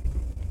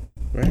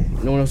 Right?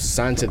 No one else is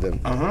signed to them.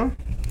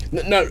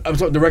 No, I'm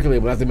talking the record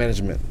label, not the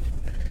management.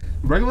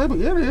 Regular label.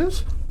 Yeah, it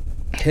is.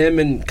 Him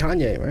and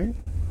Kanye, right?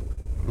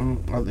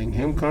 I think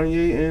him,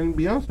 Kanye, and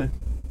Beyonce.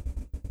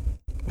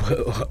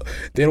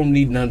 They don't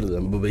need none of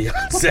them, but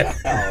Beyonce.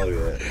 Oh,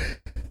 yeah.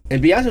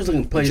 And Beyonce was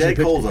looking to play. J.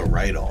 Cole's a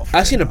write-off.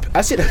 I seen a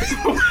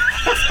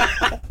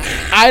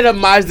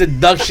itemized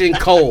deduction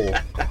Cole.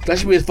 That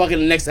should be his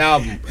fucking next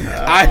album.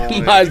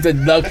 Itemized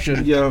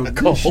deduction. Yo,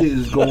 Cole. this shit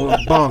is going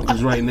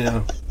bonkers right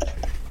now.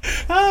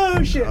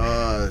 Oh shit.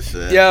 Oh,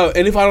 shit. Yo,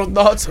 any final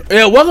thoughts?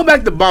 Yeah, welcome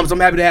back to Bumps. I'm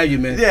happy to have you,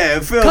 man. Yeah,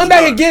 it feels Come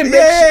back good. again, bitch.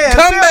 Yeah,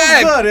 Come it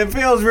feels back. good. It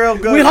feels real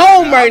good. We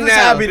home right I'm just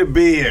now. happy to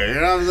be here. You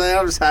know what I'm saying?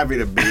 I'm just happy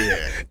to be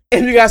here.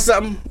 And you got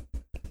something?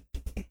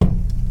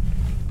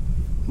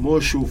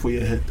 More shoe for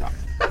your head top.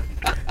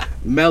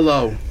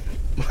 Mellow.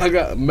 I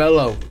got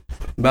Mellow.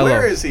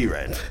 Where is he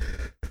right now?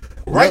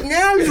 Right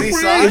now, he's Is a he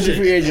free signed? He's a agent.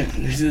 free agent.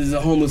 He's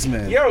a homeless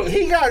man. Yo,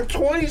 he got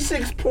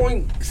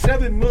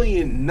 $26.7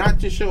 million not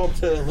to show up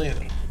to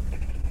Atlanta.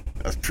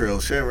 That's trill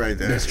shit right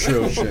there. That's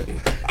true shit.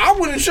 I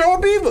wouldn't show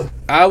up either.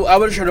 I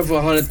would have turned up for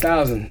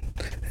 100,000.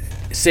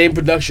 Same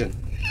production.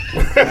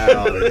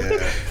 Oh,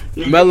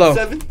 yeah. Mellow.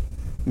 7?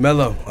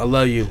 Mellow, I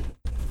love you.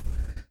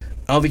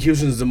 I don't think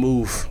Houston's the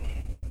move.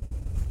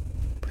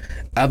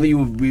 I think it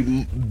would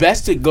be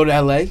best to go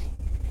to LA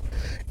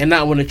and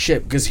not win a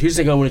chip because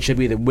Houston gonna win a chip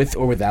either with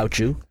or without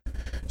you.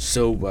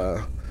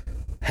 So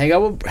hang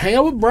out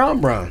with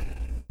Brown.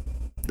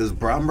 Does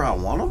Brown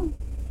want him?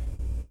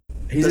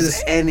 He's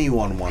Does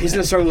anyone want in him?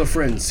 a circle of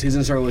friends. He's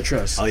in a circle of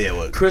trust. Oh, yeah,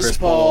 what? Chris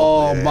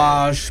Paul, yeah.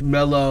 Bosh,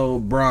 Mello,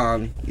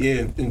 Braun.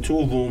 Yeah, and two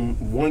of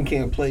them, one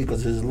can't play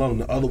because of his lung.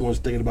 The other one's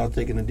thinking about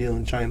taking a deal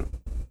in China.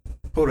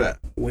 Who that?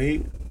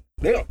 Wade.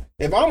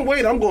 If I'm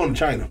Wade, I'm going to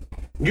China.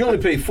 You only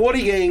play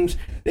 40 games.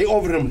 They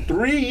offered him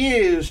 3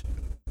 years,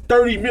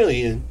 $30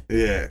 million,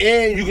 Yeah.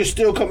 and you can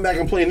still come back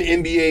and play in the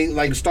NBA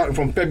like starting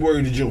from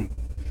February to June.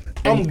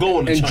 I'm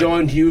going to And China.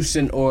 join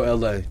Houston or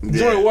LA.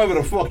 Join whatever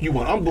the fuck you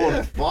want. I'm going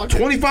Yeah, to fuck it.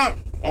 25.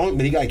 Oh,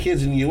 but he got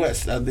kids in the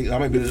U.S. I think that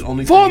might be his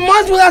only 4 thing.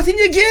 months without seeing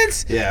your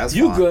kids? Yeah, that's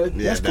You fine. good.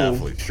 Yeah, That's cool.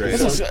 definitely. Straight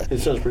That's up. a-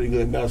 His son's pretty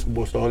good at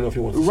basketball, so I don't know if he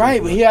wants to Right,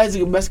 see but it. he has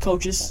the best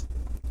coaches.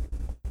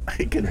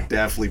 He can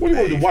definitely What do you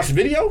want pay. to watch the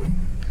video?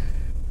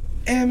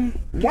 And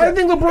why do you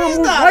think LeBron? He's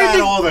Why not do you at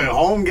think? all the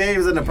home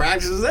games and the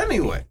practices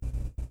anyway.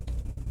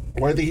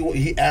 Why do you think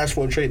he asked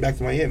for a trade back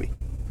to Miami?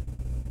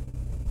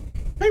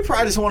 He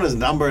probably just want his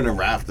number in the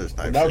rafters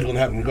type That was shit. going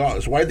to happen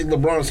regardless. Why do you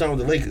think LeBron signed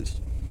with the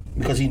Lakers?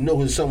 Because he knew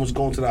his son was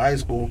going to the high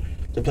school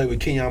to play with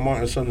Kenyon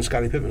Martin's son and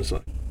Scottie Pippen's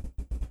son.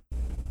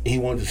 And he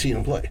wanted to see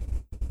him play.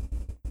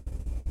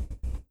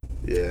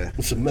 Yeah.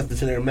 It's a method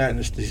to their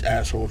madness, these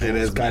assholes. It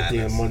with is this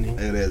goddamn madness. money.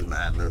 It is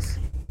madness.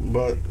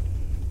 But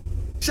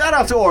Shout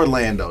out to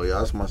Orlando, yo.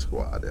 That's my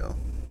squad, yo.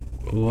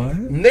 What?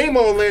 name an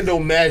Orlando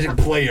Magic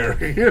player.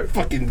 You're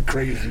fucking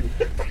crazy.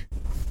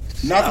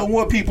 Knock on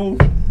wood, people.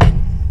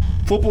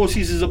 Football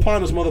season's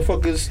upon us,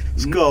 motherfuckers.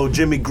 Let's go,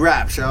 Jimmy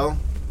Graps, yo.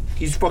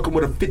 He's fucking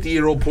with a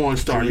 50-year-old porn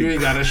star. You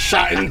ain't got a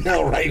shot in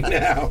hell right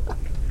now.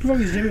 Who the fuck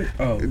is Jimmy?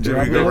 Oh, Jimmy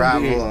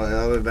Garoppolo?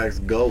 Garoppolo, the next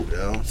GOAT,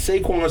 yo.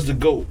 Saquon's the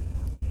GOAT.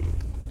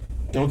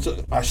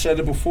 I said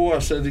it before, I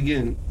said it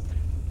again.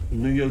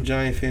 New York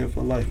Giant fan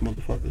for life,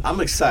 motherfuckers. I'm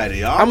excited,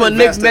 yo. I'm a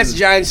Knicks, invested Mets, in-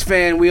 Giants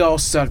fan. We all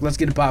suck. Let's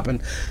get it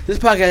popping. This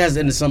podcast has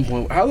to end at some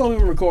point. How long have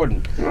we been recording?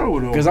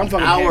 Because I'm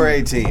fucking Hour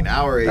hammered. 18.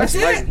 Hour 18. That's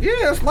it?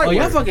 Yeah, it's like Oh,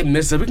 y'all fucking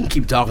missed it. We can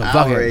keep talking.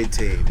 Fuck Hour it.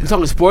 18. We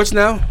talking sports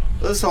now?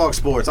 Let's talk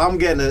sports. I'm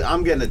getting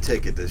a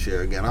ticket this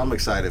year again. I'm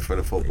excited for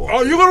the football.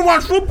 Oh, you're gonna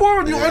watch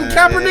football? You on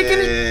Kaepernick in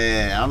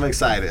it? Yeah, I'm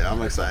excited.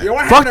 I'm excited. Yo,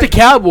 I Fuck had the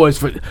Cowboys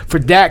for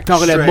Dak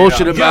talking that Straight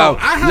bullshit up. about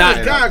I had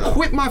not. a guy Straight up.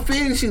 quit my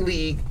fantasy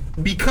league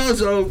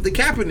because of the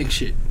Kaepernick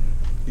shit.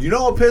 You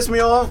know what pissed me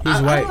off? I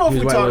white. don't know if He's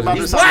we white, talked wasn't about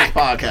he? this He's on this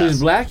black. podcast. He's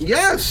black?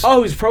 Yes.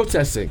 Oh, he's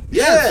protesting.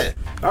 Yeah.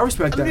 I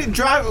respect I that.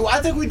 mean, I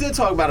think we did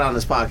talk about it on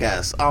this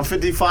podcast. On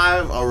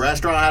 55, a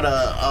restaurant had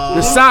a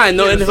The sign,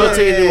 no yeah, NFL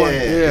ticket anymore.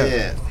 Yeah.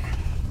 Yeah.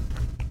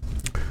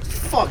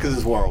 Fuck is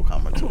this world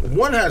coming to?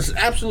 One has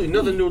absolutely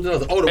nothing to do with the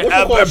other. Oh, the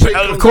whistle call shit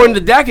comes According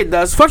to out. Dak, it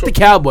does. Fuck the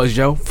Cowboys,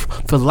 Yo.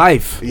 For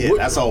life. Yeah,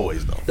 that's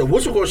always though. The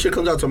whistle call shit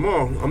comes out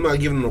tomorrow. I'm not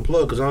giving them a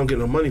plug because I don't get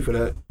no money for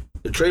that.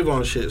 The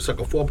Trayvon shit, it's like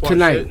a 4-part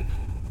Tonight.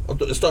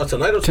 shit. It starts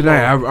tonight or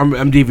Tonight, tomorrow?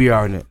 I'm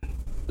DVRing it.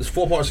 It's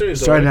 4-part series.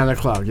 though, Starting right? 9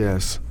 o'clock,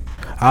 yes.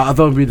 I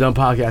thought we'd done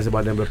podcasts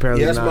about them, but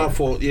apparently Yeah, that's not. my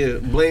fault. Yeah,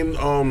 blame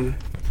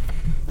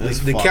This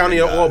the fucking county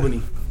of guy.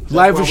 Albany.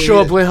 Life why is we short,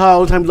 here. play hard.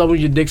 All the time you love when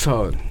your dick's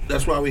hard.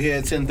 That's why we here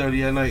at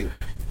 10:30 at night.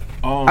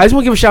 I just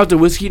want to give a shout out to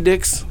Whiskey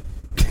Dicks.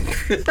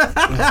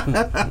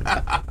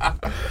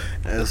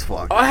 That's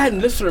fucking. Oh, I had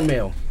listener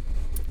mail.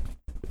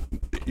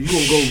 You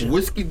gonna go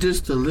whiskey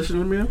just to listen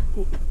to me?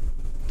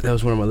 That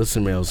was one of my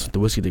listener mails. The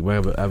Whiskey Dick.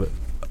 I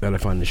gotta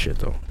find this shit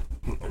though.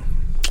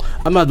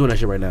 I'm not doing that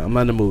shit right now. I'm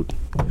not in the mood.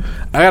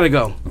 I gotta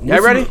go.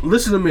 Y'all ready?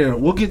 Listen to me.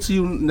 We'll get to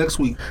you next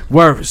week.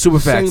 Word. Super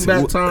facts.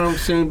 Same back time,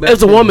 same back.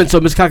 It's a woman, so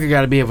Miss Cocker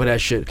gotta be here for that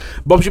shit.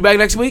 Bump you back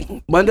next week,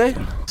 Monday.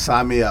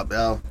 Sign me up,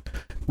 yo.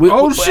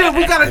 Oh shit,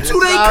 we got a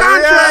 2-day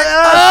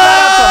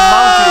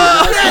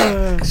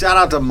contract. Shout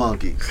out to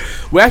Monkeys.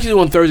 We're actually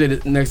doing Thursday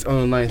next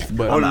on the 9th,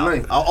 but On the No.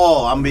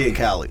 9th. I'm being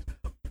Cali.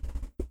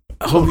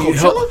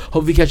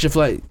 hope you catch your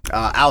flight.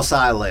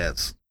 Outside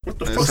Lands. What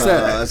the It's, fuck?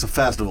 that? It's a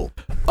festival.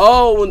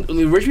 Oh,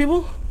 the rich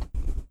people?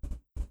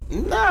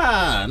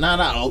 Nah.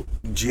 Oh,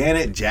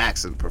 Janet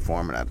Jackson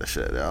performing at the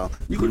shit, yo.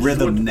 You could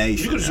Rhythm You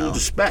Nation, could just yo.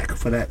 use the SPAC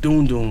for that.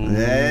 Doom doom.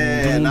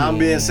 Yeah, and I'm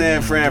being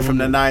San Fran from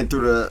the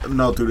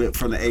 9th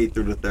from the 8th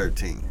through the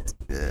 13th.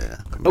 Yeah.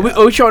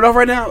 Are we showing off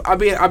right now? I'll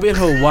be in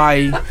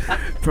Hawaii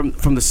from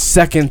the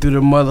 2nd through the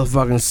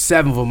motherfucking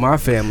 7th with my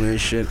family and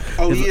shit.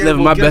 Living well,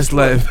 my guess best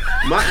what? life.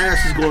 My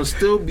ass is gonna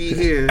still be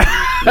here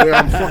where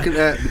I'm fucking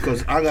at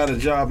because I got a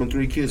job and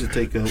 3 kids to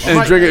take care of. I And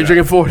might- drinking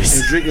and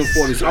 40s. drinking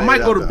 40s. I might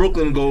go to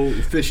Brooklyn and go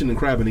fishing and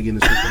crabbing again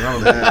this weekend. I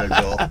don't know. There you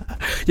go.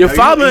 Your Now,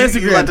 follow me on you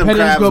Instagram. let them Petty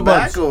crabs underscore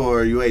back Bucks.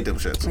 or you ate them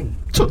shits?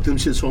 Took them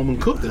shits home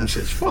and cooked them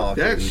shits. Fuck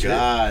that Fucking shit.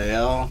 God,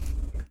 yo.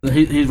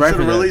 He's right Should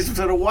for have that. released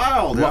them to the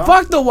wild, yo.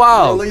 Fuck the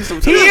wild. Release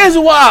him to He the- is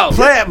wild.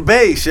 Plant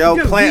based, yo.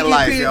 You get Plant vegan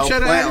life, peanut yo.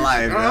 cheddar Plant ass?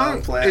 life,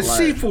 yo. Plant It's life.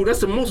 seafood. That's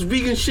the most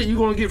vegan shit you're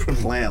gonna get from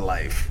me. Plant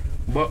life.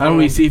 But, I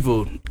don't eat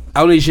seafood.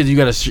 I don't eat shit you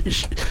gotta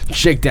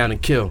shake down and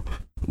kill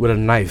with a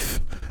knife.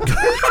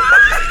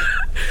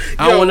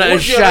 I don't want nothing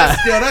shot.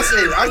 That's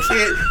it. I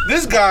can't.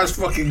 This guy's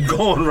fucking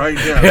gone right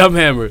now. I'm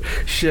hammered.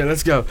 Shit,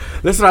 let's go.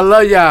 Listen, I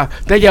love y'all.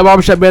 Thank y'all,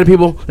 Barbershop Better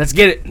people. Let's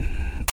get it.